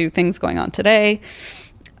similar to things going on today.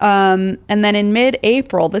 And then in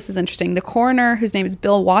mid-April, this is interesting, the coroner, whose name is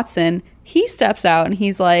Bill Watson, he steps out and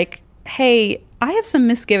he's like, hey, I have some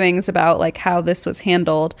misgivings about like how this was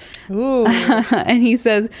handled. Ooh. And he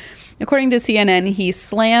says, according to CNN, he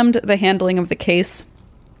slammed the handling of the case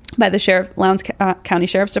by the Lowndes County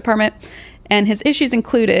Sheriff's Department. And his issues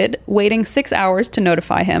included waiting 6 hours to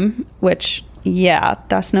notify him, which, yeah,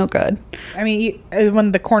 that's no good. I mean,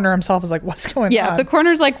 when the coroner himself is like, what's going on? Yeah, the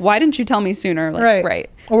coroner's like, why didn't you tell me sooner? Like, right.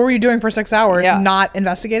 What were you doing for 6 hours? Yeah. Not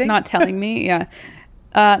investigating? Not telling me, yeah.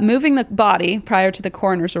 moving the body prior to the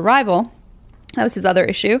coroner's arrival. That was his other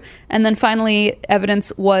issue. And then finally,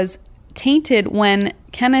 evidence was tainted when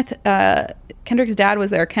Kendrick's dad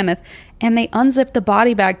was there, Kenneth, and they unzipped the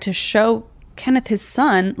body bag to show Kenneth his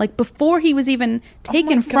son, like before he was even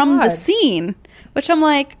taken from the scene. Which I'm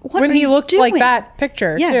like, what when are he you looked doing? like that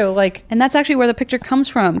picture too, like, and that's actually where the picture comes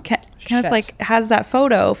from. Kenneth like has that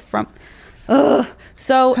photo from.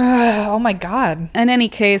 So, oh my God. In any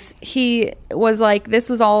case, he was like, this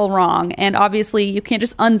was all wrong, and obviously you can't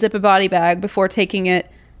just unzip a body bag before taking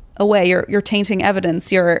it away. You're tainting evidence.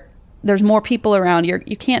 There's more people around.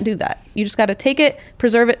 You can't do that. You just got to take it,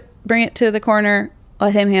 preserve it, bring it to the coroner,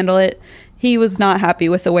 let him handle it. He was not happy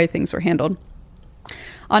with the way things were handled.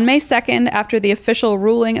 On May 2nd, after the official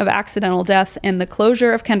ruling of accidental death and the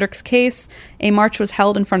closure of Kendrick's case, a march was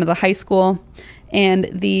held in front of the high school. And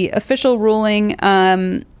the official ruling,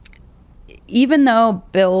 even though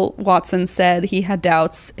Bill Watson said he had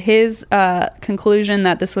doubts, his conclusion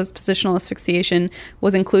that this was positional asphyxiation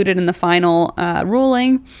was included in the final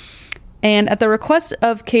ruling. And at the request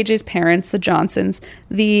of KJ's parents, the Johnsons,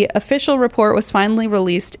 the official report was finally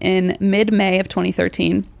released in mid-May of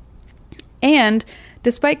 2013. And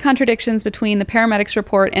despite contradictions between the paramedics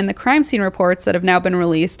report and the crime scene reports that have now been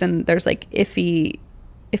released, and there's like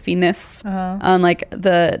iffiness on like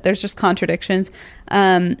there's just contradictions,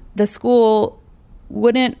 the school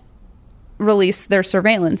wouldn't release their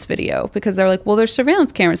surveillance video because they're like, well, there's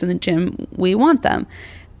surveillance cameras in the gym, we want them.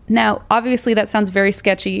 Now obviously that sounds very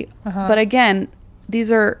sketchy, but again,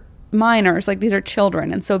 these are minors, like these are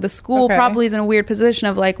children, and so the school probably is in a weird position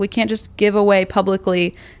of like, we can't just give away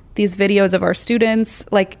publicly these videos of our students.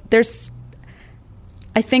 Like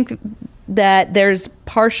I think that there's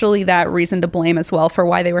partially that reason to blame as well for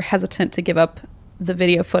why they were hesitant to give up the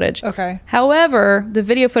video footage. However, the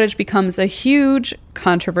video footage becomes a huge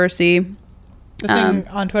controversy. The thing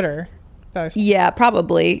on Twitter. Yeah,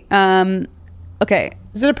 probably. Okay.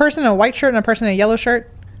 Is it a person in a white shirt and a person in a yellow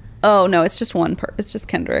shirt? Oh, no, it's just one it's just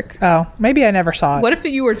Kendrick. Oh, maybe I never saw it. What if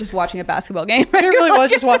you were just watching a basketball game? I really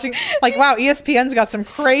was just watching, like, wow, ESPN's got some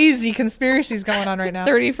crazy conspiracies going on right now.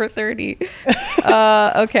 30 for 30.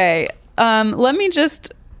 Okay. Let me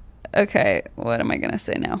just... Okay, what am I going to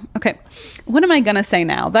say now? Okay, what am I going to say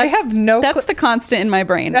now? That's the constant in my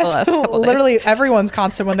brain the last couple days. Literally everyone's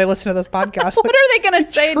constant when they listen to this podcast. What are they going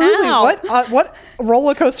to say now? What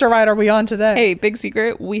roller coaster ride are we on today? Hey, big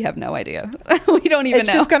secret, we have no idea. We don't even know.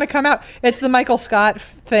 It's just going to come out. It's the Michael Scott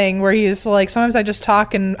thing where he's like, sometimes I just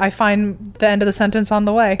talk and I find the end of the sentence on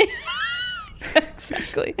the way.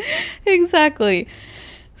 Exactly.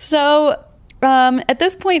 So... at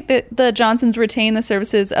this point, the Johnsons retained the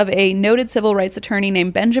services of a noted civil rights attorney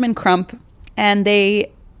named Benjamin Crump, and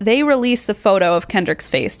they released the photo of Kendrick's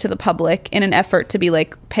face to the public in an effort to be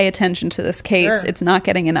like, pay attention to this case. Sure. It's not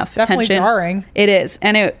getting enough Definitely attention. Jarring. It is,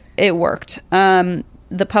 and it worked.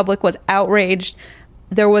 The public was outraged.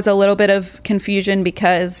 There was a little bit of confusion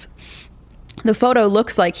because the photo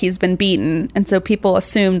looks like he's been beaten, and so people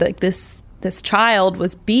assumed like this child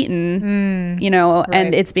was beaten, right.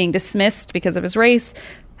 And it's being dismissed because of his race.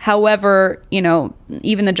 However,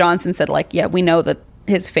 even the Johnsons said like, yeah, we know that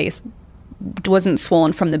his face wasn't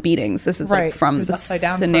swollen from the beatings. This is like from the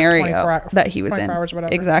scenario that he was in.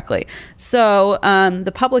 Exactly. So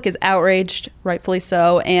the public is outraged, rightfully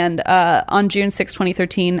so. And on June 6,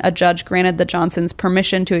 2013, a judge granted the Johnsons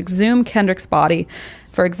permission to exhume Kendrick's body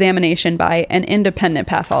for examination by an independent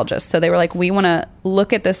pathologist. So they were like, we want to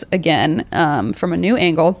look at this again from a new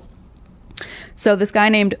angle. So this guy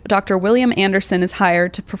named Dr. William Anderson is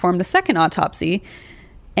hired to perform the second autopsy.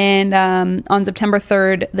 And on September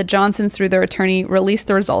 3rd, the Johnsons, through their attorney, released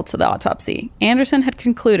the results of the autopsy. Anderson had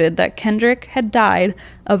concluded that Kendrick had died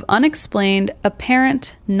of unexplained,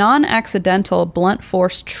 apparent, non-accidental blunt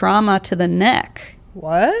force trauma to the neck.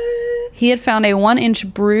 What? He had found a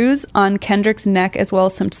 1-inch bruise on Kendrick's neck as well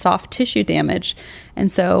as some soft tissue damage. And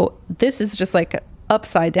so this is just like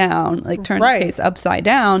upside down, like turn the case upside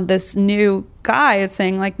down. This new guy is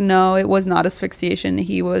saying like, no, it was not asphyxiation.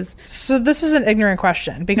 He was... So this is an ignorant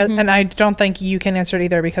question because, and I don't think you can answer it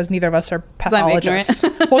either because neither of us are pathologists.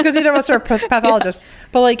 Well, because neither of us are pathologists. Yeah.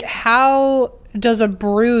 But like, how does a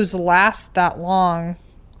bruise last that long?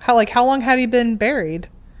 How long had he been buried?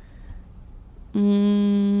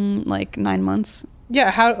 Like 9 months.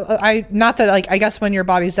 Yeah. Not that like, I guess when your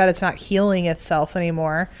body's dead, it's not healing itself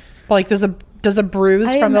anymore. But like, does a bruise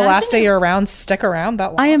from the last day you're around stick around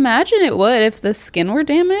that long? I imagine it would if the skin were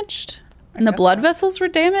damaged and the blood vessels were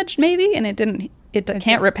damaged, maybe, and it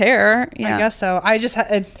can't repair. Yeah. I guess so.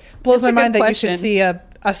 It blows my mind that you should see a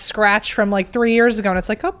a scratch from like 3 years ago and it's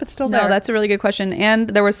like, oh, it's still there. No, that's a really good question. And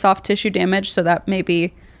there was soft tissue damage, so that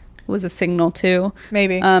maybe was a signal too.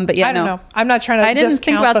 Maybe. But yeah, I don't know. I'm not trying to I didn't think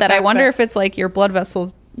discount about the that. I fact wonder that- if it's like your blood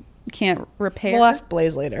vessels can't repair. We'll ask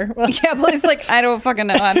Blaze later. Yeah, Blaze like, I don't fucking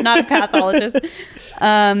know. I'm not a pathologist.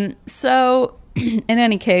 So in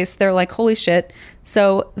any case, they're like, holy shit.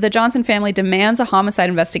 So the Johnson family demands a homicide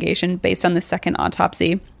investigation based on the second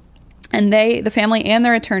autopsy. And the family and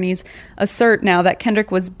their attorneys assert now that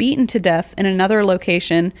Kendrick was beaten to death in another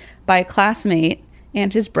location by a classmate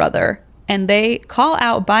and his brother. And they call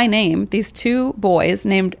out by name these two boys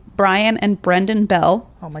named Brian and Brendan Bell.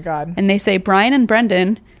 Oh my God. And they say Brian and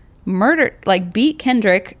Brendan beat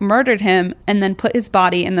Kendrick, murdered him, and then put his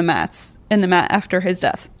body in the mat after his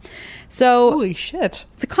death. So Holy shit.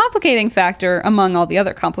 the complicating factor among all the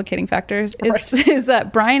other complicating factors is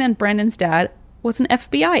that Brian and Brendan's dad was an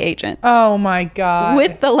FBI agent Oh my God.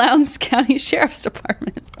 with the Lowndes County Sheriff's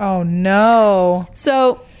Department. Oh no.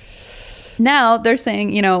 So now they're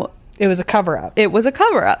saying, It was a cover up. it was a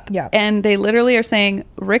cover up. Yeah. And they literally are saying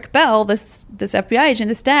Rick Bell, this FBI agent,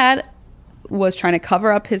 this dad, was trying to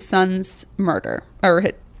cover up his son's murder.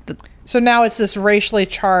 So now it's this racially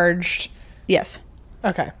charged. Yes.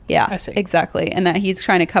 Okay. Yeah. I see. Exactly. And that he's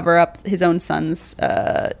trying to cover up his own son's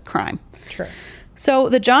crime. Sure. So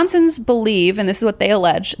the Johnsons believe, and this is what they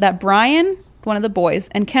allege, that Brian, one of the boys,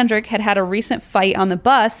 and Kendrick had a recent fight on the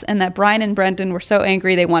bus, and that Brian and Brendan were so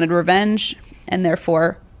angry they wanted revenge and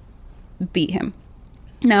therefore beat him.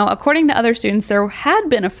 Now, according to other students, there had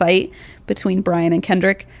been a fight between Brian and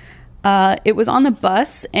Kendrick. It was on the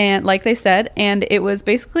bus, and like they said, and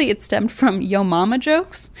it stemmed from Yo Mama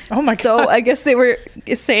jokes. Oh my God. So I guess they were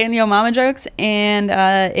saying Yo Mama jokes, and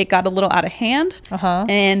it got a little out of hand,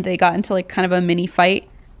 and they got into like kind of a mini fight.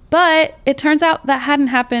 But it turns out that hadn't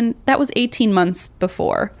happened. That was 18 months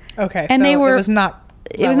before. Okay. And so it was not.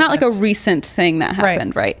 It was not like a relevant. recent thing that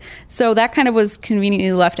happened, right? So that kind of was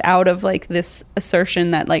conveniently left out of like this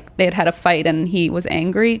assertion that like they had a fight and he was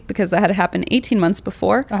angry because that had happened 18 months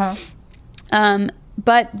before.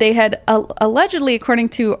 But they had allegedly, according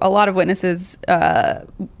to a lot of witnesses,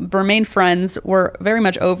 remained friends, were very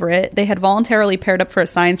much over it. They had voluntarily paired up for a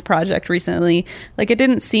science project recently. Like it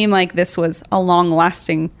didn't seem like this was a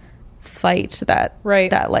long-lasting fight that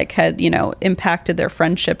like had impacted their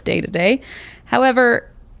friendship day to day. However,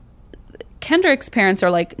 Kendrick's parents are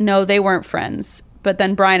like, no, they weren't friends. But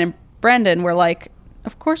then Brian and Brendan were like,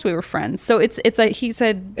 of course we were friends. So it's like he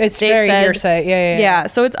said, it's very hearsay. Yeah.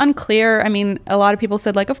 So it's unclear. I mean, a lot of people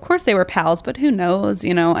said like, of course they were pals, but who knows?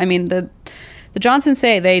 I mean, the Johnsons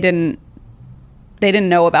say they didn't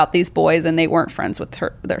know about these boys and they weren't friends with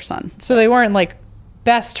their son. So they weren't like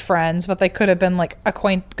best friends, but they could have been like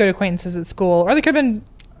good acquaintances at school, or they could have been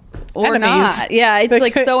or enemies. Not. Yeah,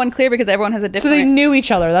 it's so unclear because everyone has a different. So they knew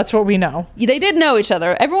each other. That's what we know. They did know each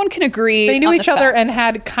other. Everyone can agree. They knew on each the other fact. and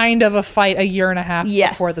had kind of a fight a year and a half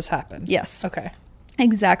before this happened. Yes. Okay.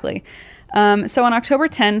 Exactly. So on October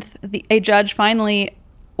 10th, a judge finally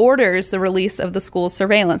orders the release of the school's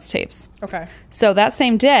surveillance tapes. Okay. So that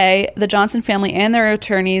same day, the Johnson family and their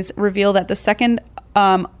attorneys reveal that the second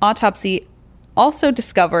autopsy also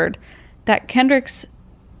discovered that Kendrick's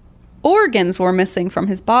organs were missing from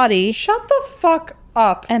his body. Shut the fuck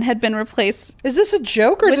up. And had been replaced. Is this a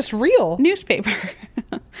joke or is this real? Newspaper.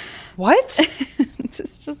 What?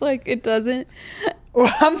 It's just like, it doesn't.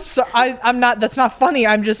 Well, I'm sorry. I'm not. That's not funny.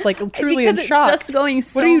 I'm just like truly in shock. It's just going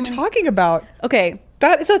so what are you talking about? Okay.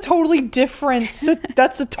 That is a totally different.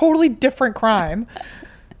 That's a totally different crime.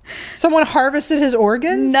 Someone harvested his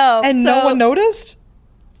organs? No. And no one noticed?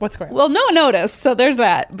 What's going on? Well, no one noticed, so there's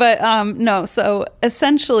that. But no, so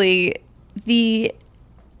essentially the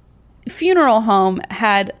funeral home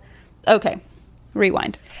had... Okay,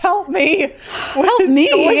 rewind. Help me. Help me.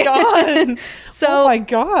 Going on? So, oh my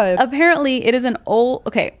God. Apparently it is an old...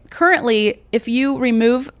 Okay, currently, if you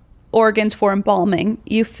remove organs for embalming,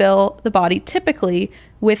 you fill the body typically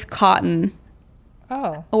with cotton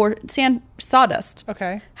or sawdust.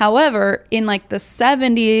 Okay. However, in like the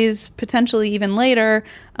 70s, potentially even later,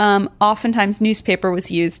 oftentimes newspaper was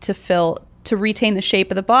used to retain the shape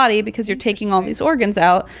of the body because you're taking all these organs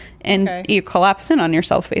out and you collapse in on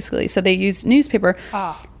yourself, basically. So they use newspaper.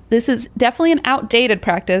 This is definitely an outdated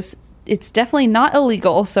practice. It's definitely not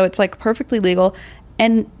illegal, so it's like perfectly legal.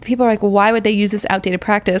 And people are like, well, why would they use this outdated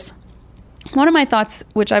practice? One of my thoughts,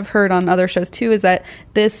 which I've heard on other shows too, is that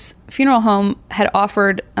this funeral home had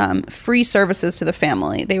offered free services to the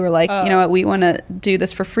family. They were like, you know what, we want to do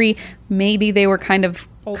this for free. Maybe they were kind of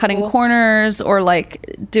cutting corners or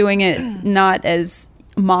like doing it not as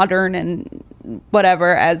modern and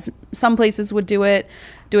whatever as some places would do it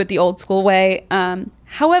the old school way.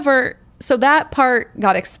 However, so that part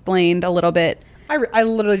got explained a little bit. I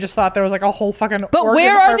literally just thought there was like a whole fucking. But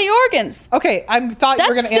where are the organs? Okay, I thought you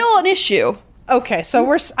were That's going to. still an issue. Okay,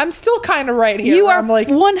 so I'm still kind of right here. You where are I'm like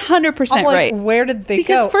 100% right. Where did they go?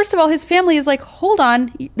 Because first of all, his family is like, hold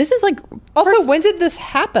on, this is like. Also, when did this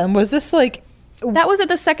happen? Was this like? That was at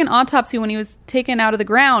the second autopsy when he was taken out of the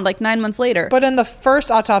ground, like 9 months later. But in the first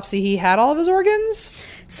autopsy, he had all of his organs.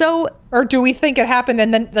 So, or do we think it happened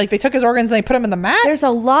and then like they took his organs and they put them in the mat? There's a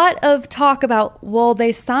lot of talk about, well,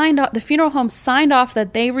 they signed off, the funeral home signed off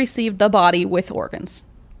that they received the body with organs.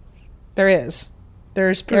 There is.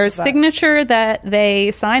 There's signature that they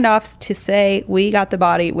signed off to say we got the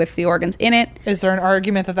body with the organs in it. Is there an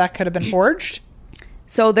argument that could have been forged?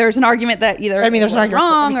 So there's an argument that either there's an argument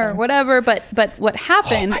wrong or whatever, but what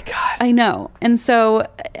happened? Oh my God. I know, and so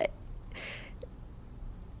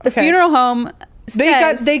the funeral home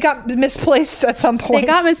they got misplaced at some point. They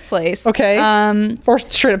got misplaced. Okay, or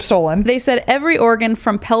straight up stolen. They said every organ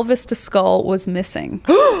from pelvis to skull was missing.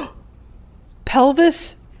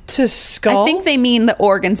 Pelvis to skull? I think they mean the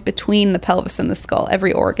organs between the pelvis and the skull.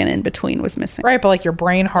 Every organ in between was missing. Right, but like your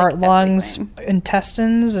brain, heart, lungs,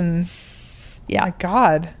 intestines, and. Yeah. Oh my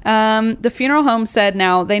God. The funeral home said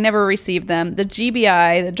now they never received them. The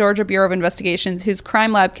GBI, the Georgia Bureau of Investigations, whose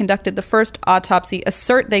crime lab conducted the first autopsy,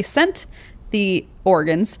 assert they sent the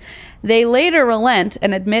organs. They later relent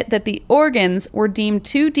and admit that the organs were deemed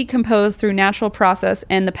too decomposed through natural process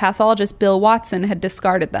and the pathologist Bill Watson had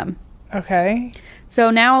discarded them. Okay.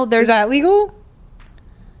 So now there's... Is that legal?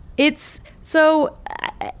 It's... So...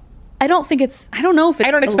 I don't think it's... I don't know if it's I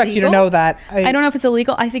don't expect illegal. you to know that. I don't know if it's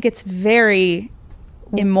illegal. I think it's very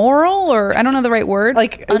immoral, or I don't know the right word.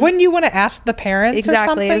 Like, wouldn't you want to ask the parents or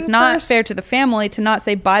something? It's not first? fair to the family to not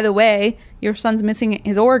say, by the way, your son's missing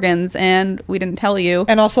his organs and we didn't tell you.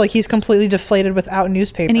 And also, like, he's completely deflated without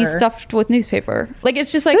newspaper. And he's stuffed with newspaper. Like,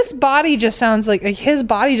 it's just like... This body just sounds like his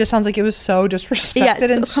body just sounds like it was so disrespected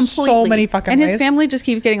in completely. So many fucking ways. And his family just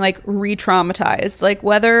keeps getting, like, re-traumatized. Like,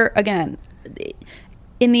 whether, again...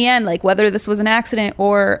 In the end, like whether this was an accident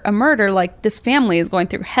or a murder, like this family is going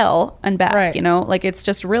through hell and back, right. You know, like it's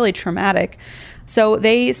just really traumatic. So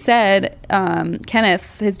they said,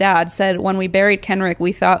 Kenneth, his dad, said when we buried Kendrick,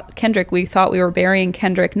 we thought we were burying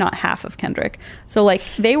Kendrick, not half of Kendrick. So like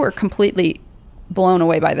they were completely blown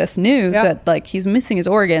away by this news that like he's missing his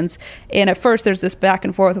organs. And at first there's this back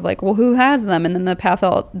and forth of like, well, who has them? And then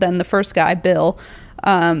then the first guy, Bill,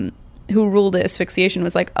 who ruled it asphyxiation,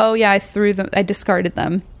 was like, oh yeah, I discarded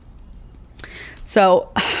them.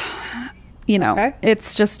 So, you know,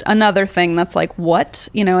 It's just another thing that's like, what?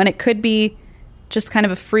 You know, and it could be just kind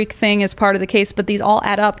of a freak thing as part of the case, but these all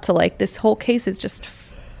add up to like, this whole case is just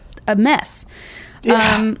a mess.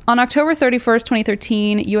 Yeah. On October 31st,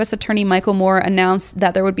 2013, U.S. Attorney Michael Moore announced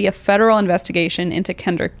that there would be a federal investigation into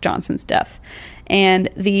Kendrick Johnson's death. And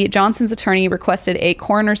the Johnson's attorney requested a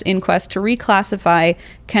coroner's inquest to reclassify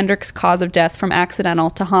Kendrick's cause of death from accidental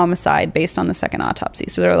to homicide based on the second autopsy.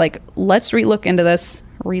 So they're like, let's relook into this.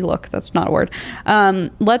 Relook, that's not a word.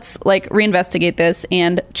 Let's like reinvestigate this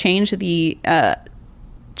and change it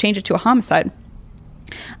to a homicide.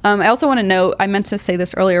 I also want to note, I meant to say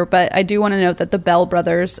this earlier, but I do want to note that the Bell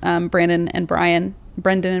brothers, Brendan and Brian,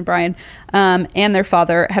 and their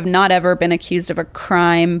father have not ever been accused of a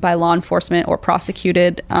crime by law enforcement or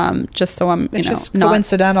prosecuted. Just so I'm, it's just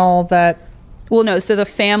coincidental that. Well, no. So the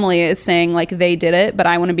family is saying like they did it, but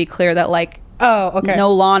I want to be clear that like. Oh, okay.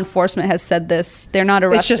 No law enforcement has said this. They're not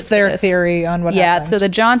arrested. It's just their theory on what happened. Yeah. So the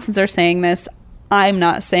Johnsons are saying this. I'm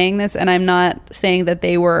not saying this, and I'm not saying that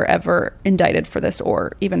they were ever indicted for this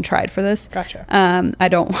or even tried for this. Gotcha. I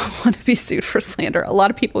don't want to be sued for slander. A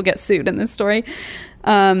lot of people get sued in this story.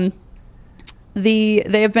 They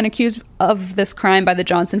have been accused of this crime by the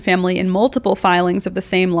Johnson family in multiple filings of the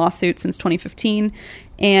same lawsuit since 2015,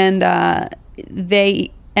 and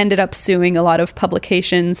they ended up suing a lot of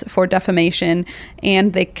publications for defamation,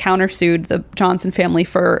 and they countersued the Johnson family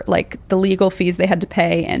for like the legal fees they had to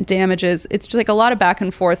pay and damages. It's just like a lot of back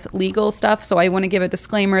and forth legal stuff. So I want to give a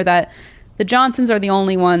disclaimer that the Johnsons are the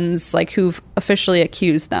only ones like who've officially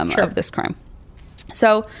accused them of this crime.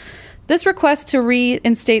 So this request to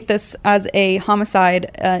reinstate this as a homicide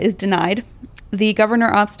is denied. The governor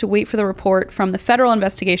opts to wait for the report from the federal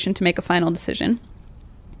investigation to make a final decision.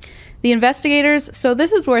 The investigators, so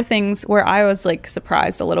this is where I was like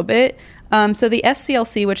surprised a little bit. So the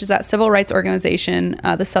SCLC, which is that civil rights organization,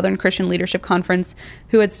 the Southern Christian Leadership Conference,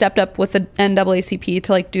 who had stepped up with the NAACP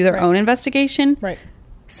to like do their own investigation. Right.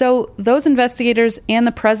 So those investigators and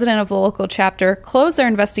the president of the local chapter closed their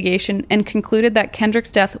investigation and concluded that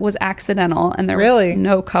Kendrick's death was accidental and there was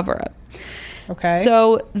no cover-up. Okay.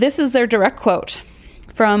 So this is their direct quote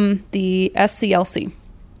from the SCLC.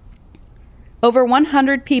 Over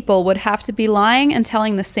 100 people would have to be lying and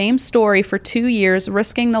telling the same story for 2 years,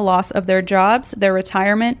 risking the loss of their jobs, their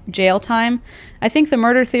retirement, jail time. I think the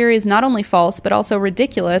murder theory is not only false, but also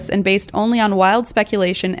ridiculous and based only on wild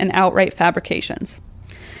speculation and outright fabrications.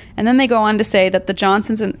 And then they go on to say that the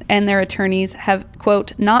Johnsons and their attorneys have,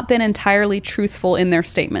 quote, not been entirely truthful in their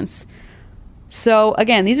statements. So,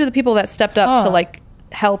 again, these are the people that stepped up to, like,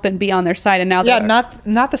 help and be on their side, and now they're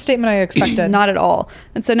not the statement I expected. Not at all.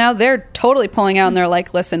 And so now they're totally pulling out, and they're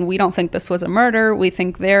like, listen, we don't think this was a murder. We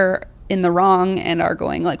think they're in the wrong and are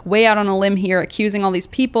going like way out on a limb here, accusing all these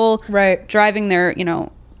people, right, driving their, you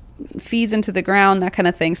know, fees into the ground, that kind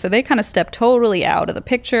of thing. So they kind of step totally out of the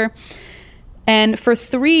picture. And for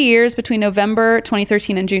 3 years, between November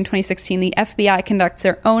 2013 and June 2016, the FBI conducts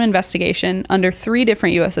their own investigation under 3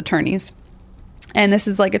 different U.S. attorneys. And this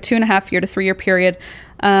is like a 2.5 year to 3 year period.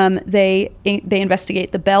 They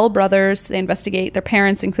investigate the Bell brothers. They investigate their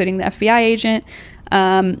parents, including the FBI agent.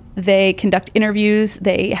 They conduct interviews.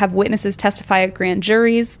 They have witnesses testify at grand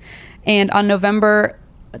juries. And on November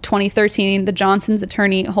 2013, the Johnsons'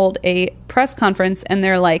 attorney hold a press conference, and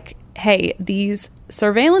they're like, hey, these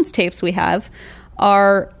surveillance tapes we have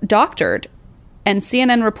are doctored. And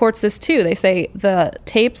CNN reports this too. They say the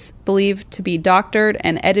tapes believed to be doctored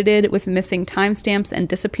and edited with missing timestamps and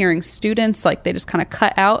disappearing students. Like, they just kind of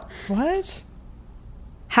cut out. What?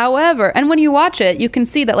 However, and when you watch it, you can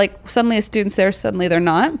see that, like, suddenly a student's there, suddenly they're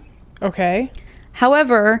not. Okay.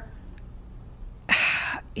 However,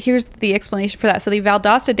 here's the explanation for that. So the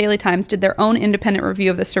Valdosta Daily Times did their own independent review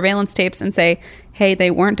of the surveillance tapes and say, hey, they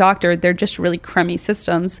weren't doctored. They're just really crummy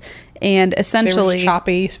systems. And essentially... They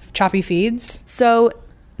were choppy feeds? So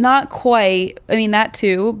not quite. I mean, that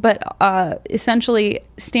too. But essentially,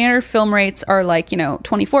 standard film rates are like, you know,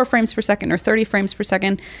 24 frames per second or 30 frames per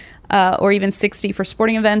second, or even 60 for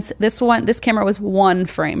sporting events. This camera was 1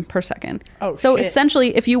 frame per second. Oh, so shit.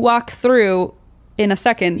 Essentially, if you walk through in a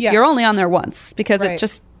second, you're only on there once, because right. It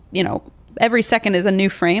just, you know, every second is a new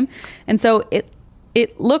frame. And so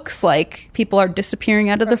it looks like people are disappearing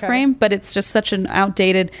out of the frame, but it's just such an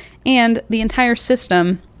outdated, and the entire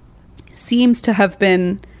system seems to have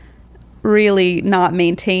been really not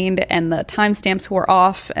maintained, and the timestamps were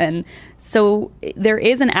off. And so there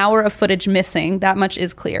is an hour of footage missing. That much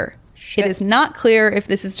is clear. Shit. It is not clear if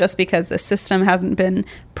this is just because the system hasn't been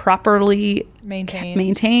properly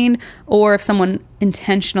maintained or if someone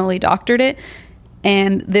intentionally doctored it.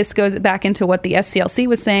 And this goes back into what the SCLC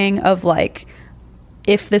was saying of, like,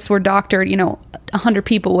 if this were doctored, you know, 100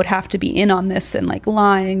 people would have to be in on this and, like,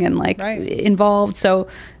 lying and, like, involved. So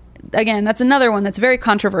again, that's another one that's very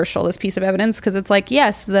controversial, this piece of evidence, because it's like,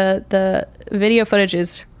 yes, the video footage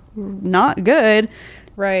is not good.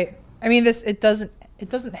 Right. I mean, it doesn't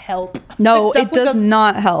help. No, it does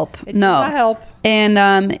not help. It does not help.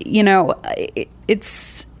 And, you know,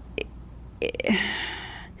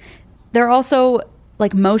 they're also,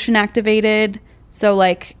 like, motion activated. So,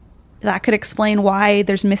 like, that could explain why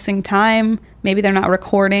there's missing time. Maybe they're not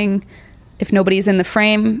recording if nobody's in the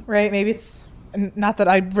frame. Right. Maybe it's not that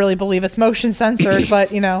I really believe it's motion censored,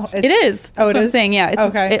 but, you know. It is. That's what I'm saying. Yeah. It's,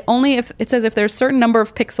 okay. It says if there's a certain number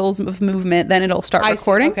of pixels of movement, then it'll start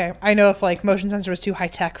recording. Okay. I know if, like, motion sensor is too high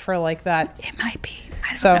tech for, like, that. It might be.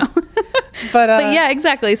 I don't know. But yeah,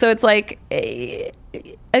 exactly. So it's like,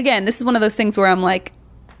 again, this is one of those things where I'm like,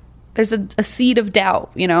 there's a seed of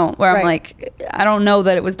doubt, you know, where I'm like, I don't know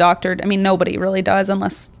that it was doctored. I mean, nobody really does,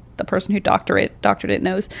 unless the person who doctored it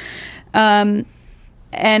knows.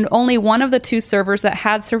 And only one of the 2 servers that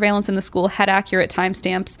had surveillance in the school had accurate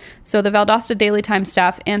timestamps. So the Valdosta Daily Times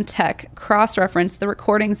staff and tech cross-referenced the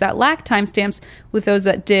recordings that lacked timestamps with those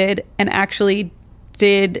that did, and actually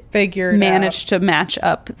did manage to match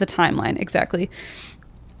up the timeline exactly.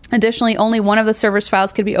 Additionally, only one of the server's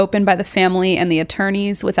files could be opened by the family and the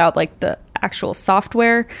attorneys without, like, the actual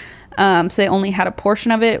software. So they only had a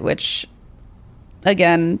portion of it, which,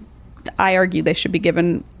 again, I argue they should be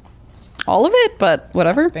given all of it, but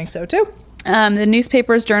whatever. I think so too. The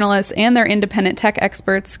newspapers, journalists, and their independent tech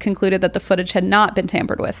experts concluded that the footage had not been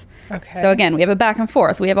tampered with. Okay. So again, we have a back and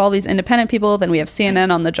forth. We have all these independent people, then we have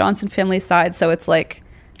CNN on the Johnson family side. So it's like,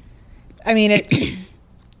 I mean,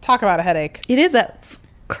 talk about a headache. It is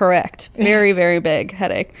correct. Very, very big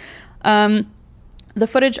headache. The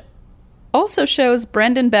footage also shows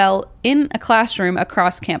Brendan Bell in a classroom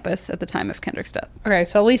across campus at the time of Kendrick's death. Okay,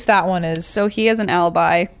 so at least that one is... So he has an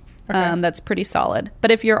alibi that's pretty solid.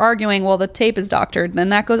 But if you're arguing, well, the tape is doctored, then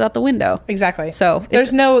that goes out the window. Exactly. So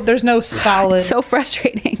there's no solid... It's so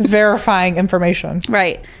frustrating. Verifying information.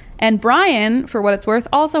 Right. And Brian, for what it's worth,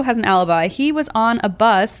 also has an alibi. He was on a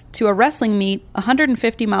bus to a wrestling meet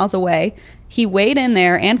 150 miles away. He weighed in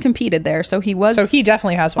there and competed there, so he was. So he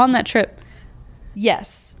definitely has one on that trip.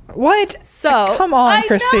 Yes. What? So come on,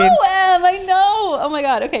 Christine. I know, Em. I know. Oh my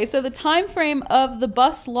God. Okay, so the time frame of the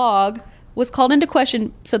bus log was called into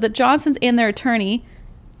question, so the Johnsons and their attorney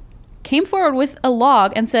came forward with a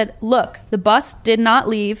log and said, "Look, the bus did not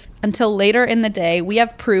leave until later in the day. We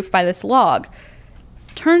have proof by this log."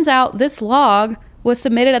 Turns out this log was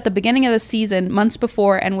submitted at the beginning of the season, months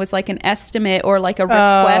before, and was like an estimate or like a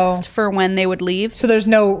request for when they would leave. So there's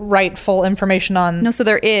no rightful information on... No, so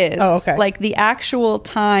there is. Oh, okay. Like the actual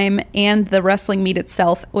time and the wrestling meet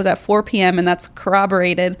itself was at 4 p.m. and that's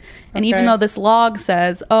corroborated. And even though this log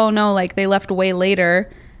says, oh no, like they left way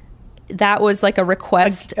later, that was like a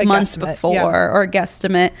request a months guesstimate, before or a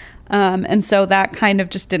guesstimate. And so that kind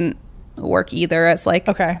of just didn't work either as like...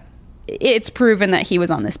 Okay. It's proven that he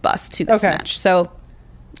was on this bus to this match. So,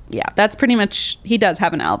 yeah, that's pretty much... He does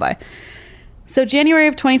have an alibi. So, January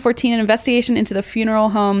of 2014, an investigation into the funeral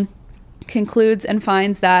home concludes and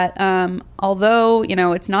finds that although, you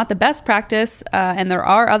know, it's not the best practice and there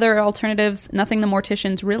are other alternatives, nothing the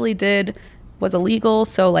morticians really did was illegal.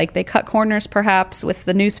 So, like, they cut corners, perhaps, with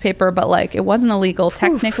the newspaper, but, like, it wasn't illegal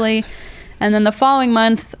technically. And then the following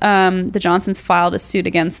month, the Johnsons filed a suit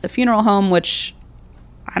against the funeral home, which...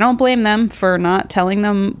 I don't blame them for not telling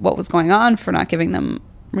them what was going on, for not giving them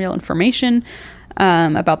real information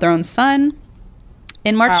about their own son.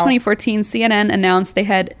 In March 2014, CNN announced they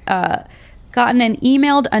had gotten an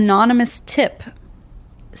emailed anonymous tip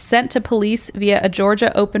sent to police via a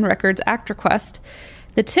Georgia Open Records Act request.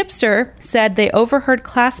 The tipster said they overheard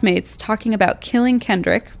classmates talking about killing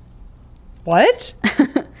Kendrick. What?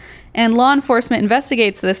 And law enforcement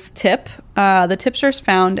investigates this tip. The tipster's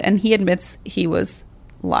found, and he admits he was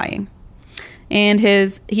lying. And he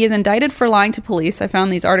is indicted for lying to police. I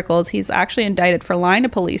found these articles. He's actually indicted for lying to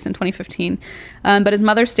police in 2015. But his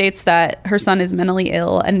mother states that her son is mentally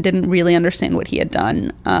ill and didn't really understand what he had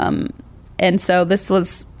done. And so this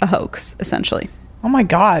was a hoax, essentially. Oh my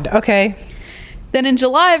God. Okay. Then in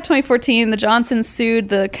July of 2014, the Johnsons sued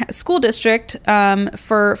the school district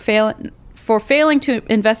for failing to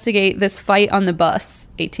investigate this fight on the bus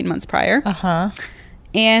 18 months prior. Uh-huh.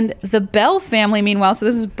 And the Bell family, meanwhile, so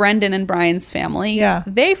this is Brendan and Brian's family. Yeah.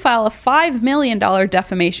 They file a $5 million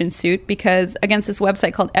defamation suit because against this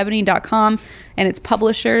website called ebony.com and its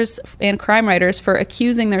publishers and crime writers for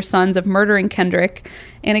accusing their sons of murdering Kendrick.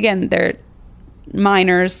 And again, they're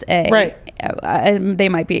minors. A, right. They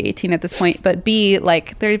might be 18 at this point, but B,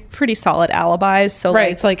 like, they're pretty solid alibis. So right.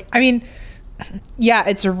 Like, it's like, I mean, yeah,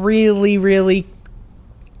 it's really, really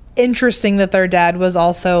interesting that their dad was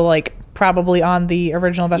also like probably on the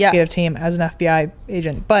original investigative team as an FBI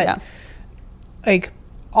agent. But like,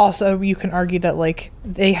 also you can argue that like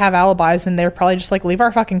they have alibis and they're probably just like, leave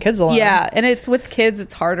our fucking kids alone. Yeah. And it's with kids,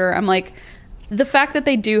 it's harder. I'm like, the fact that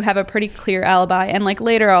they do have a pretty clear alibi, and like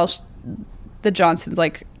later the Johnsons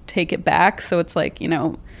like take it back. So it's like, you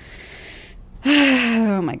know,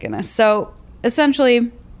 oh my goodness. So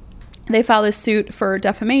essentially they file this suit for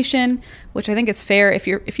defamation, which I think is fair if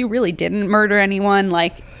you really didn't murder anyone.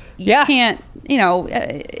 Like, you can't, you know,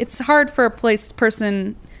 it's hard for a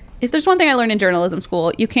person. If there's one thing I learned in journalism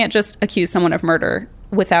school, you can't just accuse someone of murder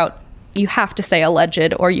without, you have to say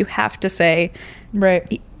alleged, or you have to say,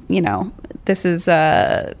 right, you know, this is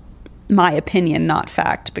my opinion, not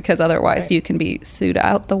fact, because otherwise you can be sued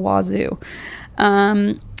out the wazoo.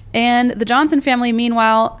 And the Johnson family,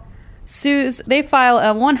 meanwhile, they file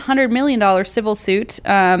a $100 million civil suit,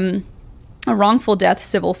 a wrongful death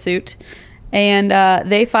civil suit. And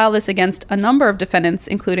they file this against a number of defendants,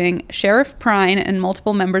 including Sheriff Prine and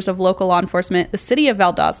multiple members of local law enforcement, the city of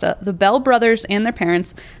Valdosta, the Bell brothers and their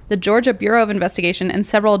parents, the Georgia Bureau of Investigation, and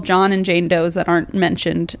several John and Jane Does that aren't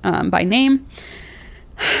mentioned by name.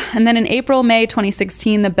 And then in May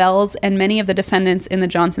 2016, the Bells and many of the defendants in the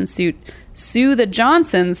Johnson suit sue the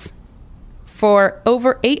Johnsons for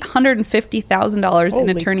over $850,000 in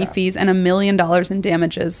attorney fees and $1 million in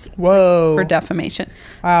damages for defamation.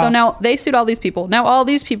 Wow. So now they sued all these people. Now all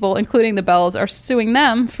these people, including the Bells, are suing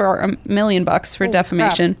them for $1 million for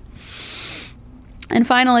defamation. Crap. And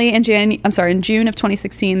finally, in June of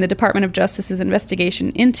 2016, the Department of Justice's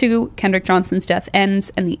investigation into Kendrick Johnson's death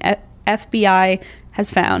ends, and the FBI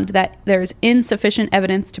has found that there is insufficient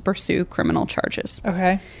evidence to pursue criminal charges.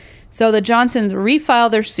 Okay. So the Johnsons refile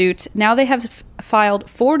their suit. Now they have filed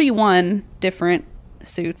 41 different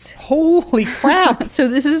suits. Holy crap. So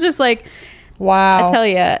this is just like, wow. I tell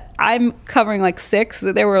you, I'm covering like 6.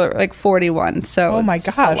 There were like 41. So oh my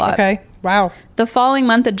gosh. Okay. Wow. The following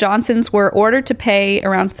month, the Johnsons were ordered to pay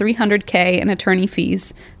around $300K in attorney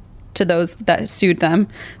fees to those that sued them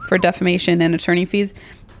for defamation and attorney fees.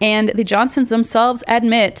 And the Johnsons themselves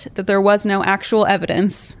admit that there was no actual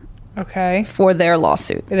evidence Okay. for their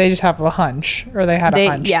lawsuit. They just have a hunch, or they had a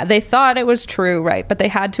hunch. Yeah, they thought it was true, right? But they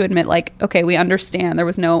had to admit, like, okay, we understand there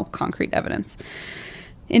was no concrete evidence.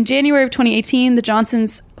 In January of 2018, the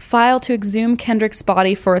Johnsons filed to exhume Kendrick's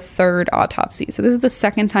body for a third autopsy. So this is the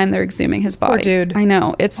second time they're exhuming his body. Poor dude. I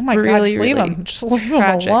know. It's Oh my really, God, just leave really him. Just leave him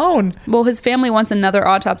tragic. alone. Well, his family wants another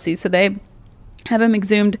autopsy, so they have him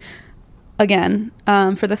exhumed again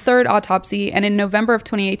for the third autopsy. And in November of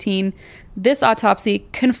 2018, this autopsy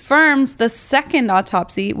confirms the second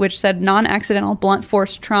autopsy, which said non-accidental blunt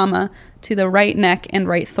force trauma to the right neck and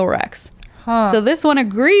right thorax. Huh. So this one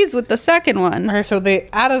agrees with the second one. Okay, so they,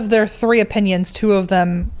 out of their 3 opinions, 2 of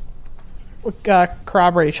them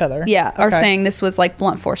corroborate each other. Yeah, are Okay. saying this was like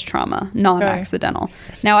blunt force trauma, non-accidental.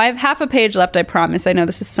 Now, I have half a page left, I promise. I know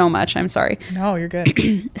this is so much. I'm sorry. No, you're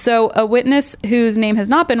good. So a witness whose name has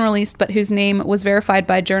not been released, but whose name was verified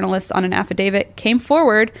by journalists on an affidavit, came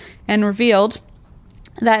forward and revealed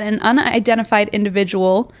that an unidentified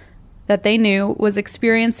individual that they knew was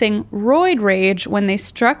experiencing roid rage when they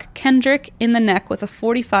struck Kendrick in the neck with a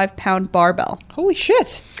 45-pound barbell. Holy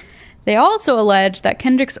shit. They also allege that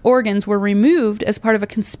Kendrick's organs were removed as part of a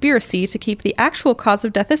conspiracy to keep the actual cause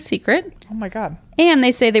of death a secret. Oh my God. And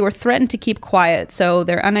they say they were threatened to keep quiet, so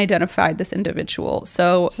they're unidentified, this individual.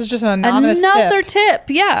 So This is just an anonymous another tip.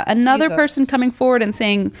 yeah, another Jesus. person coming forward and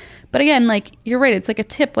saying, but again, like, you're right, it's like a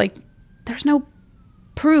tip, like, there's no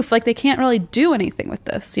proof, like, they can't really do anything with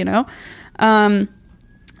this, you know?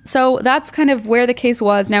 So that's kind of where the case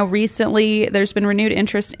was. Now, recently, there's been renewed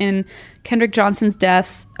interest in Kendrick Johnson's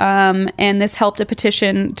death, and this helped a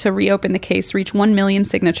petition to reopen the case reach 1 million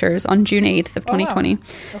signatures on June 8th of 2020. Oh,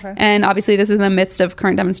 wow. Okay. And obviously, this is in the midst of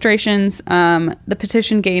current demonstrations. The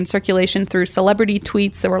petition gained circulation through celebrity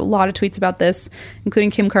tweets. There were a lot of tweets about this, including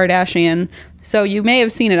Kim Kardashian. So you may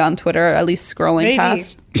have seen it on Twitter, at least scrolling Maybe.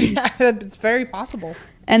 past. It's very possible.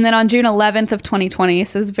 And then on June 11th of 2020,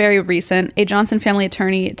 so this is very recent, a Johnson family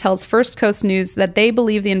attorney tells First Coast News that they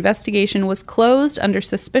believe the investigation was closed under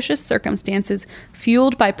suspicious circumstances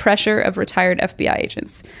fueled by pressure of retired FBI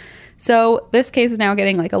agents. So this case is now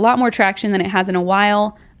getting like a lot more traction than it has in a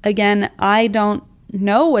while. Again, I don't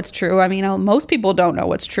know what's true. I mean, most people don't know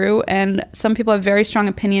what's true, and some people have very strong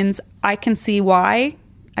opinions. I can see why.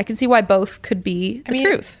 I can see why both could be the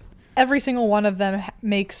truth. Every single one of them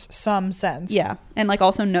makes some sense. Yeah. And like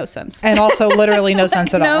also no sense. And also literally no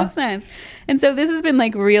sense at all. No sense. And so this has been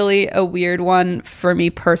like really a weird one for me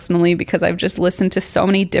personally, because I've just listened to so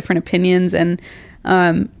many different opinions and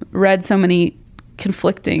read so many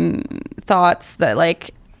conflicting thoughts that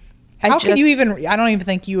like How can you even, I don't even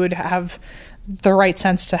think you would have the right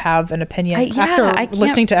sense to have an opinion I after can't-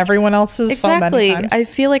 listening to everyone else's so many times. I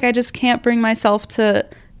feel like I just can't bring myself to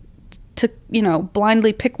you know,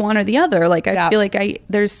 blindly pick one or the other. Like I feel like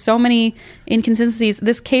there's so many inconsistencies.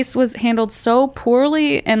 This case was handled so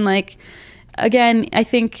poorly, and like again, I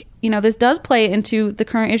think, you know, this does play into the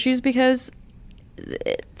current issues because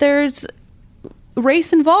there's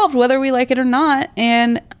race involved, whether we like it or not,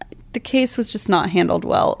 and the case was just not handled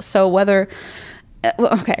well. So whether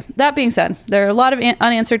okay, that being said, there are a lot of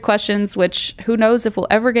unanswered questions, which who knows if we'll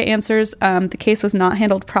ever get answers. The case was not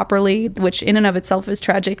handled properly, which in and of itself is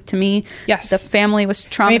tragic to me. Yes. The family was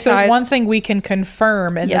traumatized. I mean, if there's one thing we can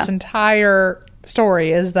confirm in this entire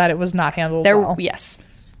story is that it was not handled well. Yes.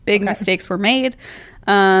 Big mistakes were made.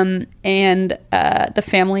 And the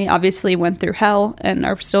family obviously went through hell and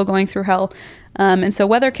are still going through hell. And so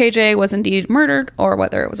whether KJ was indeed murdered or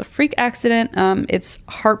whether it was a freak accident, it's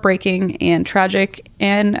heartbreaking and tragic.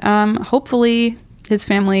 And hopefully his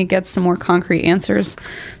family gets some more concrete answers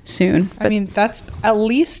soon. I mean, that's at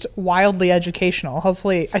least wildly educational.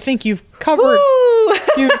 Hopefully, I think you've covered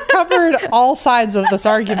all sides of this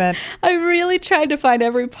argument. I really tried to find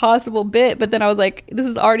every possible bit, but then I was like, this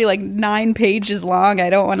is already like 9 pages long. I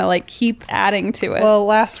don't want to like keep adding to it. Well,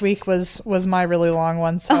 last week was my really long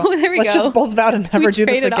one. So there we let's go. just both vow to never do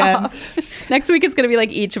this traded again. off. Next week it's going to be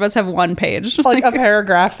like each of us have 1 page. Like a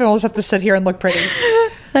paragraph, and we'll just have to sit here and look pretty.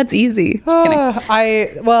 That's easy. Just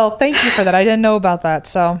kidding. Well, thank you for that. I didn't know about that,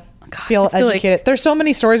 so feel educated. Like there's so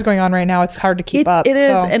many stories going on right now. It's hard to keep up. It is,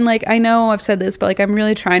 so. and like I know I've said this, but like I'm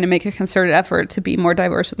really trying to make a concerted effort to be more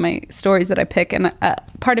diverse with my stories that I pick. And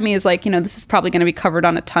part of me is like, you know, this is probably going to be covered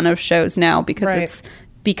on a ton of shows now because it's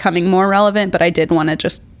becoming more relevant. But I did want to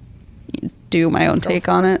just do my own take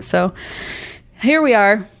on it. So here we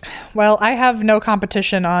are. Well, I have no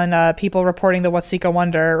competition on people reporting the Watsika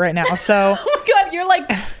Wonder right now. So, Oh my God, you're like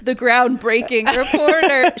the groundbreaking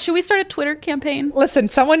reporter. Should we start a Twitter campaign? listen,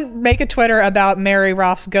 someone make a Twitter about Mary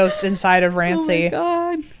Roth's ghost inside of Rancy.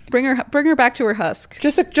 Oh my God. Bring her back to her husk.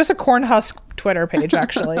 Just a corn husk Twitter page,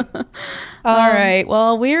 actually. All right.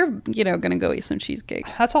 Well, we're, going to go eat some cheesecake.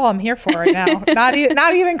 That's all I'm here for right now. Not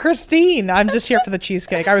even Christine. I'm just here for the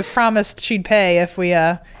cheesecake. I was promised she'd pay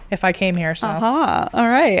if I came here. So All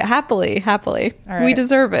right. Happily. right. We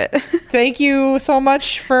deserve it. Thank you so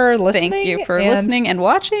much for listening. Thank you for listening and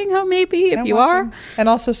watching. How maybe if you are. And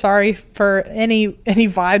also sorry for any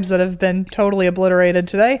vibes that have been totally obliterated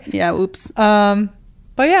today. Yeah. Oops.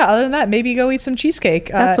 But yeah, other than that, maybe go eat some cheesecake.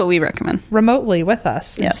 That's what we recommend. Remotely with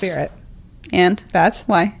us in Yes. spirit. And That's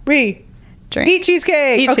why we drink. eat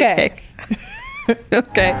cheesecake. Eat Okay. cheesecake.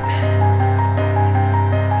 Okay.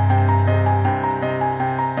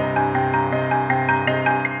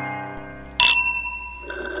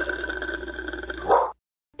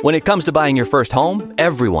 When it comes to buying your first home,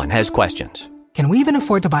 everyone has questions. Can we even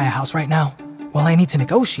afford to buy a house right now? Well, I need to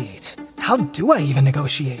negotiate. How do I even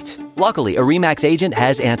negotiate? Luckily, a RE/MAX agent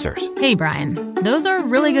has answers. Hey, Brian, those are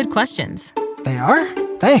really good questions. They are?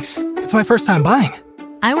 Thanks. It's my first time buying.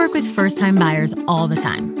 I work with first-time buyers all the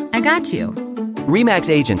time. I got you. RE/MAX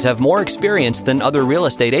agents have more experience than other real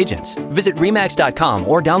estate agents. Visit RE/MAX.com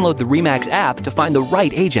or download the RE/MAX app to find the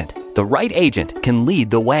right agent. The right agent can lead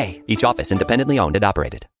the way. Each office independently owned and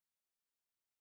operated.